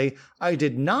recently, I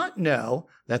did not know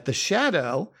that The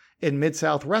Shadow in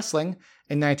Mid-South Wrestling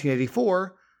in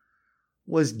 1984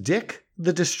 was Dick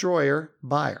the Destroyer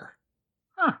Beyer.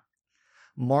 Huh.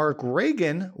 Mark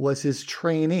Reagan was his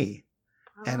trainee.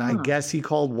 And I guess he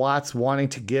called Watts wanting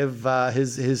to give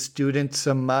his students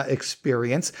some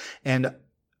experience and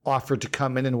offered to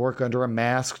come in and work under a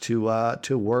mask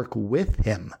to work with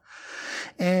him.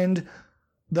 And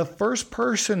the first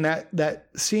person that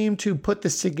seemed to put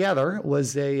this together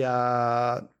was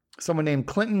someone named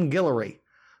Clinton Guillory,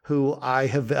 who I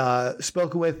have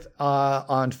spoken with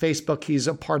on Facebook. He's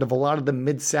a part of a lot of the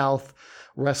Mid-South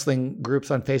wrestling groups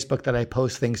on Facebook that I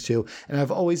post things to. And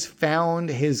I've always found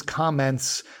his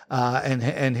comments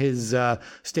and his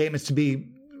statements to be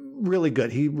really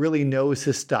good. He really knows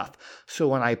his stuff. So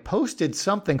when I posted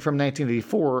something from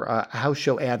 1984, a house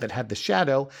show ad that had the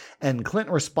Shadow, and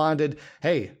Clinton responded,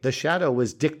 "Hey, the Shadow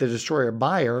was Dick the Destroyer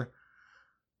Beyer,"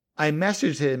 I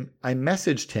messaged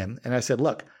him and I said,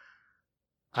 "Look,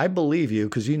 I believe you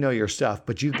because you know your stuff,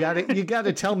 but you got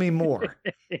to tell me more.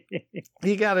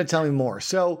 You got to tell me more."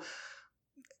 So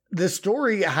the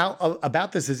story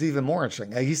about this is even more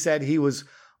interesting. He said he was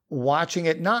watching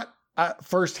it, not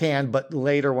firsthand, but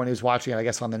later when he was watching it, I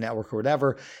guess on the network or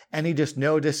whatever, and he just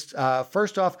noticed,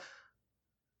 first off,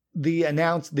 the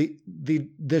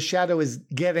Shadow is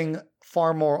getting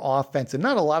far more offense, and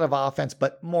not a lot of offense,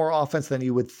 but more offense than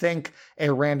you would think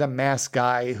a random masked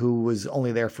guy who was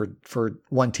only there for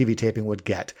one TV taping would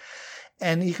get.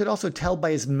 And you could also tell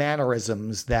by his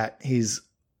mannerisms that he's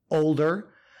older,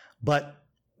 but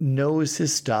knows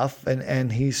his stuff,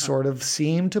 and he sort of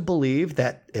seemed to believe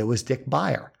that it was Dick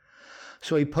Beyer.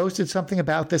 So he posted something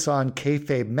about this on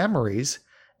Kayfabe Memories,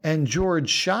 and George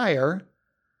Shire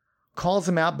calls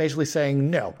him out, basically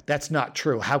saying, "No, that's not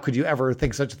true. How could you ever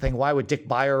think such a thing? Why would Dick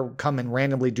Beyer come and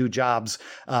randomly do jobs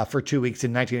for 2 weeks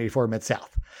in 1984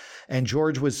 Mid-South?" And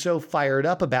George was so fired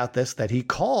up about this that he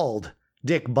called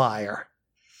Dick Beyer.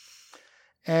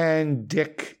 And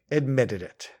Dick admitted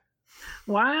it.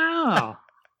 Wow.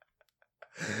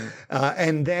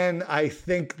 And then I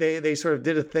think they sort of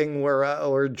did a thing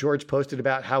where George posted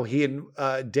about how he and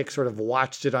Dick sort of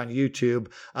watched it on YouTube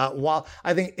while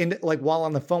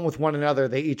on the phone with one another,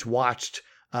 they each watched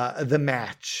the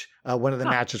match, one of the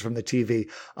matches from the TV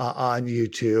on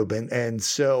YouTube. And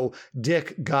so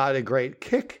Dick got a great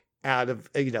kick out of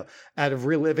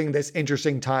reliving this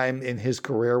interesting time in his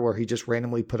career where he just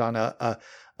randomly put on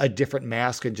a different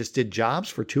mask and just did jobs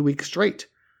for 2 weeks straight.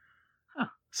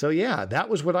 So yeah, that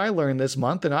was what I learned this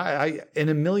month. And I in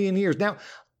a million years. Now,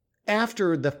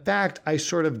 after the fact, I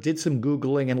sort of did some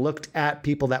Googling and looked at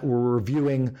people that were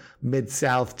reviewing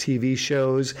Mid-South TV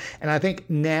shows. And I think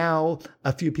now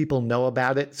a few people know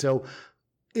about it. So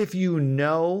if you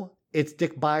know it's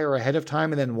Dick Beyer ahead of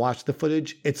time and then watch the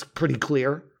footage, it's pretty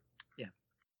clear. Yeah.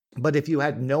 But if you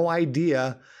had no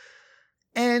idea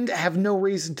and have no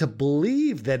reason to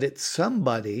believe that it's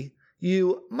somebody,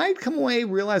 you might come away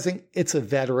realizing it's a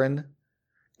veteran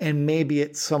and maybe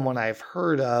it's someone I've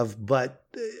heard of, but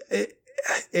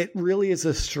it really is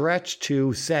a stretch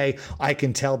to say, I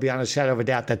can tell beyond a shadow of a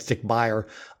doubt that's Dick Beyer,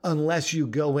 unless you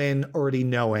go in already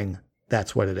knowing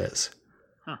that's what it is.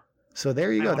 Huh. So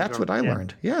there you go. That's what I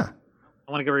learned. Yeah.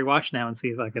 I want to go rewatch now and see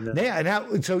if I can. Yeah. Now,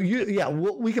 so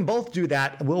we can both do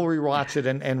that. We'll rewatch it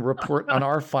and report on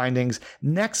our findings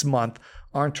next month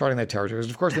on Charting the Territories.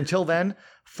 Of course, until then,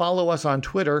 follow us on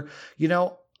Twitter.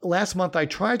 Last month I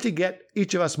tried to get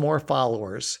each of us more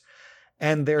followers,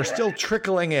 and they're still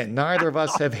trickling in. Neither of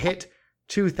us have hit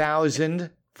 2,000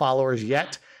 followers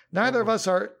yet. Neither of us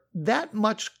are that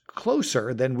much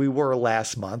closer than we were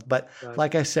last month. But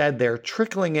like I said, they're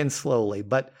trickling in slowly.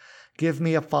 But give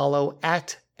me a follow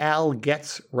at Al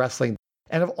Gets Wrestling.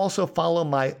 And also follow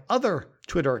my other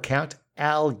Twitter account,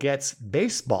 Al Gets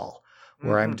Baseball,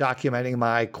 where I'm documenting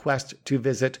my quest to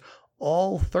visit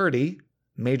all 30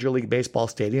 Major League Baseball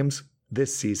stadiums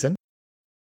this season.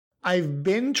 I've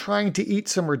been trying to eat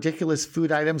some ridiculous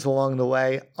food items along the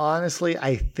way. Honestly,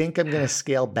 I think I'm going to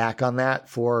scale back on that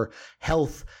for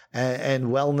health and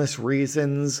wellness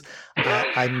reasons.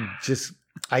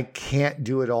 I can't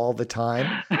do it all the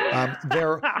time.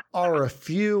 There are a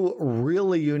few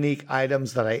really unique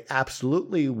items that I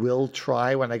absolutely will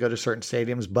try when I go to certain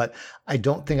stadiums, but I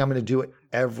don't think I'm going to do it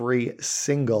every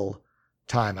single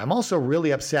time. I'm also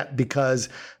really upset because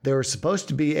there was supposed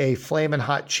to be a Flamin'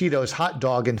 Hot Cheetos hot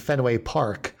dog in Fenway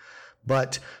Park,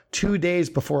 but 2 days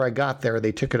before I got there,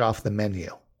 they took it off the menu.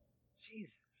 Jeez.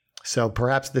 So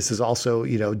perhaps this is also,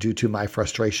 due to my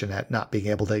frustration at not being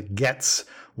able to get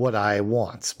what I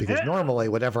want, because normally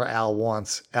whatever Al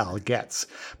wants, Al gets,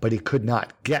 but he could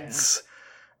not get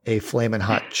a Flamin'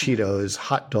 Hot Cheetos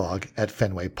hot dog at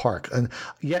Fenway Park. And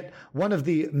yet one of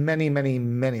the many, many,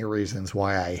 many reasons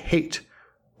why I hate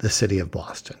the city of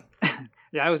Boston.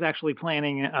 Yeah, I was actually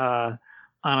planning on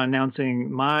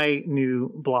announcing my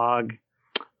new blog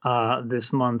this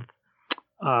month,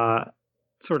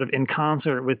 sort of in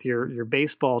concert with your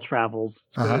baseball travels.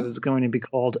 So it was going to be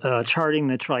called Charting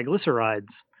the Triglycerides,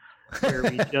 where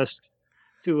we just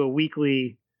do a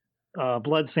weekly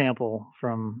blood sample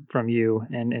from you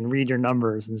and read your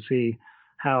numbers and see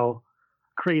how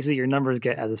crazy your numbers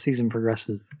get as the season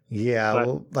progresses. Yeah,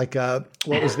 well, like what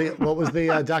was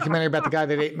the documentary about the guy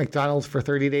that ate McDonald's for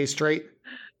 30 days straight?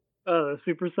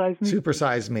 Supersize Me.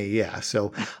 Supersize Me, yeah.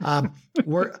 So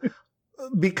we're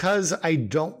because I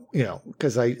don't,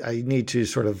 because I need to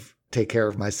sort of take care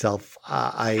of myself.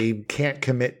 I can't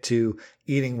commit to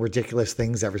eating ridiculous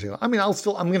things every single. I mean, I'm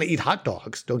going to eat hot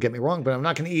dogs. Don't get me wrong, but I'm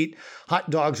not going to eat hot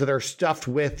dogs that are stuffed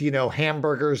with,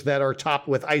 hamburgers that are topped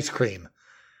with ice cream.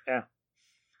 Yeah.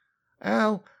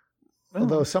 Well,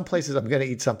 although some places I'm going to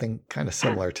eat something kind of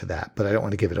similar to that, but I don't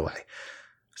want to give it away.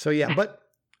 So yeah,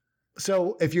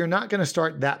 so if you're not going to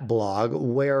start that blog,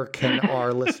 where can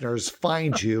our listeners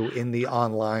find you in the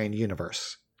online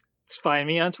universe? Find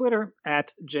me on Twitter at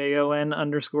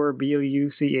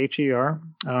JON_BOUCHER.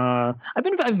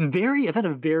 I've had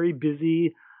a very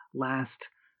busy last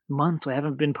month. So I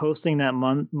haven't been posting that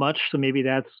much, so maybe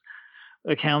that's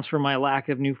accounts for my lack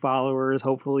of new followers.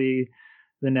 Hopefully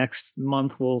the next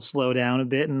month will slow down a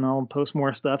bit and I'll post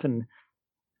more stuff and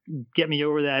get me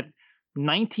over that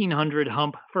 1900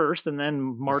 hump first, and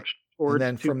then march towards 2000. And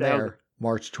then from there,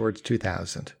 march towards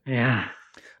 2000. Yeah.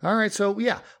 All right. So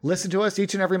yeah, listen to us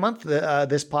each and every month.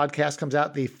 This podcast comes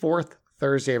out the fourth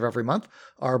Thursday of every month.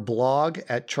 Our blog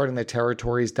at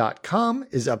chartingtheterritories.com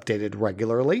is updated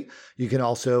regularly. You can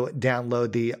also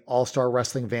download the All-Star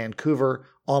Wrestling Vancouver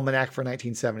Almanac for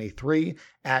 1973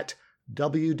 at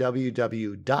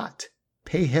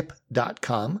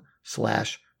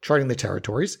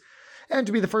www.payhip.com/chartingtheterritories. And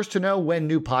to be the first to know when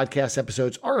new podcast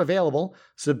episodes are available,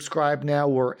 subscribe now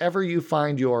wherever you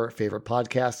find your favorite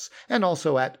podcasts and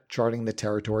also at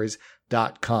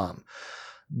chartingtheterritories.com.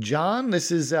 John,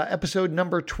 this is episode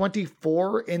number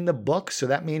 24 in the book. So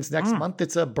that means next month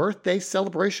it's a birthday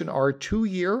celebration, our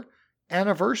 2-year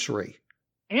anniversary.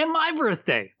 And my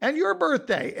birthday. And your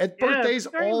birthday. And birthdays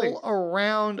all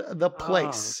around the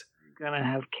place. We're going to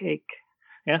have cake.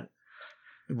 Yeah.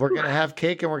 We're going to have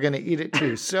cake and we're going to eat it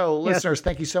too. So listeners,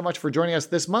 thank you so much for joining us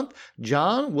this month.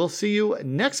 John, we'll see you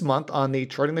next month on the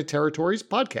Charting the Territories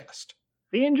podcast.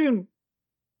 See you in June.